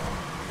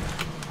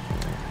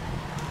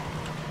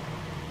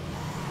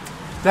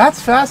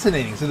 That's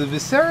fascinating. So the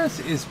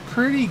Viserys is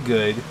pretty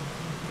good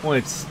when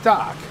it's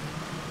stock.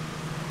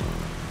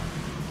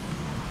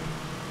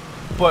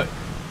 But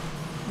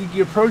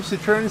you approach the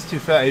turns too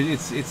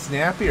fast. It's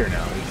snappier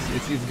now.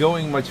 It's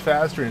going much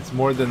faster, and it's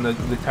more than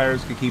the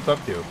tires could keep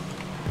up to.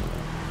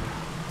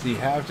 So you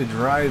have to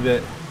drive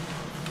it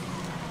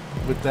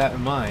with that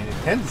in mind.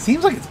 It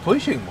seems like it's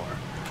pushing more.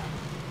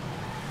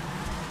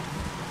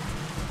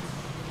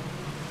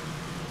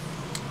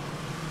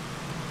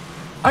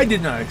 I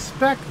did not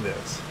expect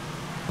this.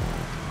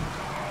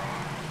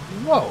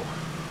 Whoa.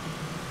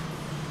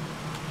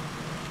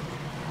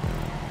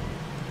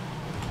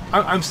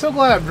 I'm so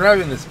glad I'm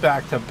driving this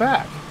back to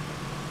back.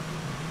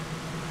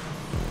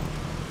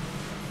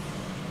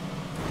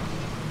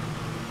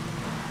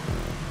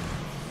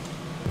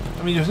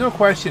 I mean, there's no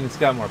question it's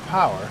got more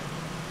power.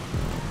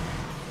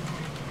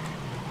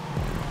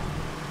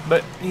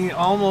 But it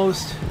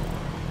almost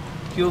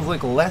feels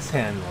like less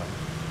handling.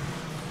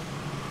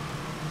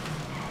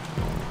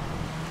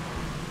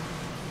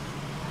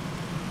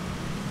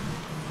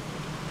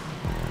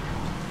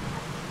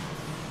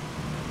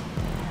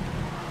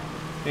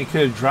 And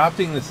could have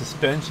dropping the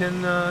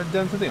suspension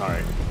done something?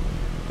 Alright.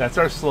 That's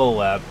our slow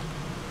lap.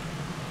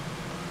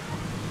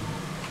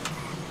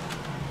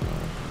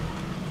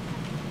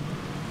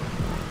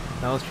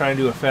 Now let's try and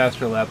do a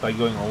faster lap by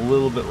going a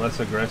little bit less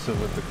aggressive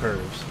with the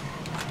curves.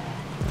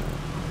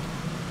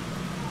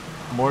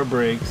 More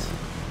brakes.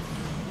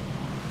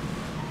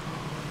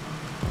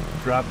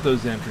 Drop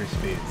those entry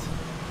speeds.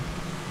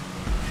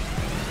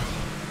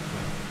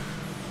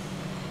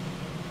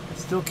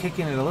 It's still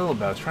kicking it a little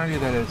bit. I was trying to do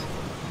that as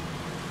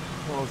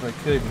well as I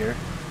could here.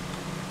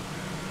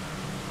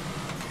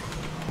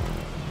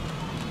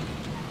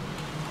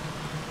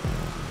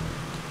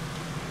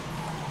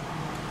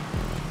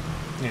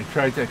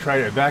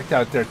 I backed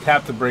out there,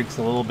 tapped the brakes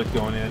a little bit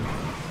going in,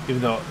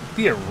 even though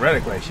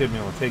theoretically I should be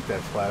able to take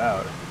that flat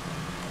out.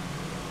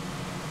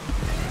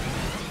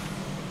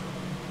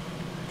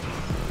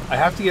 I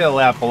have to get a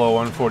lap below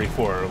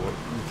 144.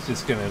 It's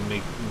just going to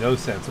make no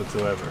sense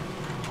whatsoever.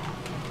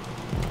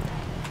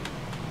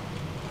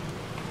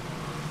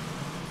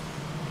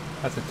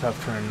 That's a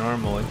tough turn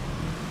normally.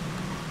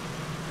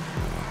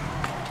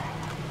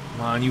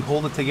 Come on, you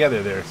hold it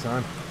together there,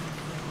 son.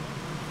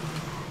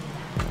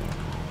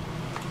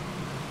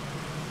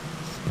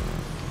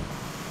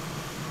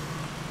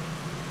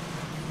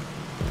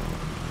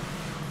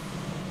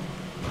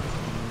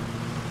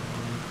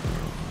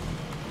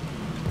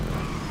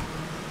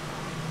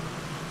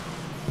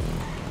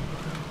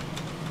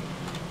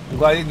 I'm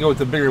glad I didn't go with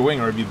the bigger wing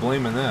or I'd be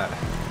blaming that.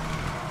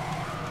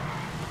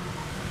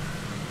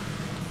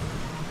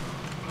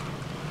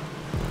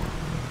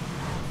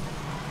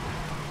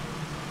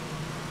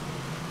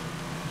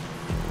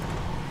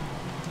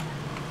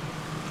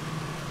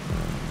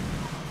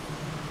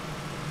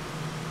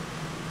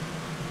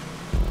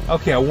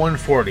 Okay, a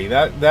 140.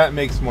 That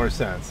makes more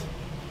sense.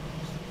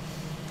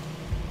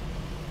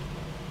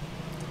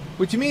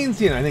 Which means,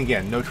 you know, and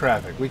again, no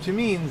traffic. Which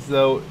means,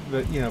 though,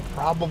 that, you know,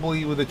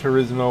 probably with a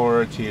Turismo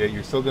or a Cheetah,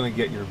 you're still going to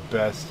get your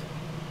best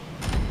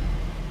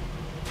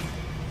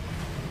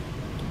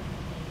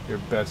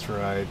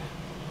ride.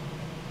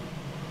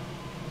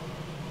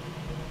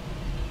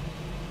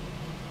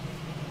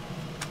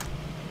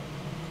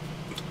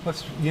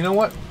 You know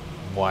what?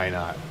 Why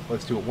not?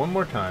 Let's do it one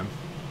more time.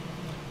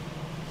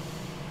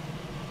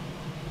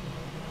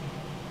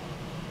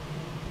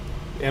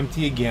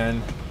 Empty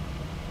again.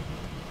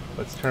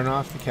 Let's turn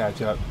off the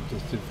catch-up,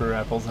 just for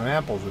apples and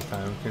apples this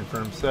time.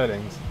 Confirm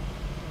settings.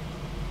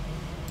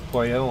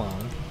 Play it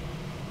alone.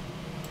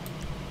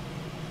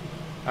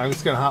 I'm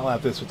just going to hot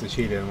lap this with the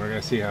Cheetah, and we're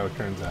going to see how it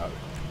turns out.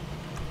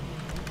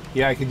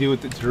 Yeah, I can do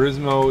it. The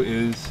Turismo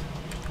is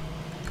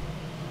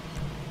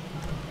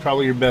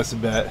probably your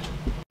best bet.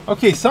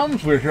 Okay,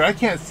 something's weird here. I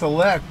can't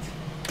select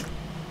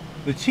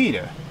the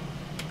Cheetah.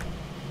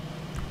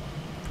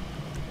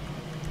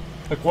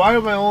 Like, why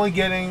am I only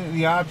getting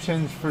the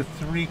options for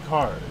 3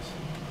 cars?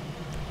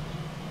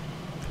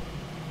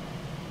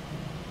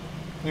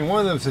 I mean,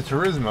 one of them's a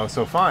Turismo,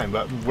 so fine,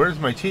 but where's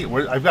my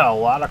Cheetah? I've got a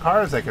lot of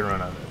cars I can run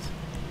on this.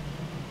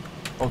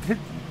 Oh,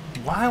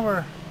 why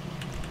were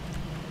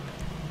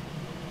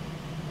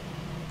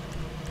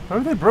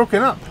they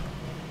broken up?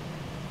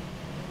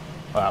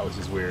 Oh, that was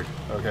just weird.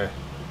 Okay,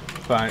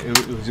 fine.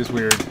 It was just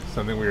weird.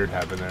 Something weird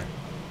happened there.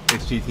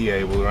 It's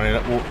GTA. We'll write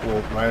it.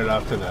 We'll write it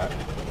off to that.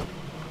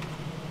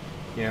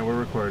 Yeah, we're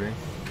recording.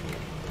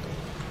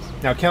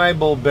 Now, can I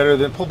pull better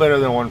than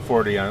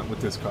 140 on with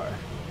this car?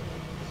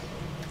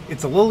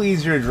 It's a little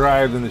easier to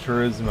drive than the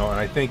Turismo, and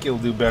I think it'll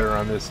do better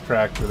on this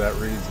track for that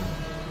reason.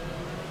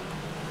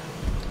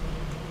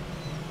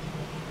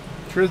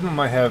 Turismo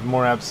might have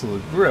more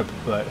absolute grip,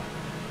 but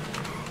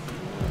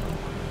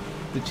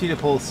the Cheetah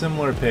pulls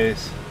similar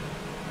pace,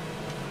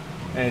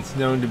 and it's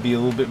known to be a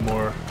little bit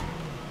more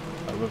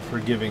of a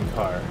forgiving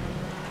car.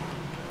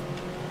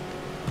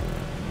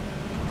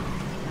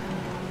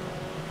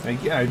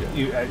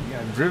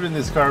 I've driven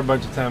this car a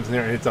bunch of times in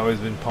there, and it's always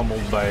been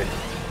pummeled by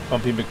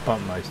Bumpy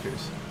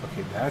McPumpmeisters.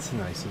 Okay, that's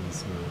nice and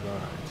smooth.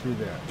 Alright, through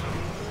there.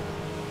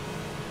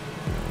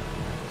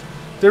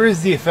 There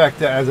is the effect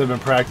that as I've been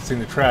practicing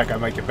the track, I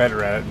might get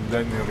better at it, and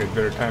then you'll get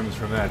better times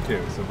from that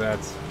too. So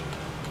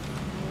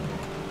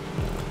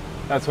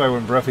that's why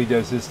when Bruffy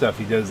does his stuff,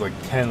 he does like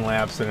 10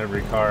 laps in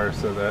every car,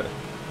 so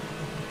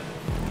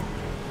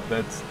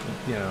that's,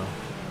 you know,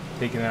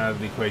 taken out of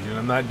the equation.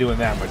 I'm not doing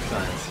that much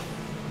science.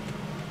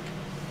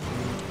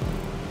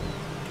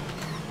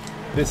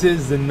 This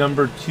is the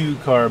number 2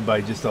 car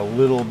by just a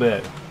little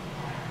bit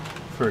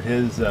for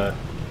his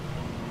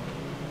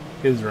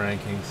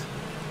rankings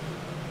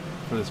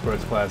for the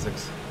Sports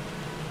Classics.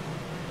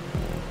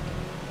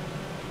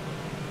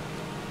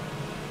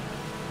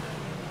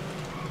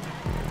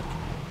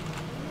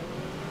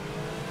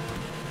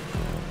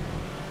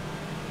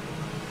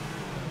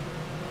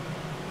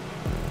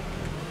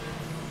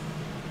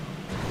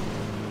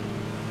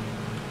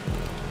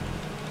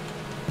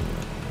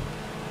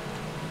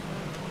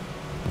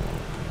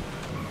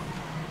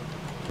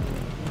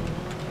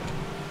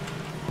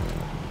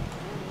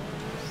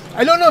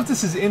 I don't know if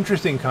this is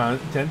interesting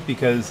content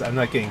because I'm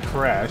not getting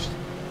crashed,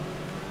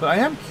 but I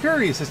am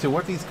curious as to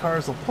what these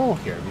cars will pull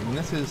here. I mean,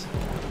 this is,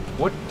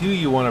 what do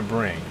you want to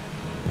bring?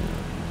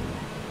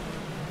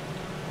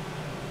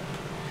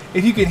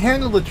 If you can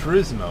handle the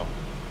Turismo,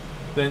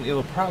 then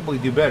it'll probably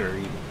do better.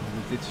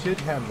 It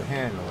should have the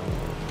handling.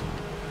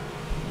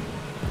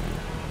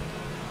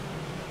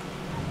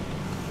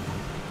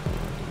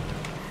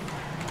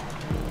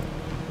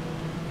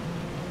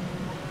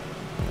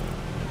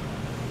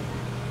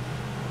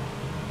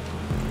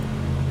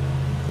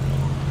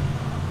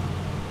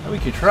 We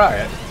could try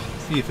it,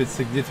 see if it's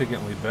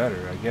significantly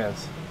better, I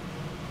guess.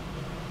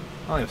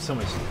 I only have so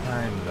much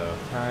time, though.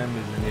 Time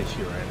is an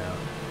issue right now.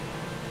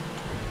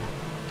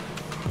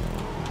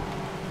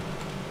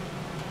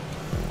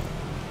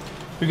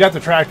 We got the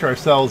tractor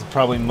ourselves,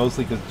 probably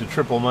mostly because the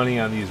triple money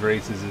on these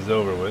races is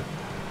over with.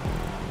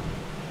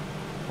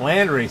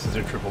 Land races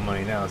are triple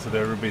money now, so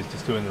everybody's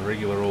just doing the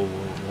regular old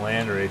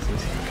land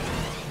races.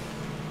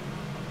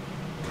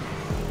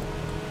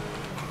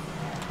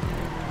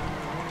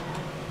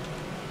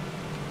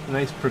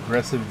 Nice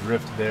progressive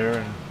drift there,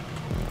 and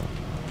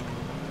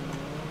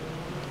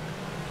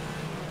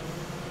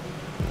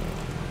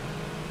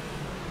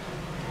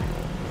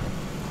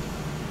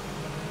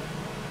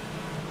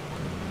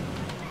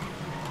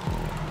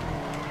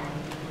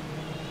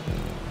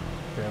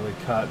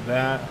caught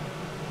that.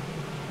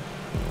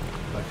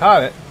 I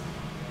caught it.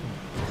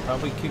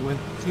 Probably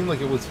seemed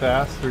like it was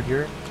fast through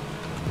here.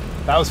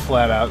 That was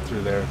flat out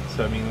through there.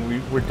 So I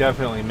mean, we're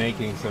definitely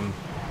making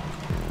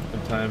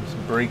sometimes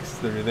some breaks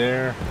through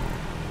there.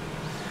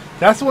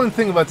 That's the one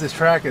thing about this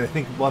track that I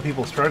think a lot of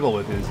people struggle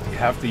with is you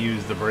have to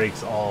use the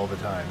brakes all the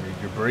time.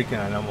 You're braking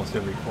on almost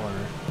every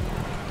corner.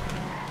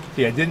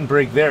 See, I didn't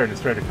brake there and it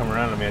started to come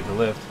around and I had to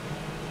lift.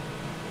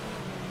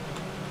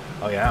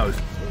 Oh yeah, it was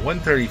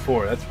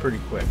 134. That's pretty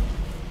quick.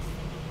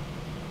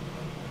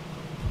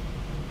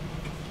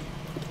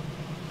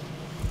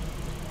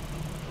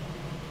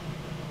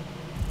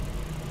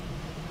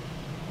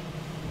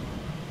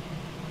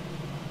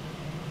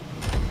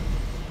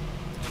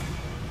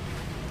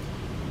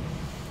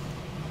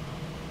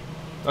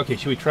 Okay,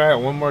 should we try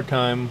it one more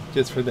time,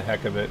 just for the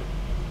heck of it,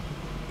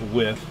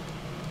 with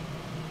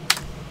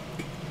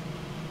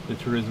the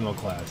Turismo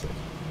Classic?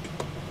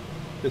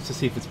 Just to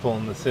see if it's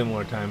pulling the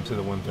similar time to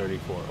the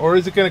 134. Or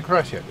is it going to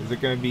crush it? Is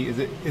it going to be, is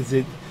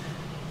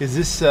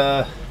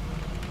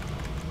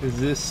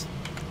this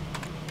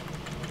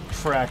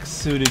track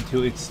suited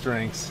to its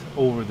strengths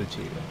over the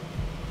Cheetah?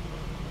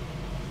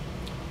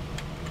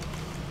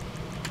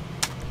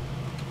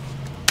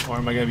 Or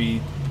am I going to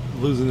be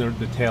losing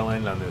the tail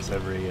end on this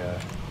every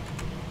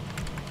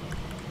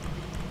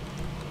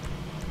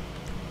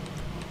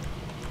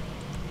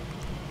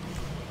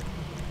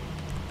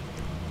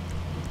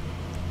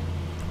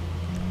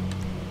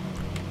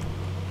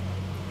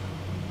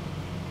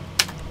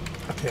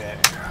okay.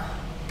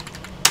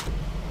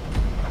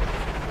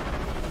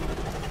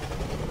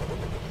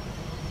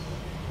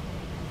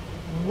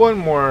 One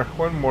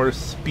more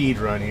speed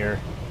run here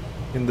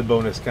in the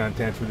bonus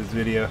content for this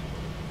video.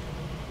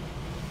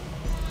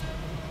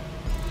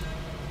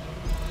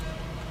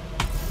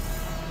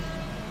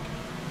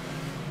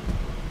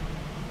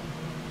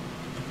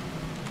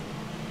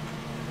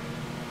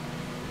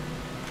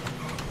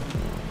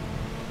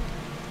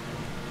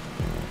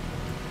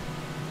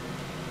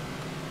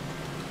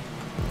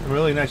 I'm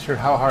really not sure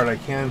how hard I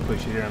can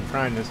push it here. I'm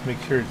trying to just make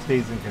sure it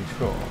stays in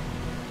control.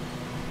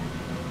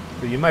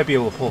 So you might be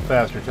able to pull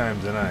faster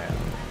times than I am.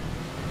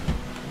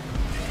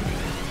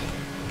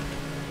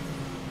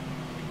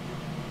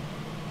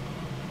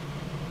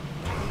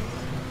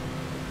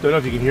 Don't know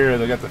if you can hear it.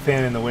 They got the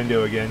fan in the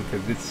window again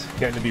because it's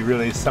getting to be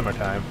really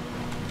summertime.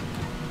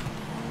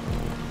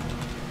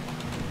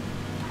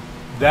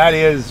 That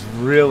is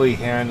really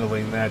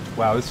handling that.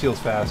 Wow, this feels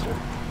faster.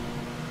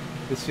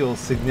 This feels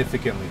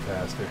significantly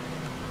faster.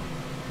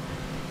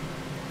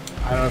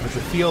 I don't know if it's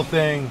a feel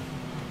thing.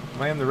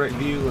 Am I in the right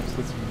view? Let's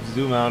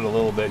zoom out a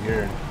little bit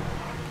here.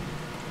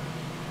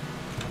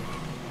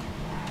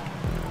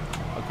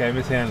 Okay, I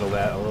mishandled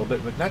that a little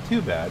bit, but not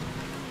too bad.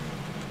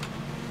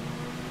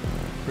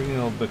 Bring it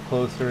a little bit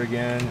closer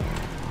again.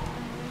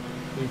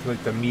 Into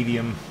like the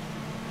medium.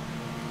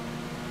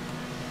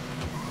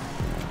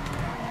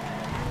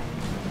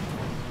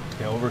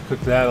 Okay,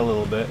 overcooked that a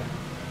little bit.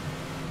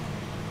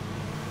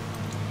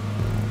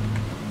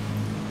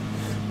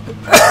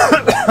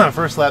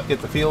 First lap,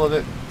 get the feel of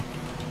it.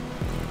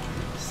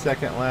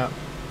 Second lap,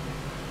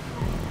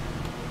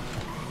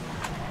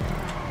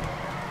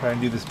 try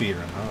and do the speed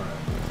run. All right.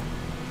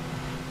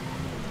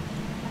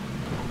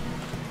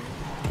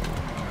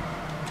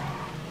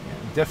 Yeah,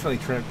 definitely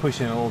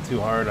pushing a little too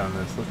hard on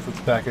this. Let's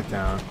back it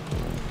down.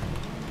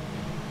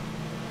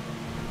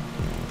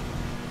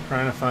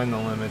 Trying to find the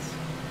limits.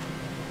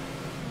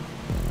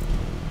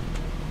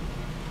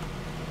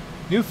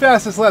 New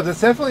fastest lap.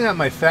 That's definitely not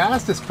my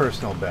fastest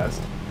personal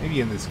best. Maybe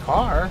in this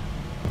car.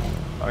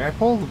 I mean, I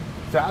pulled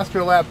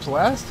faster laps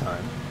last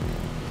time.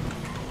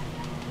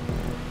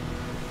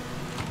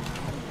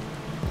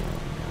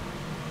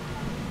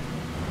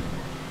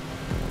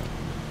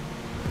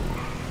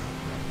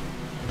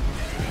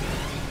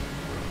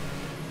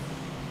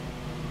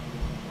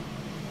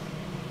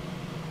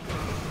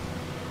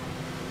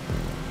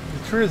 The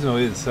Turismo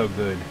is so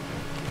good.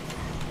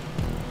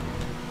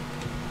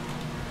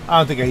 I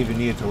don't think I even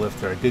needed to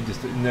lift her. I did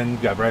just, and then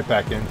got right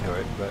back into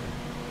it, but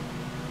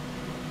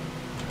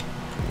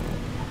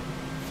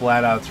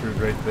flat out through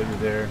right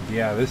there.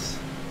 Yeah, this,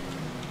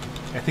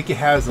 I think it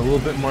has a little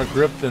bit more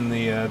grip than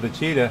the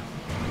Cheetah.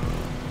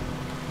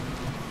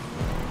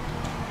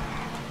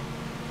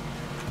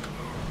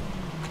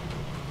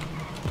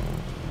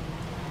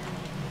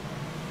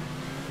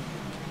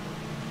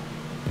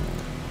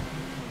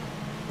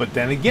 But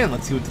then again,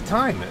 let's see what the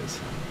time is.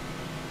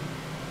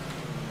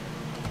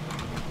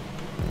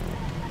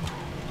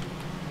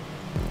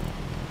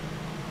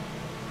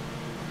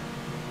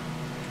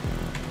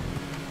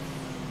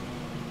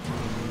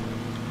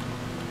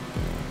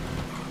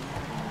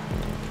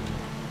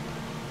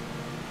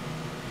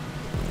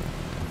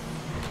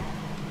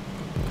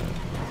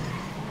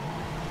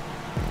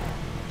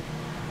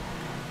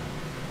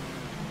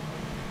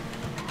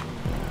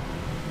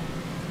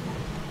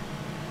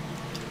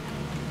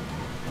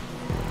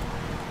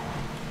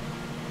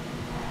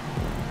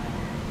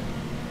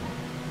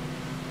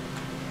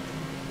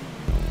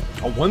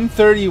 A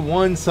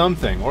 131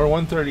 something or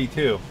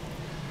 132.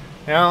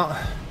 Now,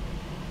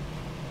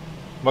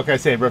 what can I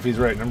say? Ruffy's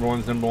right. Number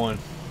one's number one.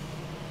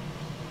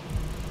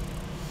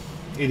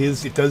 It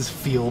is. It does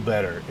feel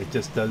better. It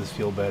just does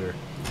feel better.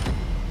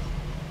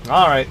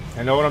 All right.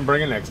 I know what I'm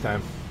bringing next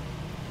time.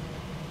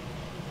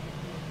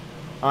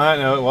 On that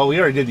note, well, we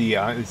already did the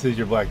this is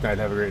your Black Knight,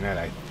 have a great night.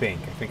 I think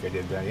I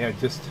did that. Yeah,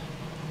 just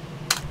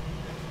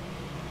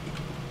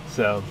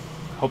so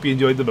hope you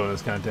enjoyed the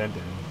bonus content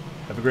and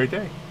have a great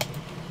day.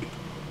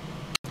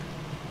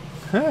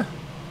 Huh.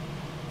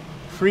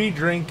 Free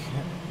drink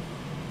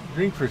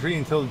for free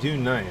until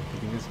June 9th. You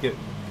can just get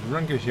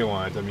drunk as you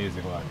want at the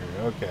Music Locker.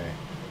 Okay.